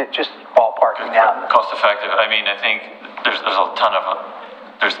 It just ballparking out. Cost-effective. I mean, I think there's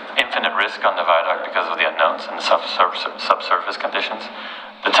infinite risk on the viaduct because of the unknowns and the subsurface conditions.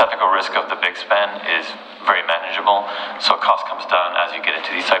 The technical risk of the big span is very manageable, so cost comes down as you get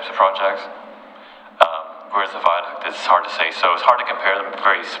into these types of projects. Whereas the viaduct, it's hard to say. So it's hard to compare them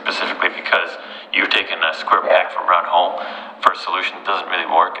very specifically because you're taking a square peg from round hole for a solution that doesn't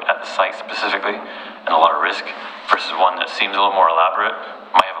really work at the site specifically, and a lot of risk, versus one that seems a little more elaborate,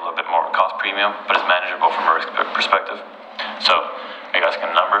 might have a little bit more cost premium, but is manageable from a risk perspective. So, are you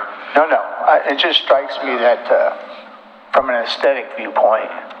asking a number? No. It just strikes me that from an aesthetic viewpoint,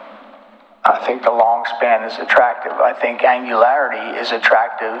 I think the long span is attractive. I think angularity is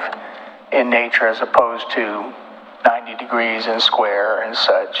attractive in nature as opposed to 90 degrees and square and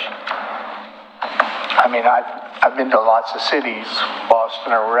such. I mean, I've been to lots of cities,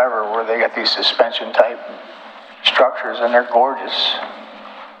 Boston or wherever, where they got these suspension type structures and they're gorgeous.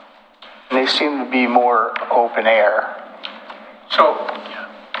 And they seem to be more open air. So,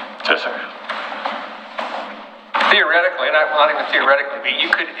 Yes, sir. Theoretically, not even theoretically, but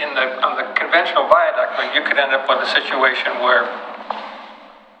you could, on the conventional viaduct, but you could end up with a situation where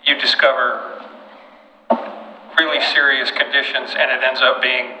you discover really serious conditions and it ends up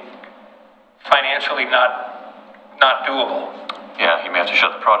being financially not doable. Yeah, you may have to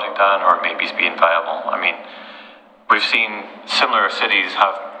shut the project down, or it may be inviable. I mean, we've seen similar cities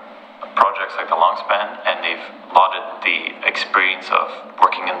have projects like the long span, and they've lauded the experience of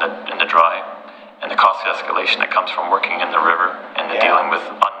working in the dry and the cost escalation that comes from working in the river and the dealing with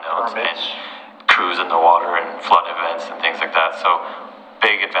unknowns and crews in the water and flood events and things like that. So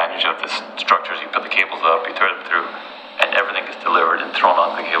big advantage of this structure is you put the cables up, you thread them through, and everything is delivered and thrown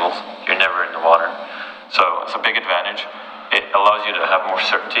onto the cables. You're never in the water. So it's a big advantage. It allows you to have more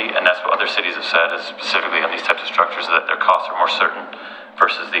certainty, and that's what other cities have said, is specifically on these types of structures, that their costs are more certain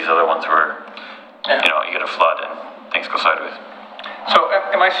versus these other ones where, you get a flood and things go sideways. So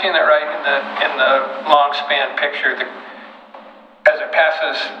am I seeing that right in the long span picture? As it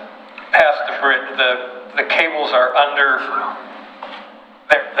passes past the bridge, the cables are under.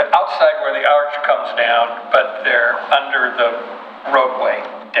 They're outside where the arch comes down, but they're under the roadway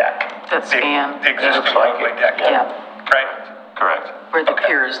deck. That span. The existing roadway deck. Yeah. Right? Correct. Where the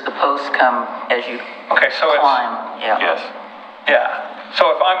piers, the posts come as you climb. Yes. Yeah. So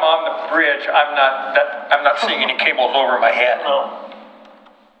if I'm on the bridge, I'm not seeing any cables over my head. No.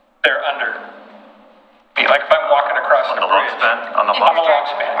 They're under. Like if I'm walking across the bridge. On the long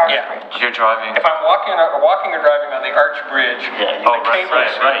span? You're driving. If I'm walking or driving on the arch bridge,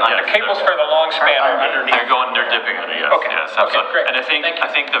 the cables for the long span are underneath. They're dipping under, yes. Okay. Yes, absolutely. Okay, great. And I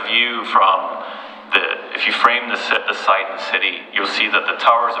think the view from if you frame the site in the city, you'll see that the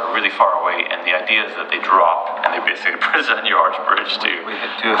towers are really far away, and the idea is that they drop and they basically present your arch bridge to. We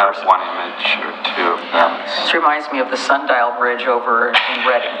do have one image or two of them. This reminds me of the Sundial Bridge over in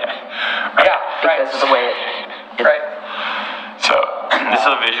Reading. Because of the way it Right. So this is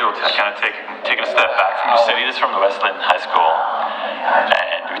a visual to kind of taking a step back from the city. This is from the West Linton High School,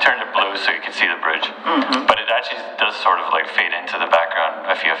 and we turned it blue so you can see the bridge. But it actually does sort of like fade into the background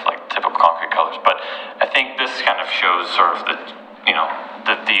if you have like typical concrete colors. But I think this kind of shows sort of the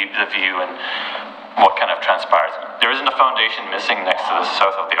view, and what kind of transpires. There isn't a foundation missing next to the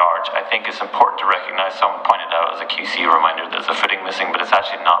south of the arch. I think it's important to recognize, someone pointed out as a QC reminder, there's a footing missing, but it's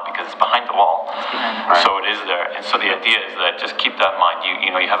actually not, because it's behind the wall. So it is there. And so the idea is that, just keep that in mind.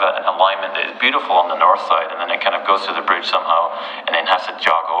 You know, you have an alignment that is beautiful on the north side, and then it kind of goes to the bridge somehow, and then has to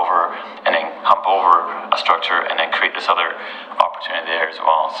jog over, and then hump over a structure, and then create this other opportunity there as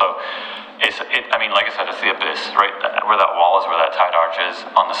well. So I mean, like I said, it's the abyss, right? Where that wall is, where that tide arch is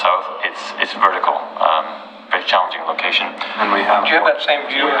on the south, it's vertical. Very challenging location. And we have. Do you have that same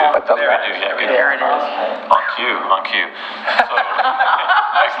view? But the, There we do, yeah. There it is. On cue. So,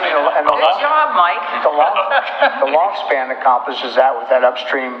 Good job, Mike. the long span accomplishes that with that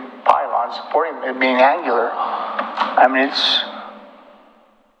upstream pylon supporting it being angular. I mean, it's.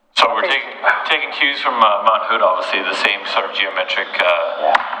 so we're taking cues from Mount Hood, obviously, the same sort of geometric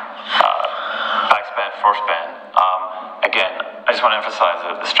backspan, forespan. Again, I just want to emphasize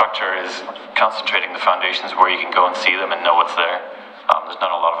that the structure is concentrating the foundations where you can go and see them and know what's there. There's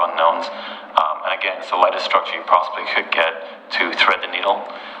not a lot of unknowns. And again, it's the lightest structure you possibly could get to thread the needle.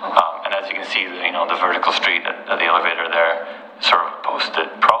 And as you can see, the vertical street at the elevator there, sort of posted,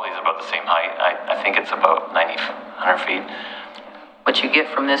 probably is about the same height. I think it's about 100 feet. What you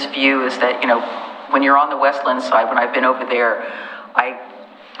get from this view is that, when you're on the Westland side, when I've been over there, I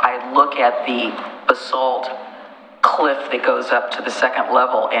look at the basalt cliff that goes up to the second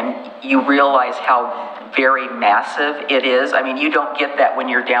level, and you realize how very massive it is. I mean, you don't get that when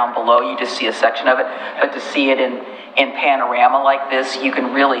you're down below, you just see a section of it, but to see it in panorama like this, you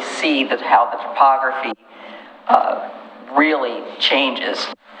can really see how the topography really changes.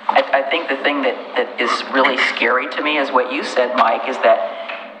 I think the thing that is really scary to me is what you said, Mike, is that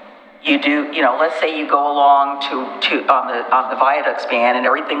you do, let's say you go along on the viaduct span and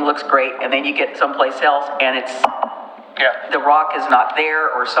everything looks great, and then you get someplace else and the rock is not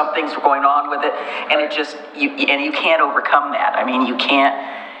there, or something's going on with it, and it just, you can't overcome that. I mean, you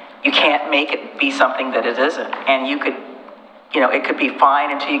can't make it be something that it isn't, and you could, it could be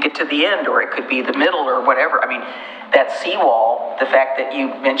fine until you get to the end, or it could be the middle, or whatever. I mean, that seawall, the fact that you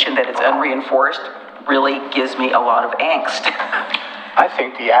mentioned that it's unreinforced, really gives me a lot of angst. I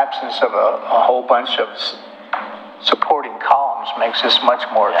think the absence of a whole bunch of supporting columns makes this much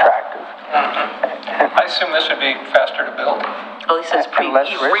more attractive. I assume this would be faster to build. Well, he says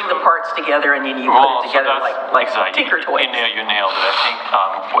you bring the parts together and then you put it together like Tinker Toys. You nailed it. I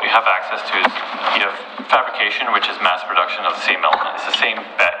think what you have access to is you have fabrication, which is mass production of the same element. It's the same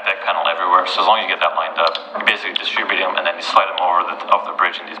deck panel everywhere. So as long as you get that lined up, you basically distribute them and then you slide them over off the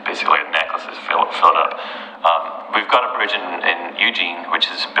bridge, and these basically like necklaces fill it up. We've got a bridge in Eugene,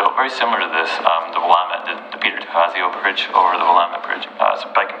 which is built very similar to this, the Willamette, the Peter DeFazio Bridge over the Willamette Bridge. It's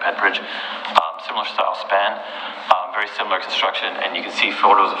a bike and ped bridge. Similar style span, very similar construction, and you can see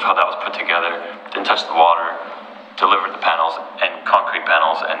photos of how that was put together. Didn't touch the water, delivered the panels and concrete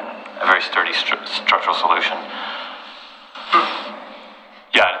panels, and a very sturdy structural solution.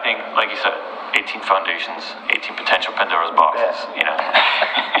 Yeah, I think, like you said, 18 foundations, 18 potential Pandora's boxes,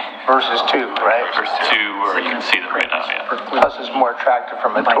 Versus 2, right? Versus 2, where you can see them right now, Plus it's more attractive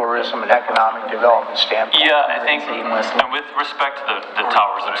from a tourism and economic development standpoint. Yeah, I think, and with respect to the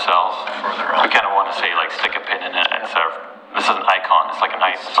towers themselves, we kind of want to say, like, stick a pin in it and sort of, this is an icon, it's like a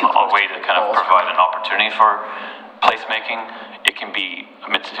way to kind of provide an opportunity for placemaking. It can be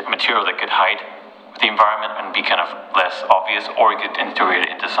a material that could hide the environment and be kind of less obvious, or you could integrate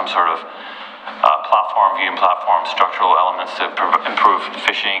it into some sort of viewing platform, structural elements to improve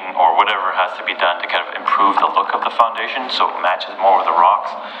fishing or whatever has to be done to kind of improve the look of the foundation so it matches more with the rocks,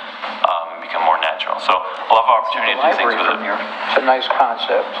 become more natural. So a lot of opportunity to do things with it. It's a nice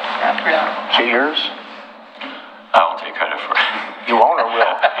concept. Is it yours? I won't take credit for it. You own or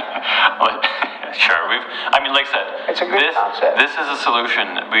will? Sure. Like I said, it's a good concept. This is a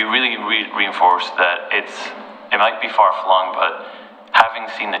solution. We really reinforce that it might be far-flung, but having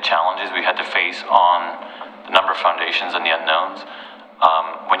seen the challenges we had to face on the number of foundations and the unknowns,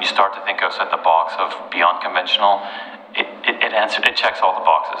 when you start to think outside the box of beyond conventional, it checks all the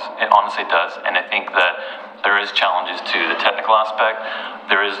boxes. It honestly does, and I think that there is challenges to the technical aspect.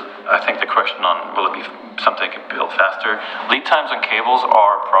 There is, I think, the question on will it be something that can build faster. Lead times on cables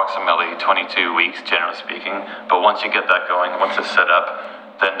are approximately 22 weeks, generally speaking, but once you get that going, once it's set up,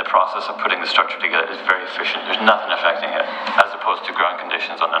 then the process of putting the structure together is very efficient. There's nothing affecting it, as opposed to ground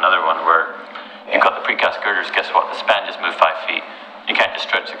conditions on another one where you've got the precast girders. Guess what? The span just moved 5 feet. You can't just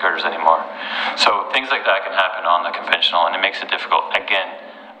stretch the girders anymore. So things like that can happen on the conventional, and it makes it difficult. Again,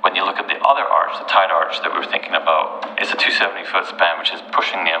 when you look at the other arch, the tide arch that we were thinking about, it's a 270-foot span, which is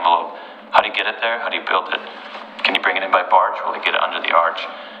pushing the envelope. How do you get it there? How do you build it? Can you bring it in by barge? Will you get it under the arch?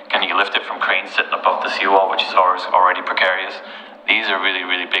 Can and you lift it from cranes sitting above the seawall, which is already precarious. These are really,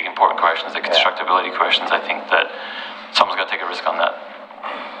 really big, important questions, the constructability questions. I think that someone's got to take a risk on that.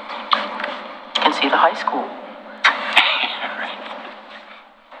 You can see the high school.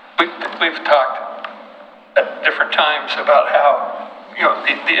 We've talked at different times about how, you know,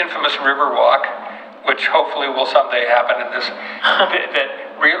 the infamous river walk, which hopefully will someday happen in this, that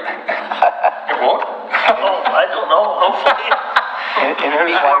real, it won't? Oh, I don't know, hopefully.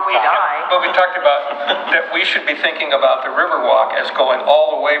 Before we die. But we talked about that we should be thinking about the river walk as going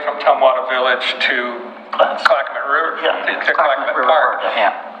all the way from Tumwater Village to Clackamas River, to Clackamas Park.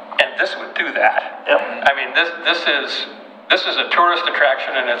 Yeah. And this would do that. Yep. I mean, this is a tourist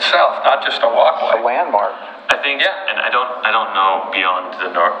attraction in itself, not just a walkway. A landmark. I think, and I don't know beyond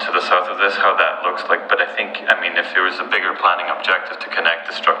the north to the south of this how that looks like, but I think, I mean, if there was a bigger planning objective to connect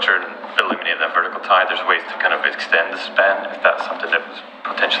the structure and eliminate that vertical tie, there's ways to kind of extend the span, if that's something that was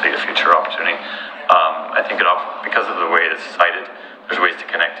potentially a future opportunity. I think because of the way it's sited, there's ways to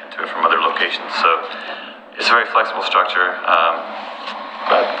connect into it from other locations. So it's a very flexible structure.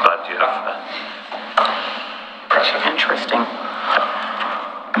 Glad you have that. Interesting.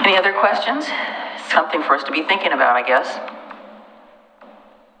 Any other questions? Something for us to be thinking about, I guess.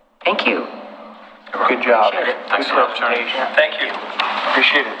 Thank you. Good job. Appreciate it. Thanks for the opportunity. Thank you.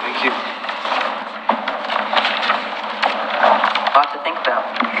 Appreciate it. Thank you. A lot to think about.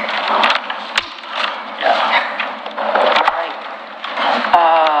 Yeah. All right.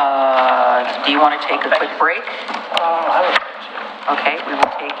 Do you want to take a quick break? I would like to. Okay, we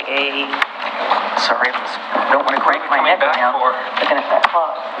will take a. Sorry, I don't want to crank my neck down. Looking at that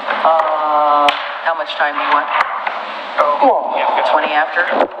clock. How much time do you want? 20 after?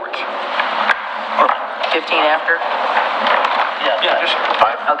 15 after? Yeah, just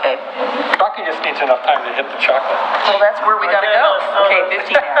 5. Okay. Rocky just needs enough time to hit the chocolate. Well, that's where we gotta go. Okay,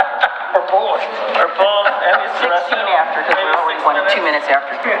 15 after. Or both. Or both. 16 after, because we're already 2 minutes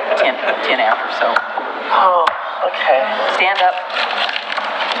after 10 after, so. Oh, okay. Stand up.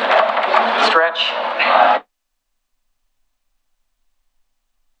 Stretch.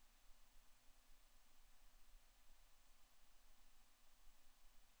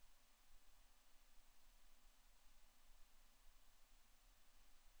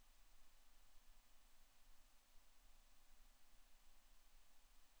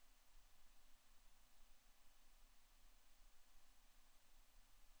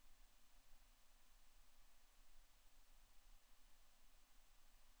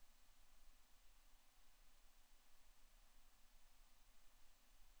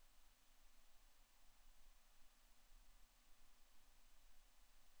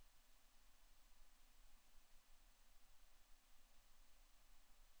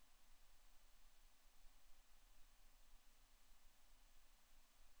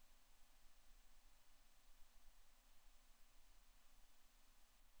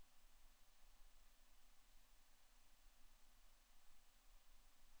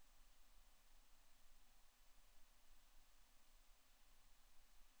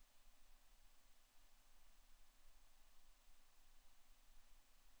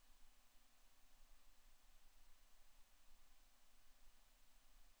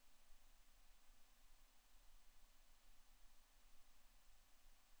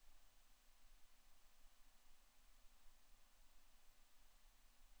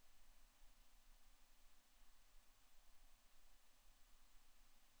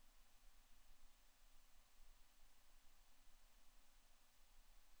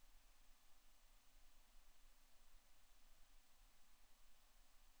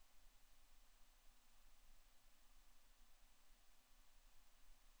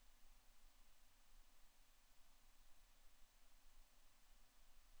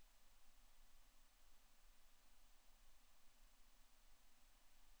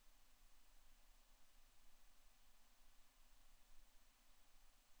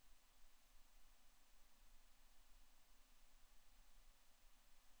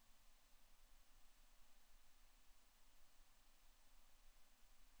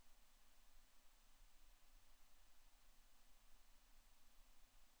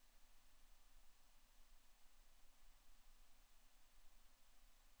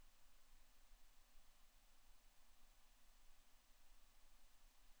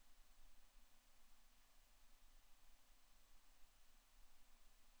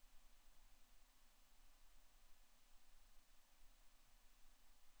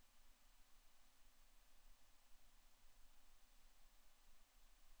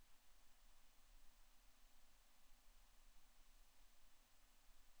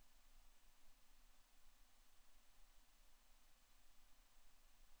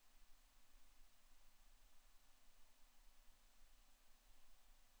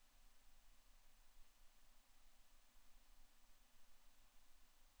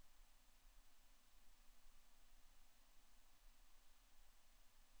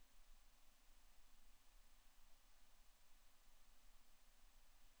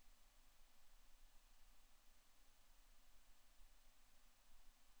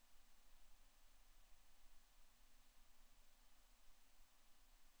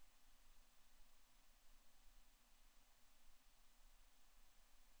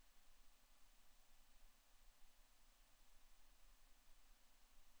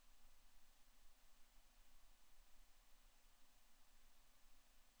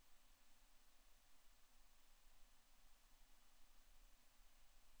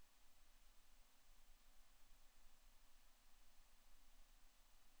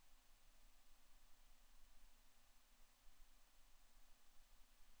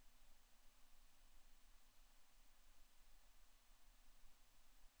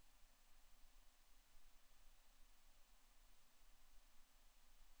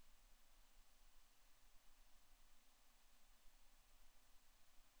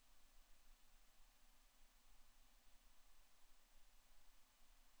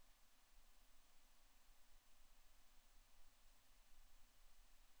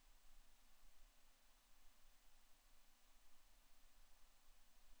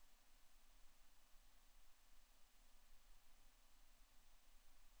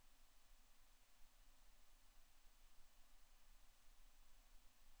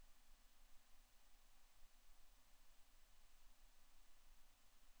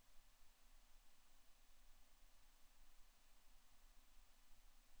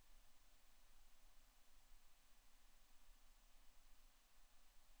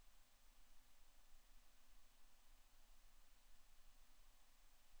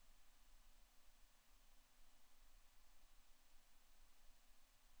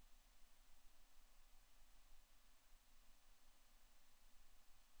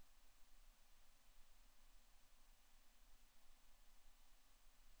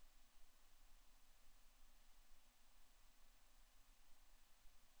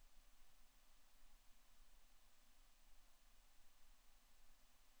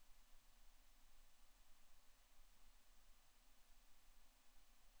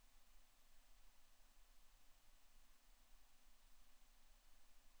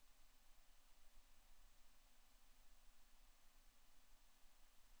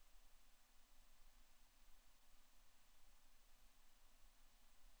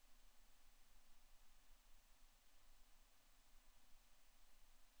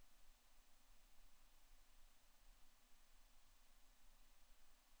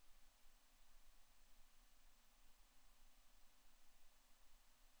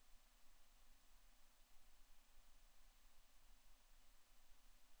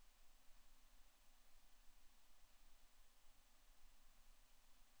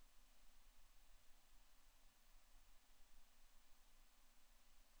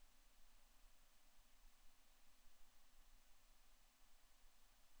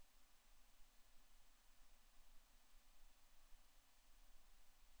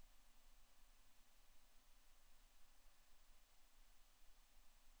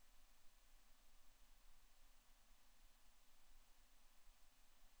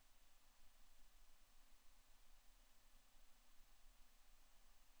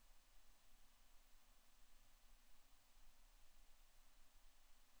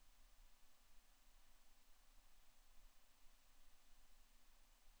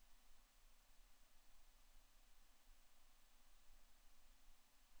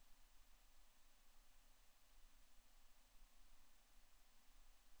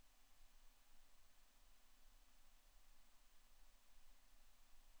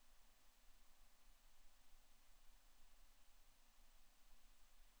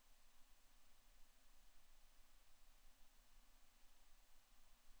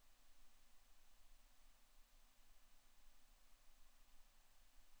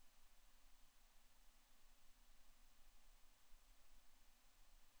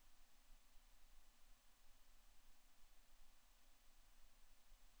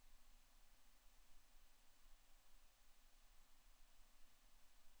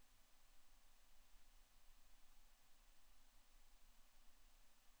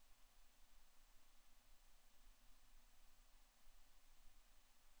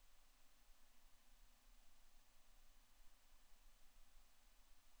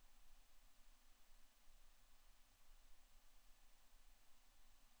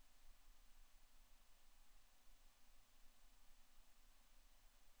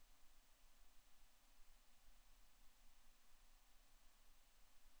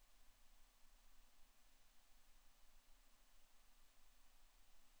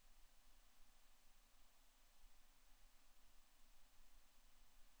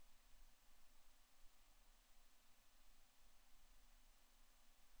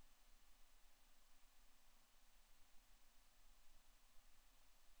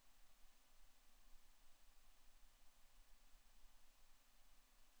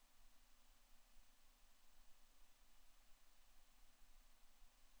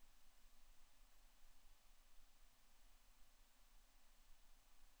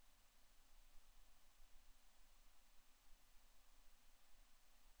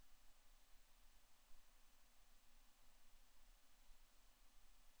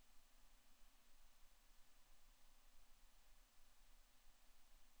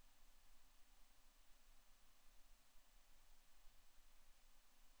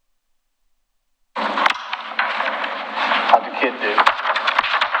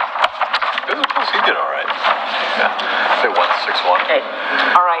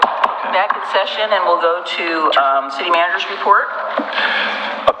 session, and we'll go to City Manager's report.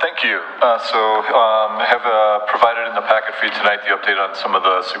 Thank you. I have provided in the packet for you tonight the update on some of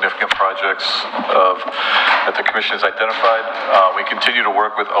the significant projects that the Commission has identified. We continue to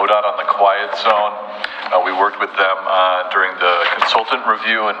work with ODOT on the quiet zone. We worked with them during the consultant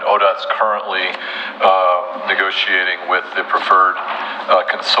review, and ODOT's currently negotiating with the preferred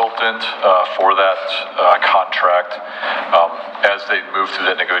consultant for that contract. As they move through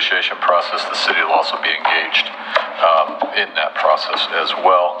that negotiation process, the city will also be engaged in that process as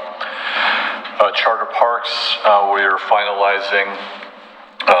well. Charter Parks, we are finalizing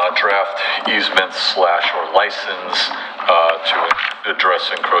draft easements or license to address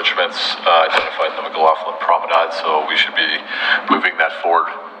encroachments identified in the McLaughlin Promenade, so we should be moving that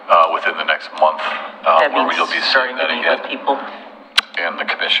forward within the next month, where you'll be seeing that again. People. And the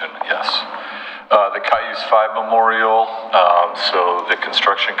Commission, yes. The Cayuse 5 Memorial, so the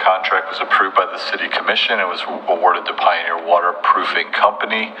construction contract was approved by the City Commission. It was awarded to Pioneer Waterproofing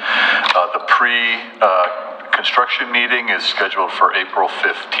Company. The pre-construction meeting is scheduled for April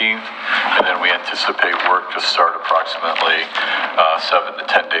 15th, and then we anticipate work to start approximately 7 to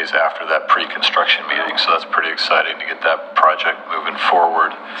 10 days after that pre-construction meeting. So that's pretty exciting to get that project moving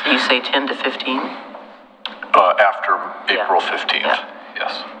forward. So you say 10 to 15? After April 15th,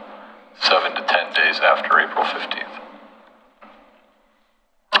 yes. 7 to 10 days after April 15th.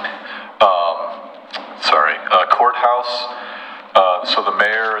 Courthouse. So the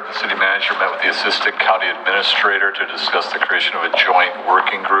mayor and the city manager met with the assistant county administrator to discuss the creation of a joint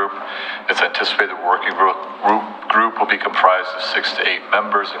working group. It's anticipated the working group will be comprised of 6 to 8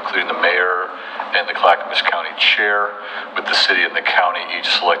 members, including the mayor and the Clackamas County chair, with the city and the county each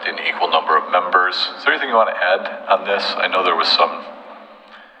selecting an equal number of members. Is there anything you want to add on this? I know there was some,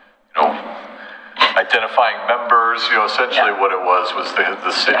 identifying members, essentially what it was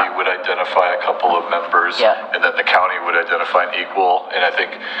the city would identify a couple of members, and then the county would identify an equal. And I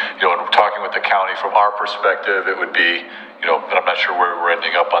think, when we're talking with the county, from our perspective, it would be, and I'm not sure where we're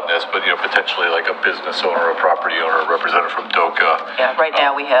ending up on this, but, potentially like a business owner, a property owner, a representative from DOCA. Yeah, right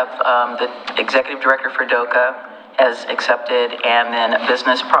now we have the executive director for DOCA has accepted, and then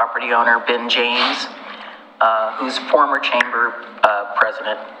business property owner Ben James, who's former chamber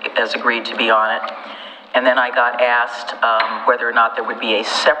president, has agreed to be on it. And then I got asked whether or not there would be a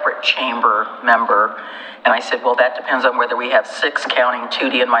separate chamber member. And I said, well, that depends on whether we have 6 counting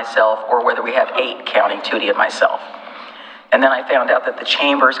Tootie and myself, or whether we have 8 counting Tootie and myself. And then I found out that the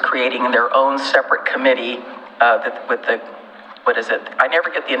chamber's creating their own separate committee with the, what is it? I never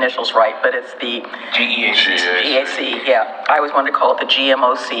get the initials right, but it's the GAC, yeah. I always wanted to call it the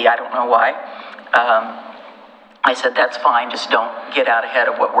GMOC, I don't know why. I said, that's fine, just don't get out ahead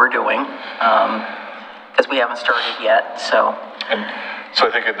of what we're doing, because we haven't started yet, so. And so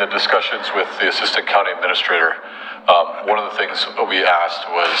I think in the discussions with the assistant county administrator, one of the things we asked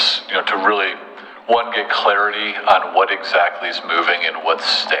was, to really, one, get clarity on what exactly is moving and what's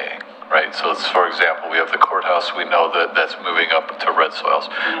staying. Right, so it's, for example, we have the courthouse, we know that that's moving up to red soils,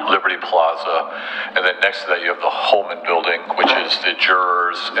 Liberty Plaza, and then next to that you have the Holman building, which is the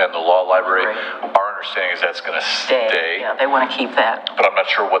jurors and the law library. Our understanding is that's going to stay. Yeah, they want to keep that. But I'm not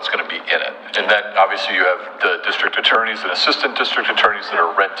sure what's going to be in it. And then obviously you have the district attorneys and assistant district attorneys that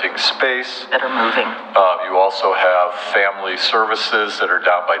are renting space. That are moving. You also have family services that are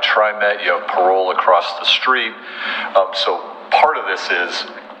down by TriMet. You have parole across the street. So part of this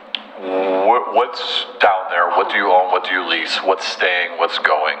is, what's down there, what do you own, what do you lease, what's staying, what's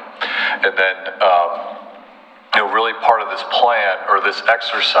going. And then, really part of this plan or this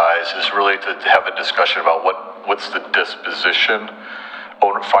exercise is really to have a discussion about what's the disposition,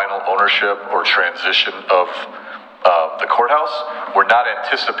 final ownership or transition of the courthouse. We're not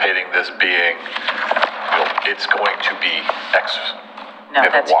anticipating this being, it's going to be X. No,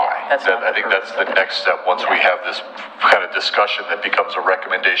 and that's why. I think that's the next step once we have this kind of discussion that becomes a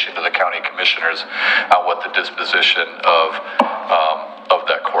recommendation to the county commissioners on what the disposition of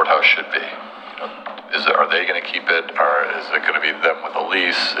that courthouse should be. Are they going to keep it, or is it going to be them with a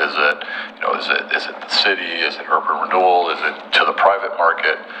lease? Is it, is it the city? Is it urban renewal? Is it to the private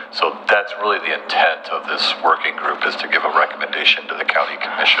market? So that's really the intent of this working group, is to give a recommendation to the county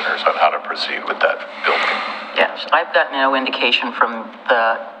commissioners on how to proceed with that building. Yes, I've got no indication from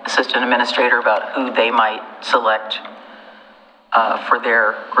the assistant administrator about who they might select for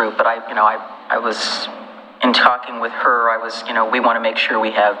their group, but I was in talking with her. We want to make sure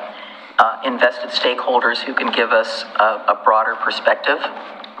we have invested stakeholders who can give us a broader perspective.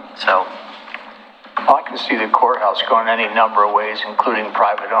 So, I can see the courthouse going any number of ways, including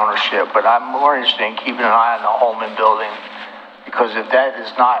private ownership, but I'm more interested in keeping an eye on the Holman building, Because if that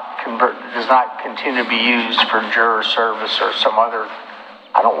is does not continue to be used for juror service or some other,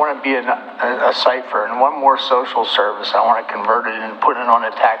 I don't want to be a site for it. And one more social service, I want to convert it and put it on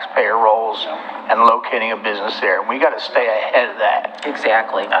the taxpayer rolls and locating a business there. And we got to stay ahead of that.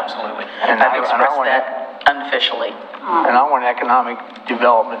 Exactly. Absolutely. And I've expressed that unofficially. And I want economic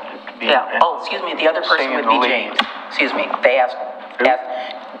development to be. Yeah. Oh, excuse me. The other person would be James. Excuse me. They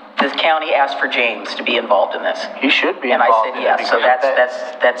the county asked for James to be involved in this. He should be and involved. And I said yes. So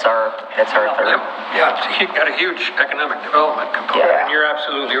that's our third. Yeah, he got a huge economic development component, and you're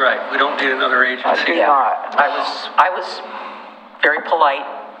absolutely right. We don't need another agency. I do not. I was very polite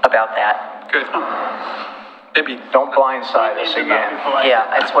about that. Good. Maybe don't blindside us again. Yeah,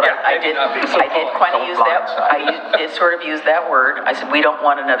 that's what I did. I did kind of use that. I did sort of use that word. I said we don't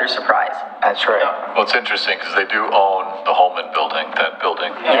want another surprise. That's right. Well, it's interesting because they do own the Holman building, that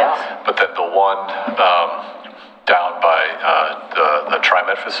building. Yes. But then the one down by the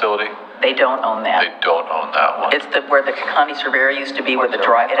TriMet facility. They don't own that. They don't own that one. It's where the county surveyor used to be, where it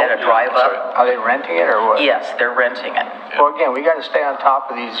had a drive up. Are they renting it or what? Yes, they're renting it. Yeah. Well, again, we got to stay on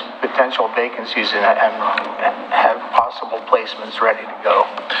top of these potential vacancies and have possible placements ready to go.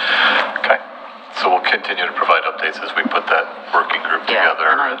 Okay. So we'll continue to provide updates as we put that working group together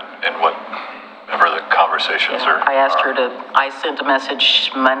and whatever the conversations are. I sent a message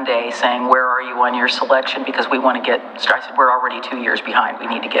Monday saying, where are you on your selection? Because we want to I said, we're already 2 years behind. We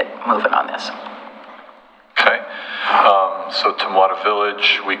need to get moving on this. Okay. So Tumwata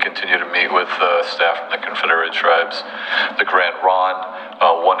Village, we continue to meet with staff from the Confederate Tribes. The Grand Ron,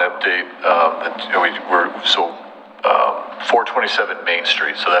 one update, 427 Main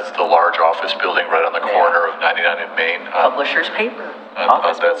Street. So that's the large office building right on the corner of 99 and Main. Publisher's paper. On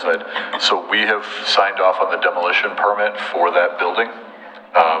that side. So we have signed off on the demolition permit for that building.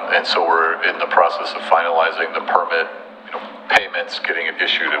 And so we're in the process of finalizing the permit, payments, getting it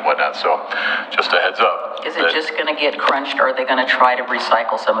issued and whatnot. So just a heads up. Is it just going to get crunched, or are they going to try to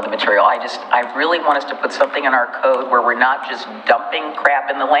recycle some of the material? I really want us to put something in our code where we're not just dumping crap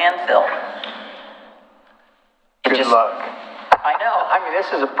in the landfill. Good luck. I know. I mean, this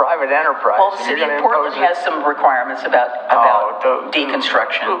is a private enterprise. Well, the city of Portland has some requirements about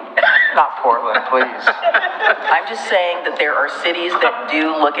deconstruction. Not Portland, please. I'm just saying that there are cities that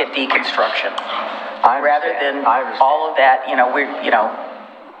do look at deconstruction. Rather than all of that,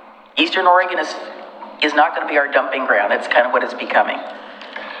 Eastern Oregon is not going to be our dumping ground. It's kind of what it's becoming.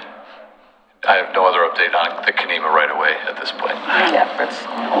 I have no other update on the Kanema right away at this point. Yeah,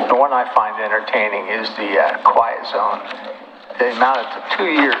 the one I find entertaining is the quiet zone. They amounted to 2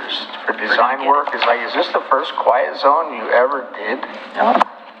 years for design work. It's like, is this the first quiet zone you ever did? No.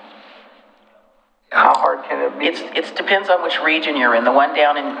 How hard can it be? It depends on which region you're in. The one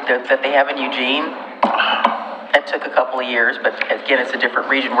down that they have in Eugene, that took a couple of years, but again, it's a different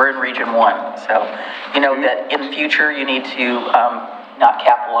region. We're in Region 1, so that in the future you need to not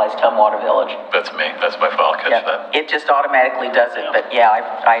capitalize Tumwater Village. That's me. That's my file. Catch that. It just automatically does it, but yeah,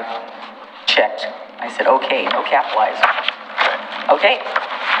 I checked. I said, okay, no capitalize. Okay.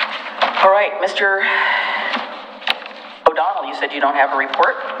 All right, Mr. O'Donnell, you said you don't have a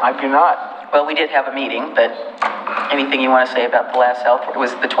report? I do not. Well, we did have a meeting, but anything you want to say about the last health? It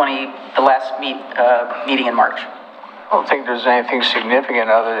was the last meeting in March. I don't think there's anything significant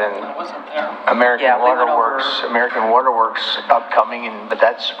other than American Waterworks upcoming, but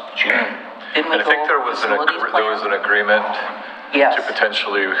that's June. Didn't we I think there was an agreement to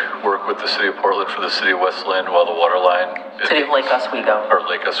potentially work with the city of Portland for the city of West Lynn while the water line. City of Lake Oswego. Or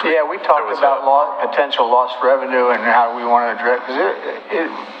Lake Oswego. Yeah, we talked about potential lost revenue and how we want to address, because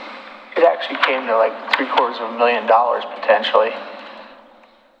it actually came to like $750,000 potentially.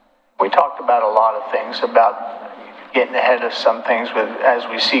 We talked about a lot of things, about getting ahead of some things as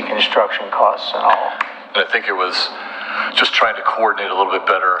we see construction costs and all. And I think it was just trying to coordinate a little bit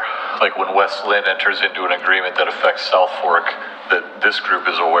better, like when West Lynn enters into an agreement that affects South Fork, that this group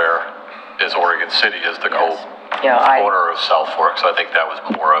is aware, as Oregon City is the co-owner of South Fork. So I think that was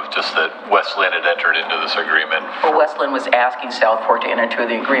more of just that West Lynn had entered into this agreement. Well, West Lynn was asking South Fork to enter into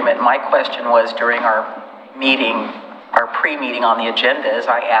the agreement. My question was during our meeting, our pre-meeting on the agenda, is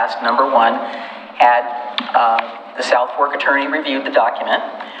I asked, number one, had the South Fork attorney reviewed the document?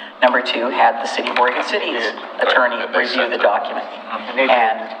 Number two, had the City of Oregon City's attorney review the document?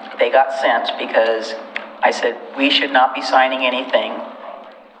 And they got sent because I said, we should not be signing anything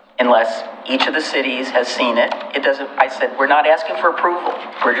unless each of the cities has seen it. I said, we're not asking for approval.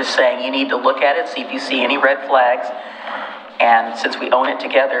 We're just saying you need to look at it, see if you see any red flags. And since we own it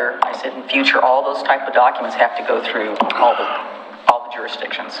together, I said, in future, all those type of documents have to go through all the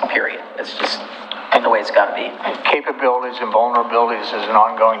jurisdictions, period. It's just the way it's got to be. Capabilities and vulnerabilities is an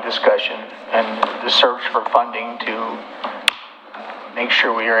ongoing discussion, and the search for funding to make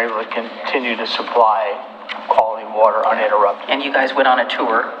sure we are able to continue to supply quality water uninterrupted. And you guys went on a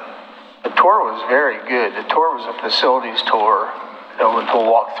tour. The tour was very good. The tour was a facilities tour that we'll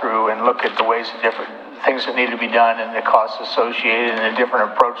walk through and look at the ways of different things that need to be done and the costs associated and the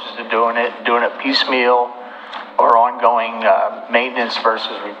different approaches to doing it piecemeal or ongoing maintenance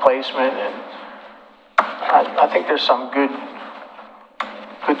versus replacement. And I think there's some good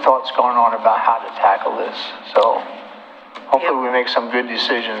thoughts going on about how to tackle this. So hopefully we make some good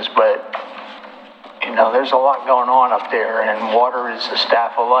decisions, but you know, there's a lot going on up there, and water is the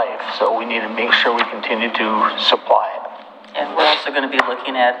staff of life, so we need to make sure we continue to supply it. And we're also going to be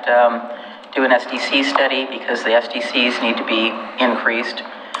looking at doing an SDC study, because the SDCs need to be increased.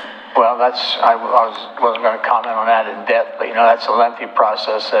 Well, I wasn't going to comment on that in depth, but you know, that's a lengthy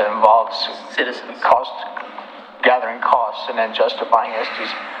process that involves citizens, gathering costs and then justifying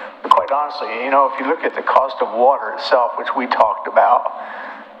SDCs. But quite honestly, you know, if you look at the cost of water itself, which we talked about,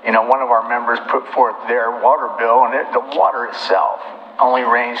 you know, one of our members put forth their water bill, and the water itself only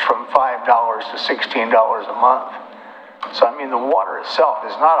ranged from $5 to $16 a month. So, I mean, the water itself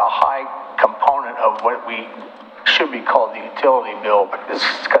is not a high component of what we should be called the utility bill, but it's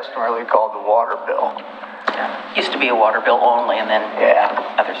customarily called the water bill. Yeah. Used to be a water bill only, and then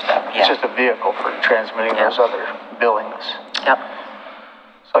other stuff. It's just a vehicle for transmitting those other billings. Yep.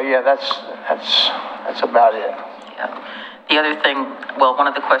 So, yeah, that's about it. Yeah. The other thing, well, one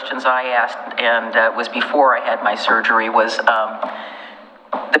of the questions I asked, and was before I had my surgery, was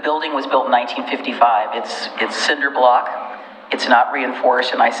the building was built in 1955. It's cinder block. It's not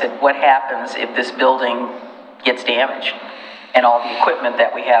reinforced. And I said, what happens if this building gets damaged? And all the equipment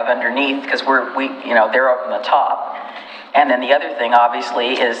that we have underneath, because they're up on the top. And then the other thing,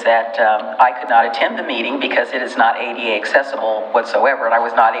 obviously, is that I could not attend the meeting because it is not ADA accessible whatsoever, and I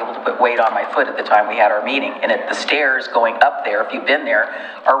was not able to put weight on my foot at the time we had our meeting. And the stairs going up there, if you've been there,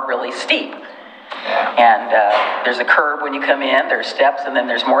 are really steep. And there's a curb when you come in, there's steps, and then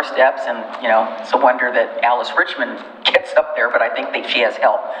there's more steps, and, you know, it's a wonder that Alice Richmond gets up there, but I think that she has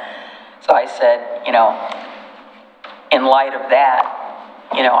help. So I said, you know, in light of that,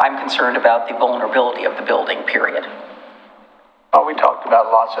 you know, I'm concerned about the vulnerability of the building, period. Well, we talked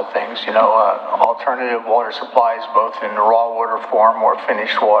about lots of things, you know, alternative water supplies, both in raw water form or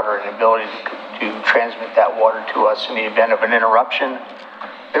finished water, and the ability to transmit that water to us in the event of an interruption.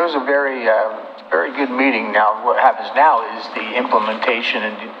 It was a very good meeting. Now, what happens now is the implementation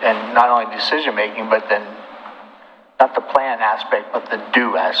and not only decision making, but then not the plan aspect, but the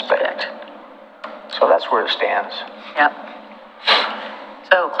do aspect. So that's where it stands. Yep.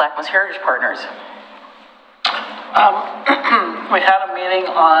 So, Clackamas Heritage Partners. We had a meeting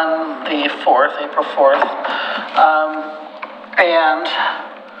on the 4th, April 4th, and,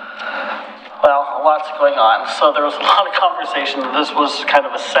 well, lots going on. So there was a lot of conversation. This was kind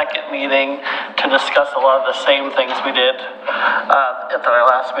of a second meeting to discuss a lot of the same things we did at our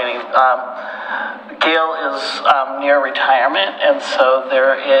last meeting. Gail is near retirement, and so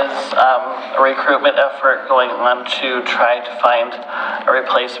there is a recruitment effort going on to try to find a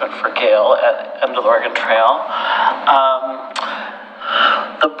replacement for Gail at End of the Oregon Trail.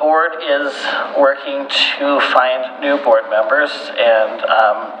 The board is working to find new board members and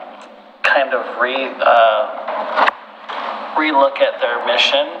kind of relook at their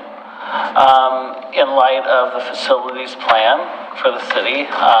mission in light of the facilities plan for the city.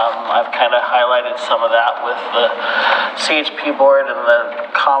 I've kind of highlighted some of that with the CHP board and the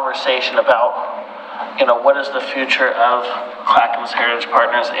conversation about, you know, what is the future of Clackamas Heritage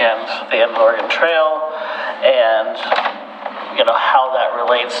Partners and the End of the Oregon Trail, and you know, how that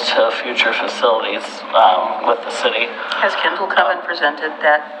relates to future facilities with the city. Has Kendall come and presented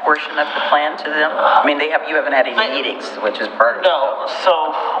that portion of the plan to them? I mean, you haven't had any meetings, which is part of it. No,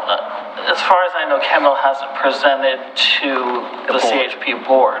 so as far as I know, Kendall hasn't presented to the CHP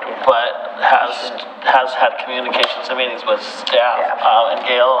board, but has had communications and meetings with staff, and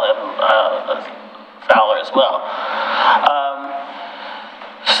Gail and Fowler as well.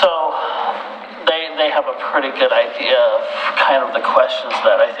 So they have a pretty good idea of kind of the questions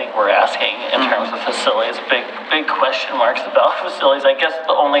that I think we're asking in terms of facilities. Big question marks about facilities. I guess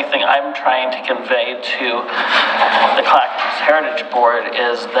the only thing I'm trying to convey to the Clackamas Heritage Board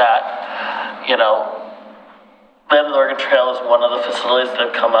is that, you know, the End of the Oregon Trail is one of the facilities that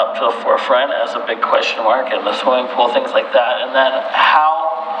have come up to the forefront as a big question mark, and the swimming pool, things like that. And then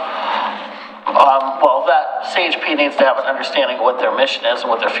well, that CHP needs to have an understanding of what their mission is and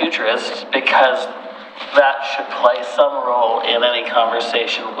what their future is, because that should play some role in any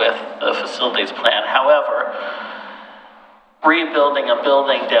conversation with the facilities plan. However, rebuilding a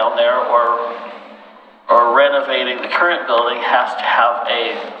building down there or renovating the current building has to have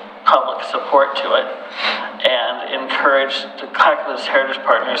a public support to it, and encourage the Clackamas Heritage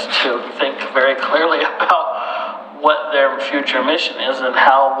Partners to think very clearly about what their future mission is and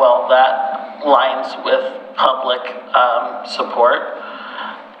how well that lines with public support,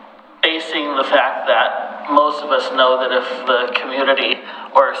 basing the fact that most of us know that if the community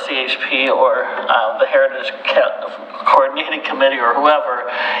or CHP or the Heritage Coordinating Committee or whoever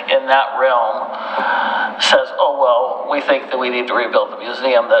in that realm says, oh, well, we think that we need to rebuild the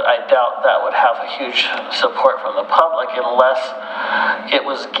museum, that I doubt that would have a huge support from the public unless it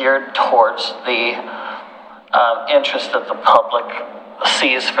was geared towards the interest that the public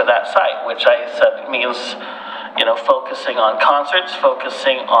sees for that site, which I said means, you know, focusing on concerts,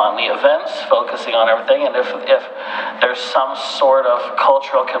 focusing on the events, focusing on everything. And if there's some sort of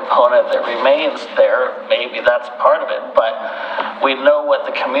cultural component that remains there, maybe that's part of it. But we know what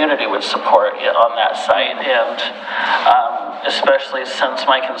the community would support on that site. And especially since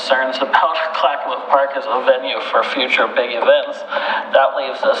my concerns about Clackamas Park as a venue for future big events, that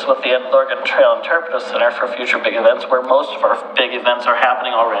leaves us with the End Oregon Trail Interpretive Center for future big events, where most of our big events are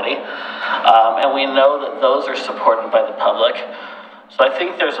happening already. And we know that those are supported by the public. So I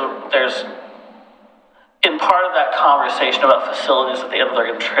think there's in part of that conversation about facilities at the End of the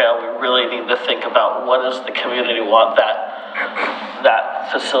Oregon Trail, we really need to think about what does the community want that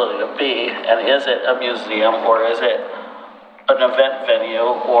facility to be, and is it a museum, or is it an event venue,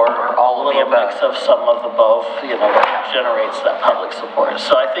 or all a little mix of some of the both, you know, that generates that public support.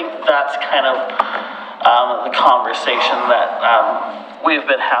 So I think that's kind of the conversation that we've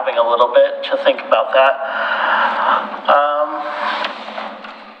been having a little bit to think about that.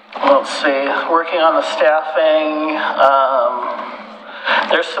 Let's see, working on the staffing.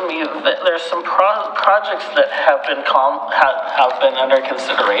 There's some projects that have been under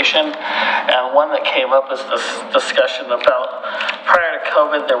consideration, and one that came up is this discussion about, prior to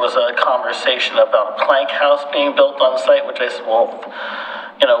COVID, there was a conversation about a plank house being built on site, which I said, well,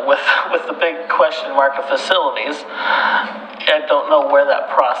 you know, with the big question mark of facilities, I don't know where that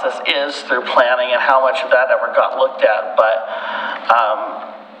process is through planning and how much of that ever got looked at, but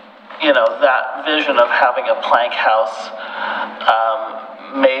you know, that vision of having a plank house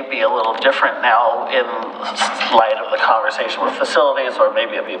may be a little different now in light of the conversation with facilities, or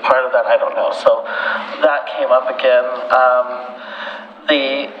maybe it'd be a part of that, I don't know. So that came up again.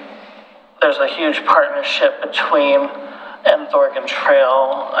 There's a huge partnership between End Oregon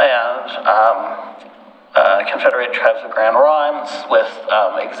Trail and Confederated Tribes of Grand Ronde with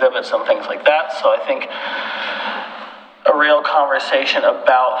exhibits and things like that. So I think a real conversation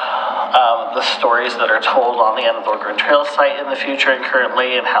about the stories that are told on the End of the Oregon Trail site in the future and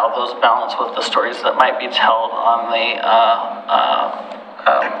currently, and how those balance with the stories that might be told on the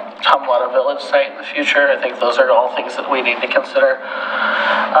Tumwater Village site in the future. I think those are all things that we need to consider.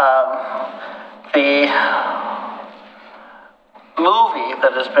 The movie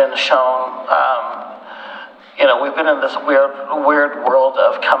that has been shown, you know, we've been in this weird world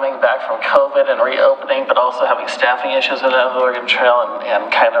of coming back from COVID and reopening, but also having staffing issues at the Oregon Trail and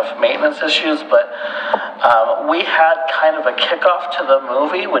kind of maintenance issues. But we had kind of a kickoff to the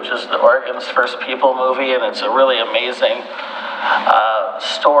movie, which is the Oregon's First People movie, and it's a really amazing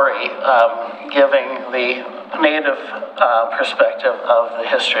story, giving the native perspective of the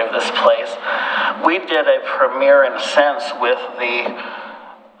history of this place. We did a premiere, in a sense, with the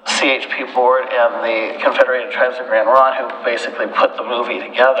CHP board and the Confederated Tribes of Grand Ronde, who basically put the movie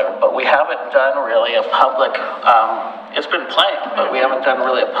together, but we haven't done really a public, it's been planned, but we haven't done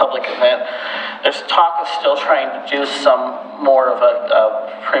really a public event. There's talk of still trying to do some more of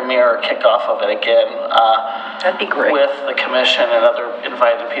a premiere or kickoff of it again. That'd be great. With the commission and other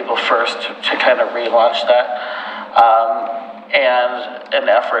invited people first to kind of relaunch that. And an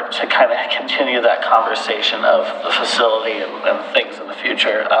effort to kind of continue that conversation of the facility and things in the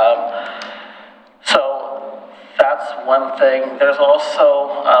future. So that's one thing. There's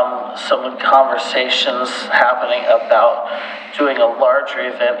also some conversations happening about doing a larger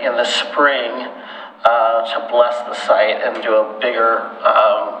event in the spring to bless the site and do a bigger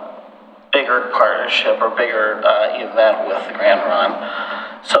partnership or bigger event with the Grand Ronde.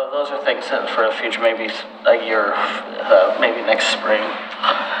 So those are things that for a future, maybe a year, maybe next spring.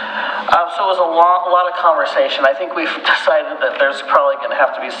 So it was a lot of conversation. I think we've decided that there's probably going to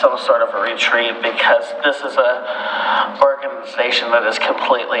have to be some sort of a retreat, because this is a organization that is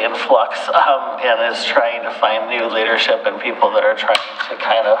completely in flux and is trying to find new leadership and people that are trying to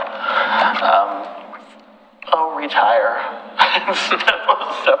kind of retire and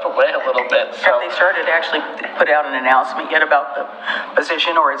step away a little bit. So. Have they started to actually put out an announcement yet about the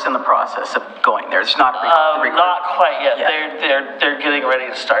position, or it's in the process of going there? It's not not quite yet. Yeah. They're getting ready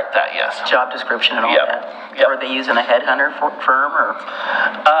to start that. Yes. Job description and all that. Yep. Are they using a headhunter firm or?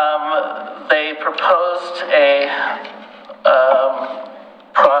 They proposed a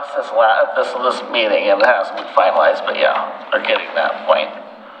process at this meeting, and it hasn't been finalized. But yeah, they're getting that point.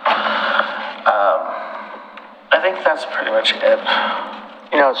 I think that's pretty much it.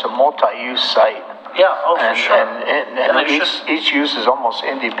 You know, it's a multi-use site. Yeah, for sure. And each use is almost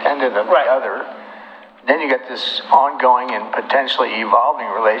independent of the other. Then you got this ongoing and potentially evolving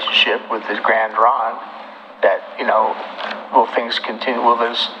relationship with the Grand Ron that, you know, will things continue, will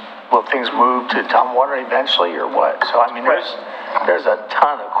things move to Tumwater eventually or what? So, I mean, there's a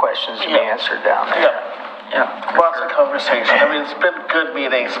ton of questions to be answered down there. Yeah, lots of conversation. I mean, it's been good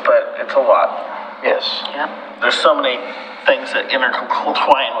meetings, but it's a lot. Yes. Yeah. There's so many things that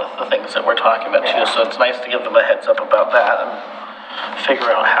intertwine with the things that we're talking about too, so it's nice to give them a heads up about that and figure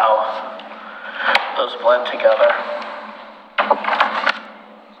out how those blend together.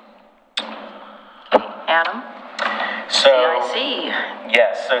 Adam? So, CIC.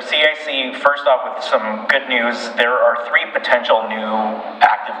 Yes, so CIC, first off with some good news, there are 3 potential new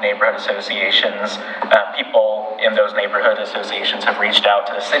active neighborhood associations. People in those neighborhood associations have reached out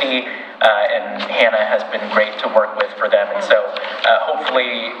to the city, and Hannah has been great to work with for them, and so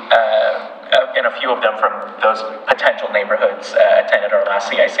hopefully, and a few of them from those potential neighborhoods attended our last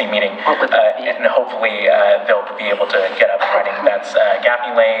CIC meeting, and hopefully they'll be able to get up and running. That's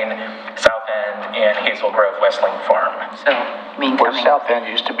Gaffney Lane, South End, and Hazel Grove Westling Farm. So, I mean, South End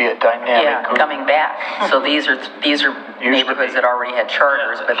used to be a dynamic group. Coming back. So these are neighborhoods that already had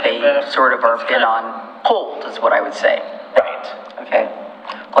charters, but they sort of are been on hold, is what I would say. Right. Okay.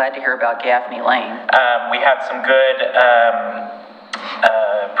 Glad to hear about Gaffney Lane. We had some good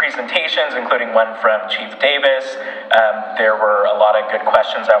presentations, including one from Chief Davis. There were a lot of good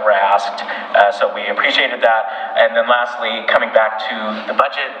questions that were asked, so we appreciated that. And then lastly, coming back to the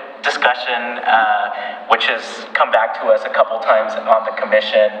budget discussion, which has come back to us a couple times on the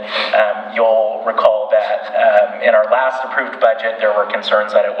commission. You'll recall that in our last approved budget, there were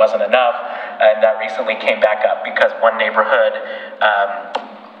concerns that it wasn't enough, and that recently came back up because one neighborhood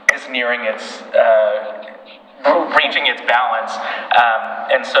is nearing its reaching its balance,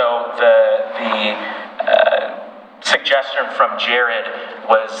 and so the suggestion from Jared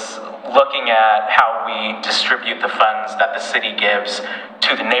was looking at how we distribute the funds that the city gives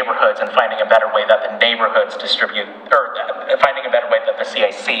to the neighborhoods and finding a better way that the neighborhoods distribute, or finding a better way that the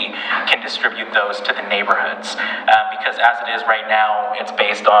CIC can distribute those to the neighborhoods. Because as it is right now, it's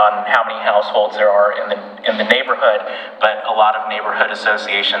based on how many households there are in the neighborhood, but a lot of neighborhood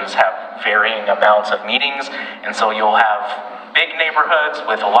associations have varying amounts of meetings, and so you'll have big neighborhoods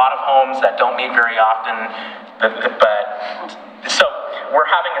with a lot of homes that don't meet very often, but so we're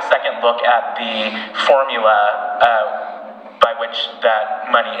having a second look at the formula by which that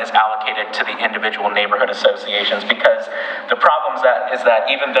money is allocated to the individual neighborhood associations, because the problem is that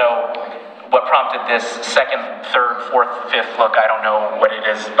even though what prompted this second, third, fourth, fifth look, I don't know what it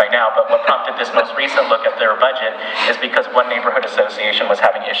is by now, but what prompted this most recent look at their budget is because one neighborhood association was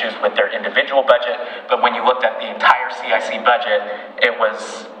having issues with their individual budget, but when you looked at the entire CIC budget, there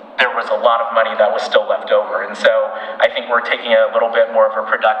was a lot of money that was still left over. And so I think we're taking a little bit more of a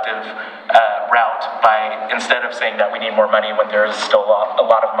productive route by, instead of saying that we need more money when there's still a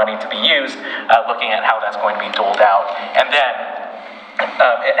lot of money to be used, looking at how that's going to be doled out. And then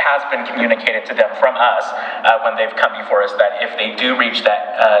it has been communicated to them from us when they've come before us that if they do reach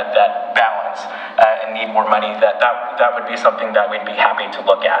that balance and need more money, that would be something that we'd be happy to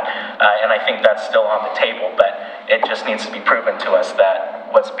look at. And I think that's still on the table, but it just needs to be proven to us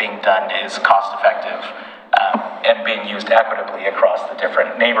that what's being done is cost effective and being used equitably across the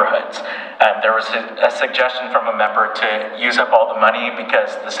different neighborhoods. There was a suggestion from a member to use up all the money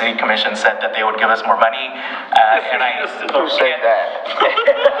because the city commission said that they would give us more money. Who said that?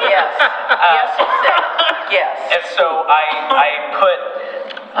 Yes. Yes, you said. Yes. And so I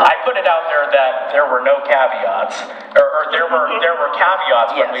put it out there that there were no caveats, or there were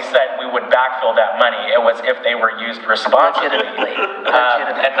caveats when we said we would backfill that money. It was if they were used responsibly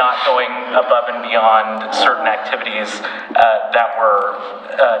and not going above and beyond certain activities that were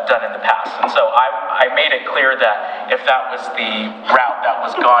done in the past. And so I made it clear that if that was the route that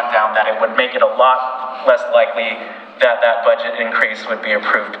was gone down, that it would make it a lot less likely that that budget increase would be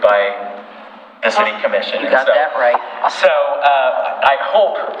approved by the city commission. You got that right. So I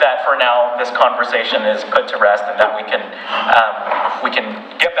hope that for now this conversation is put to rest and that we can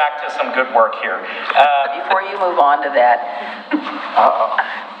get back to some good work here. Before you move on to that,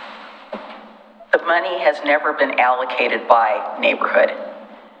 the money has never been allocated by neighborhood,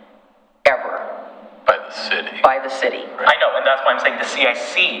 ever. By the city. By the city. I know, and that's why I'm saying the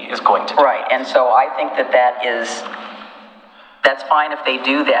CIC is going to do Right, and so I think that's fine if they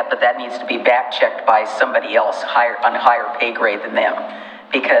do that, but that needs to be back-checked by somebody else on a higher pay grade than them,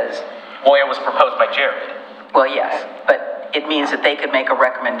 because... Well, it was proposed by Jared. Well, yes, but it means that they could make a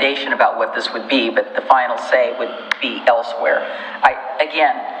recommendation about what this would be, but the final say would be elsewhere.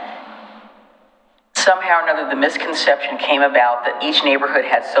 Again, somehow or another, the misconception came about that each neighborhood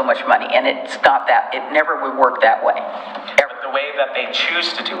has so much money, and it's not that. It never would work that way. But the way that they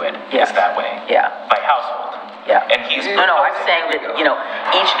choose to do it is that way. Yeah. By household. Yeah. And he's No, I'm saying that,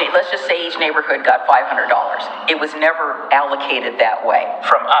 let's just say each neighborhood got $500. It was never allocated that way.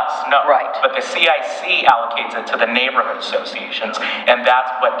 From us, no. Right. But the CIC allocates it to the neighborhood associations, and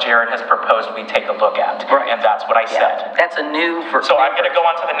that's what Jared has proposed we take a look at. Right. And that's what I said. That's a new... So I'm going to go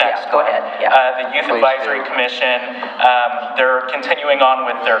on to the next Go ahead. The Youth Advisory Commission, they're continuing on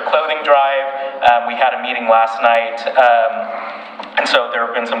with their clothing drive. We had a meeting last night, and so there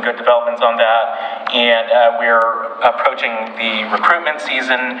have been some good developments on that. And we're approaching the recruitment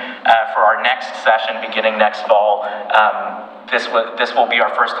season for our next session beginning next fall. This will be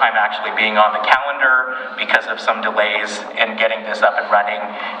our first time actually being on the calendar because of some delays in getting this up and running.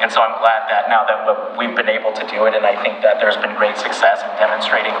 And so I'm glad that now that we've been able to do it, and I think that there's been great success in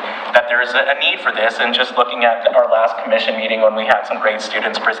demonstrating that there is a need for this. And just looking at our last commission meeting when we had some great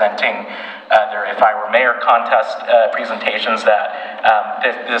students presenting their If I Were Mayor contest presentations,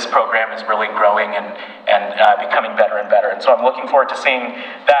 that this program is really growing and becoming better and better. And so I'm looking forward to seeing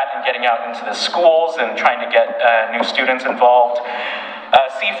that and getting out into the schools and trying to get new students involved.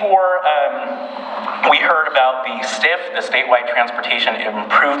 C4, we heard about the STIF, the Statewide Transportation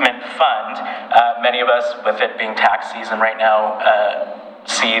Improvement Fund. Many of us, with it being tax season right now,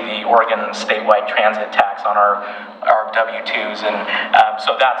 see the Oregon statewide transit tax on our W-2s, and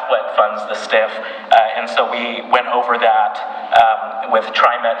so that's what funds the STIF. And so we went over that with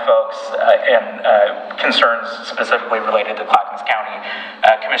TriMet folks and concerns specifically related to Clackamas County.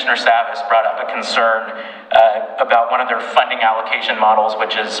 Commissioner Savis brought up a concern about one of their funding allocation models,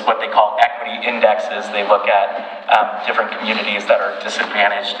 which is what they call equity indexes. They look at different communities that are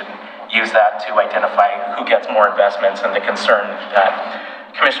disadvantaged and use that to identify who gets more investments. And the concern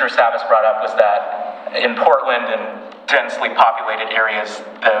that Commissioner Savis brought up was that in Portland and densely populated areas,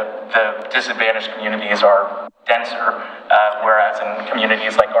 the disadvantaged communities are denser, whereas in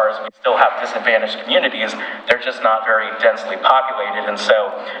communities like ours, we still have disadvantaged communities. They're just not very densely populated, and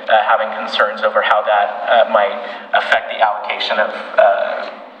so having concerns over how that might affect the allocation of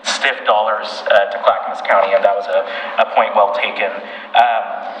STIF dollars to Clackamas County, and that was a point well taken.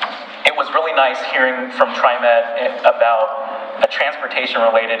 It was really nice hearing from TriMet about a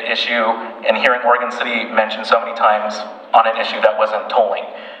transportation-related issue and hearing Oregon City mentioned so many times on an issue that wasn't tolling.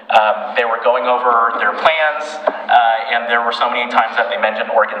 They were going over their plans, and there were so many times that they mentioned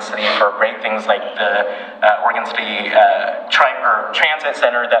Oregon City for great things like the Oregon City Transit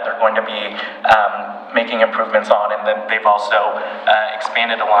Center that they're going to be making improvements on, and then they've also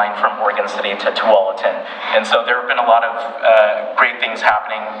expanded a line from Oregon City to Tualatin. And so there have been a lot of great things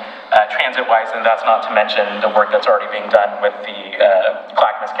happening transit-wise, and that's not to mention the work that's already being done with the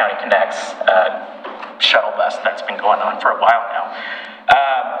Clackamas County Connects shuttle bus that's been going on for a while now.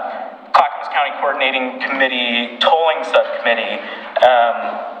 Clackamas County Coordinating Committee, Tolling Subcommittee,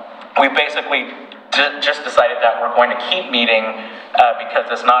 we basically just decided that we're going to keep meeting because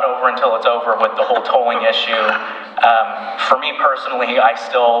it's not over until it's over with the whole tolling issue. For me personally,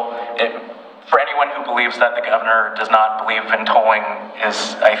 for anyone who believes that the governor does not believe in tolling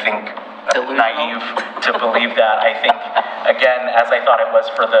is, I think, naive to believe that. I think, again, as I thought it was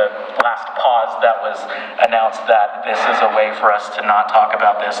for the last pause that was announced, that this is a way for us to not talk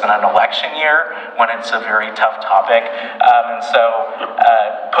about this in an election year when it's a very tough topic. And so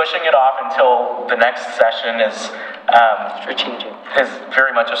pushing it off until the next session is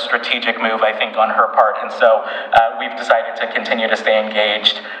very much a strategic move, I think, on her part. And so we've decided to continue to stay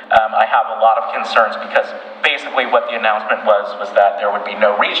engaged. I have a lot of concerns because basically what the announcement was that there would be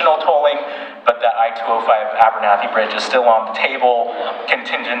no regional tolling, but that I-205 Abernathy Bridge is still on the table,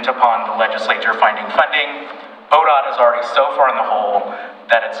 contingent upon the legislature finding funding. ODOT is already so far in the hole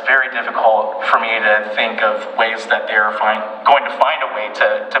that it's very difficult for me to think of ways that they're going to find a way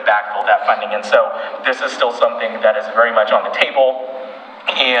to backfill that funding. And so this is still something that is very much on the table,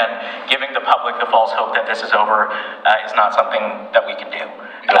 and giving the public the false hope that this is over is not something that we can do.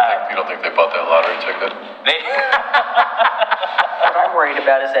 You don't think they bought that lottery ticket? What I'm worried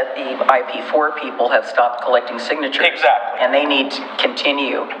about is that the IP4 people have stopped collecting signatures. Exactly. And they need to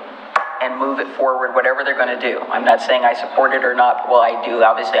continue and move it forward, whatever they're going to do. I'm not saying I support it or not. Well, I do.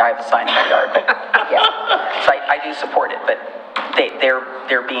 Obviously, I have a sign in my yard. But yeah, so I do support it. But they're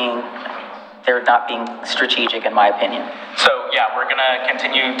not being strategic, in my opinion. So yeah, we're going to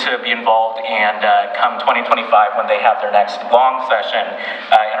continue to be involved, and come 2025, when they have their next long session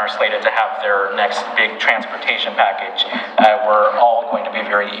and are slated to have their next big transportation package, we're all going to be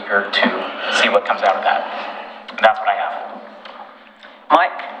very eager to see what comes out of that. And that's what I have.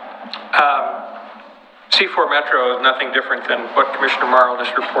 Mike? C4 Metro is nothing different than what Commissioner Marl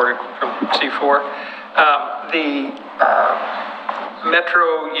just reported from C4. The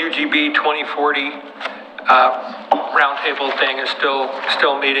Metro UGB 2040 roundtable thing is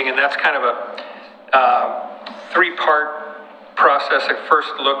still meeting, and that's kind of a three-part process. It first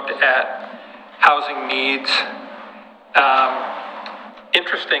looked at housing needs.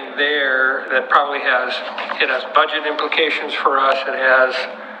 Interesting there, that probably has budget implications for us. It has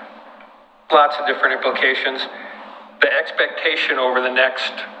lots of different implications. The expectation over the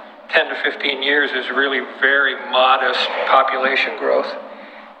next 10 to 15 years is really very modest population growth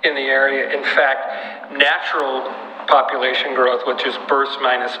in the area. In fact, natural population growth, which is births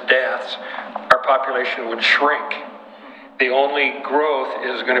minus deaths, our population would shrink. The only growth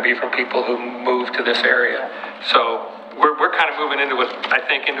is going to be from people who move to this area. So we're kind of moving into a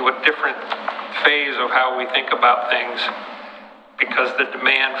different phase of how we think about things, because the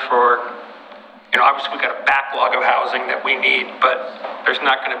demand for, obviously we've got a backlog of housing that we need, but there's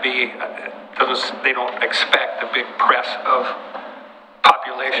not going to be, they don't expect a big press of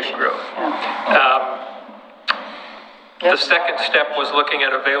population growth. The second step was looking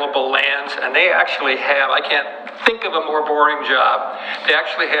at available lands, and they actually have, I can't think of a more boring job. They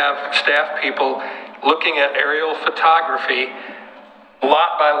actually have staff people looking at aerial photography,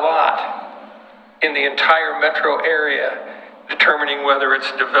 lot by lot, in the entire metro area, determining whether it's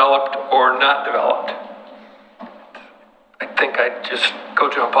developed or not developed. I think I'd just go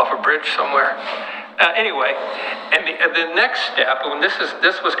jump off a bridge somewhere. Anyway, and the next step, and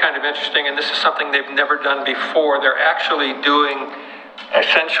this was kind of interesting, and this is something they've never done before. They're actually doing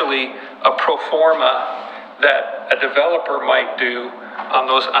essentially a pro forma that a developer might do on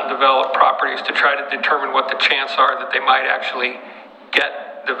those undeveloped properties to try to determine what the chances are that they might actually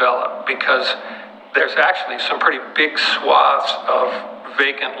get developed, because there's actually some pretty big swaths of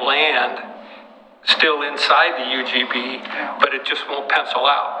vacant land still inside the UGB, but it just won't pencil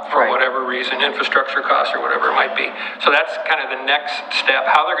out for whatever reason, infrastructure costs or whatever it might be. So that's kind of the next step.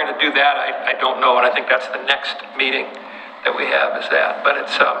 How they're going to do that, I don't know, and I think that's the next meeting that we have is that. But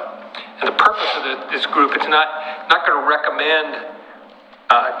it's, and the purpose of this group, it's not going to recommend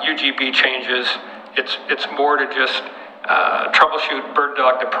UGB changes. It's more to just troubleshoot, bird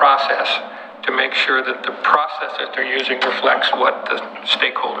dog the process to make sure that the process that they're using reflects what the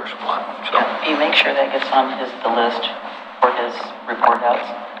stakeholders want. So you make sure that gets on the list for his report outs.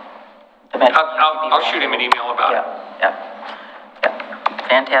 I'll shoot him an email about it. Yeah.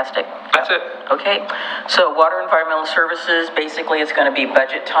 Fantastic. That's it. Okay. So Water Environmental Services, basically it's going to be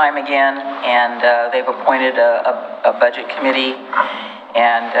budget time again, and they've appointed a budget committee.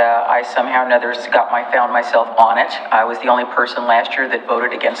 And I somehow or another found myself on it. I was the only person last year that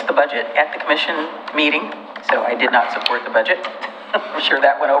voted against the budget at the commission meeting, so I did not support the budget. I'm sure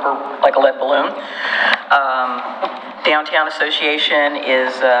that went over like a lead balloon. Downtown Association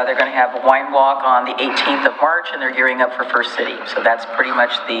is, they're going to have a wine walk on the 18th of March, and they're gearing up for First City. So that's pretty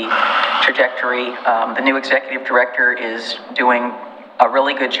much the trajectory. The new executive director is doing a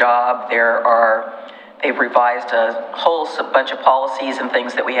really good job. They've revised a whole bunch of policies and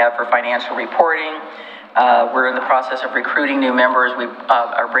things that we have for financial reporting. We're in the process of recruiting new members. We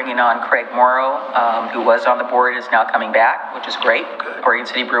are bringing on Craig Morrow, who was on the board, is now coming back, which is great. Oregon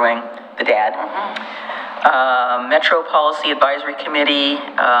City Brewing, the dad. Metro Policy Advisory Committee.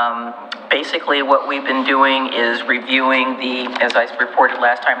 Basically what we've been doing is reviewing as I reported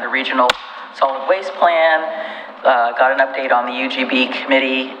last time, the regional solid waste plan. Got an update on the UGB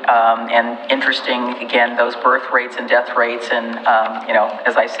committee, and interesting, again, those birth rates and death rates, and,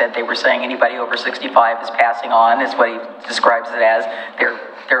 as I said, they were saying anybody over 65 is passing on, is what he describes it as, their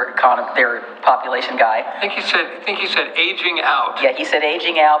population guy. I think he said aging out. Yeah, he said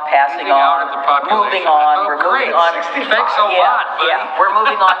aging out, passing on, out of the population. moving on, we're great. moving on. 60, thanks a lot, buddy. Yeah, we're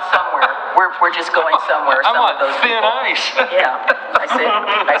moving on somewhere. we're just going somewhere. I'm Some on of those thin people. ice. Yeah,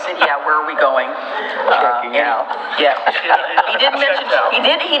 I said, yeah, where are we going? Yeah.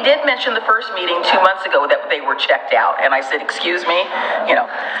 He did mention the first meeting 2 months ago that they were checked out, and I said, excuse me, you know.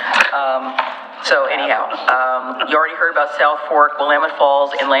 So anyhow, you already heard about South Fork, Willamette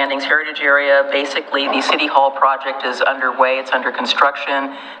Falls, and Landings Heritage Area. Basically, the City Hall project is underway. It's under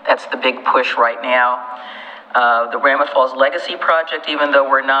construction. That's the big push right now. The Willamette Falls Legacy Project, even though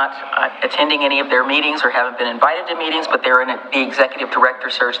we're not attending any of their meetings or haven't been invited to meetings, but they're in the executive director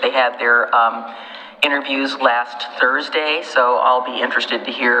search. They had their interviews last Thursday, so I'll be interested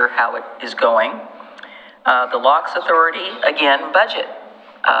to hear how it is going. The Locks Authority, again, budget.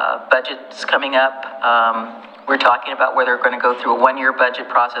 Budget's coming up. We're talking about whether we're going to go through a 1-year budget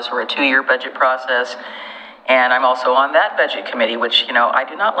process or a 2-year budget process. And I'm also on that budget committee, which, you know, I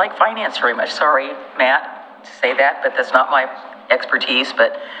do not like finance very much. Sorry, Matt, to say that, but that's not my expertise.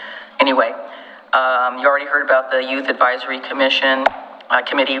 But anyway, you already heard about the Youth Advisory Commission,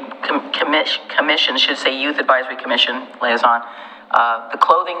 commission should say Youth Advisory Commission, Liaison. The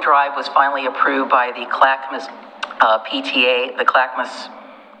clothing drive was finally approved by the Clackamas PTA, the Clackamas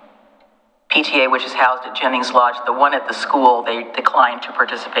PTA, which is housed at Jennings Lodge. The one at the school, they declined to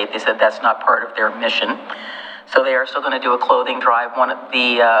participate. They said that's not part of their mission. So they are still going to do a clothing drive. One of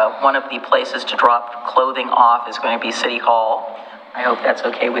the places to drop clothing off is going to be City Hall. I hope that's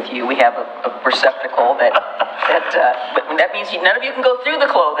okay with you. We have a receptacle but that means none of you can go through the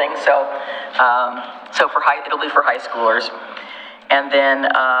clothing. So it'll be for high schoolers. And then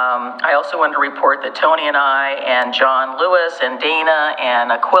I also wanted to report that Tony and I and John Lewis and Dana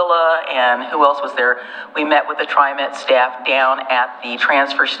and Aquila and who else was there, we met with the TriMet staff down at the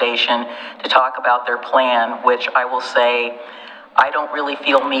transfer station to talk about their plan, which I will say I don't really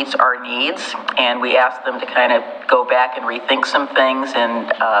feel meets our needs. And we asked them to kind of go back and rethink some things, and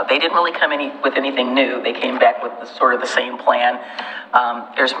they didn't really come with anything new. They came back with sort of the same plan.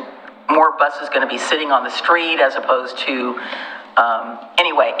 There's more buses going to be sitting on the street as opposed to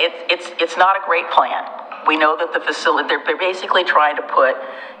anyway, it's not a great plan. We know that the facility, they're basically trying to put,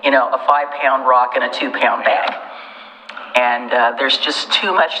 you know, a 5-pound rock in a 2-pound bag. And there's just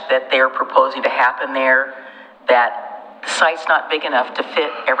too much that they're proposing to happen there, that the site's not big enough to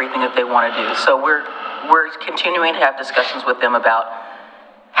fit everything that they want to do. So we're continuing to have discussions with them about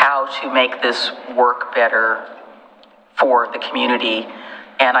how to make this work better for the community.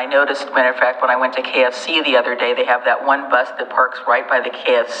 And I noticed, matter of fact, when I went to KFC the other day, they have that one bus that parks right by the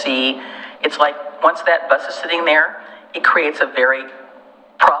KFC. It's like, once that bus is sitting there, it creates a very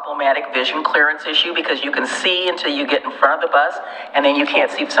problematic vision clearance issue because you can see until you get in front of the bus, and then you can't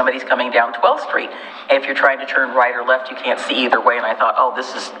see if somebody's coming down 12th Street. And if you're trying to turn right or left, you can't see either way. And I thought, oh,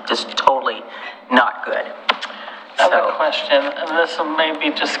 this is just totally not good. I have a question, and this may be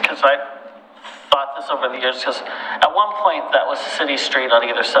just because I thought this over the years, because at one point that was city street on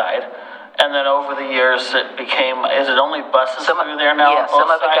either side, and then over the years it became, is it only buses through there now? Yeah,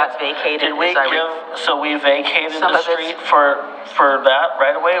 some of it got vacated. Did we we vacated the street for that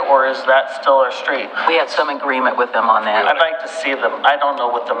right away, or is that still our street? We had some agreement with them on that. I'd like to see them. I don't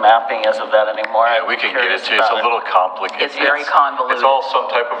know what the mapping is of that anymore. Yeah, we can get it to you. It's a little complicated. It's very convoluted. It's all some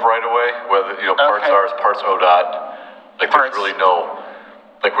type of right of way, whether, you know, parts ours, parts ODOT. Like there's really no,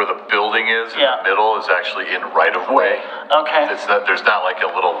 like where the building is in the middle is actually in right of way. Okay. It's not, there's not like a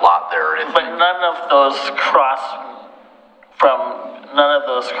little lot there or anything. But none of those cross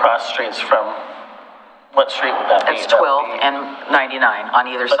streets from, what street would that be? That's 12 and 99 on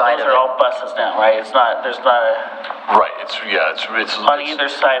either side of it. But those are all buses now, right? It's not, there's not a... Right, it's on either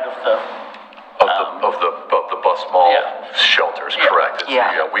side of the... Of the bus mall shelters, correct.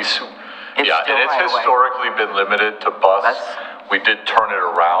 And it's historically been limited to bus. We did turn it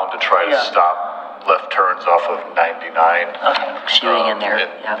around to try to stop left turns off of 99. Shooting in there,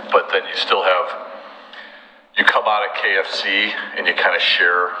 But then you still have, you come out of KFC and you kind of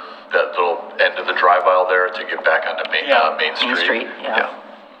share that little end of the drive aisle there to get back onto Main Street.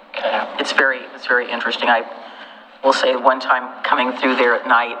 It's very interesting. I will say one time coming through there at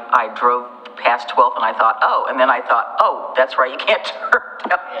night, I drove past 12th and I thought, oh, that's right, you can't turn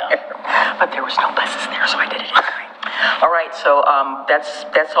down there. But there was no buses there, so I did it anyway. All right, so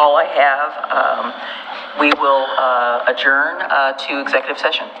that's all I have. We will adjourn to executive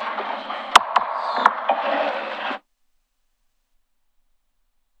session.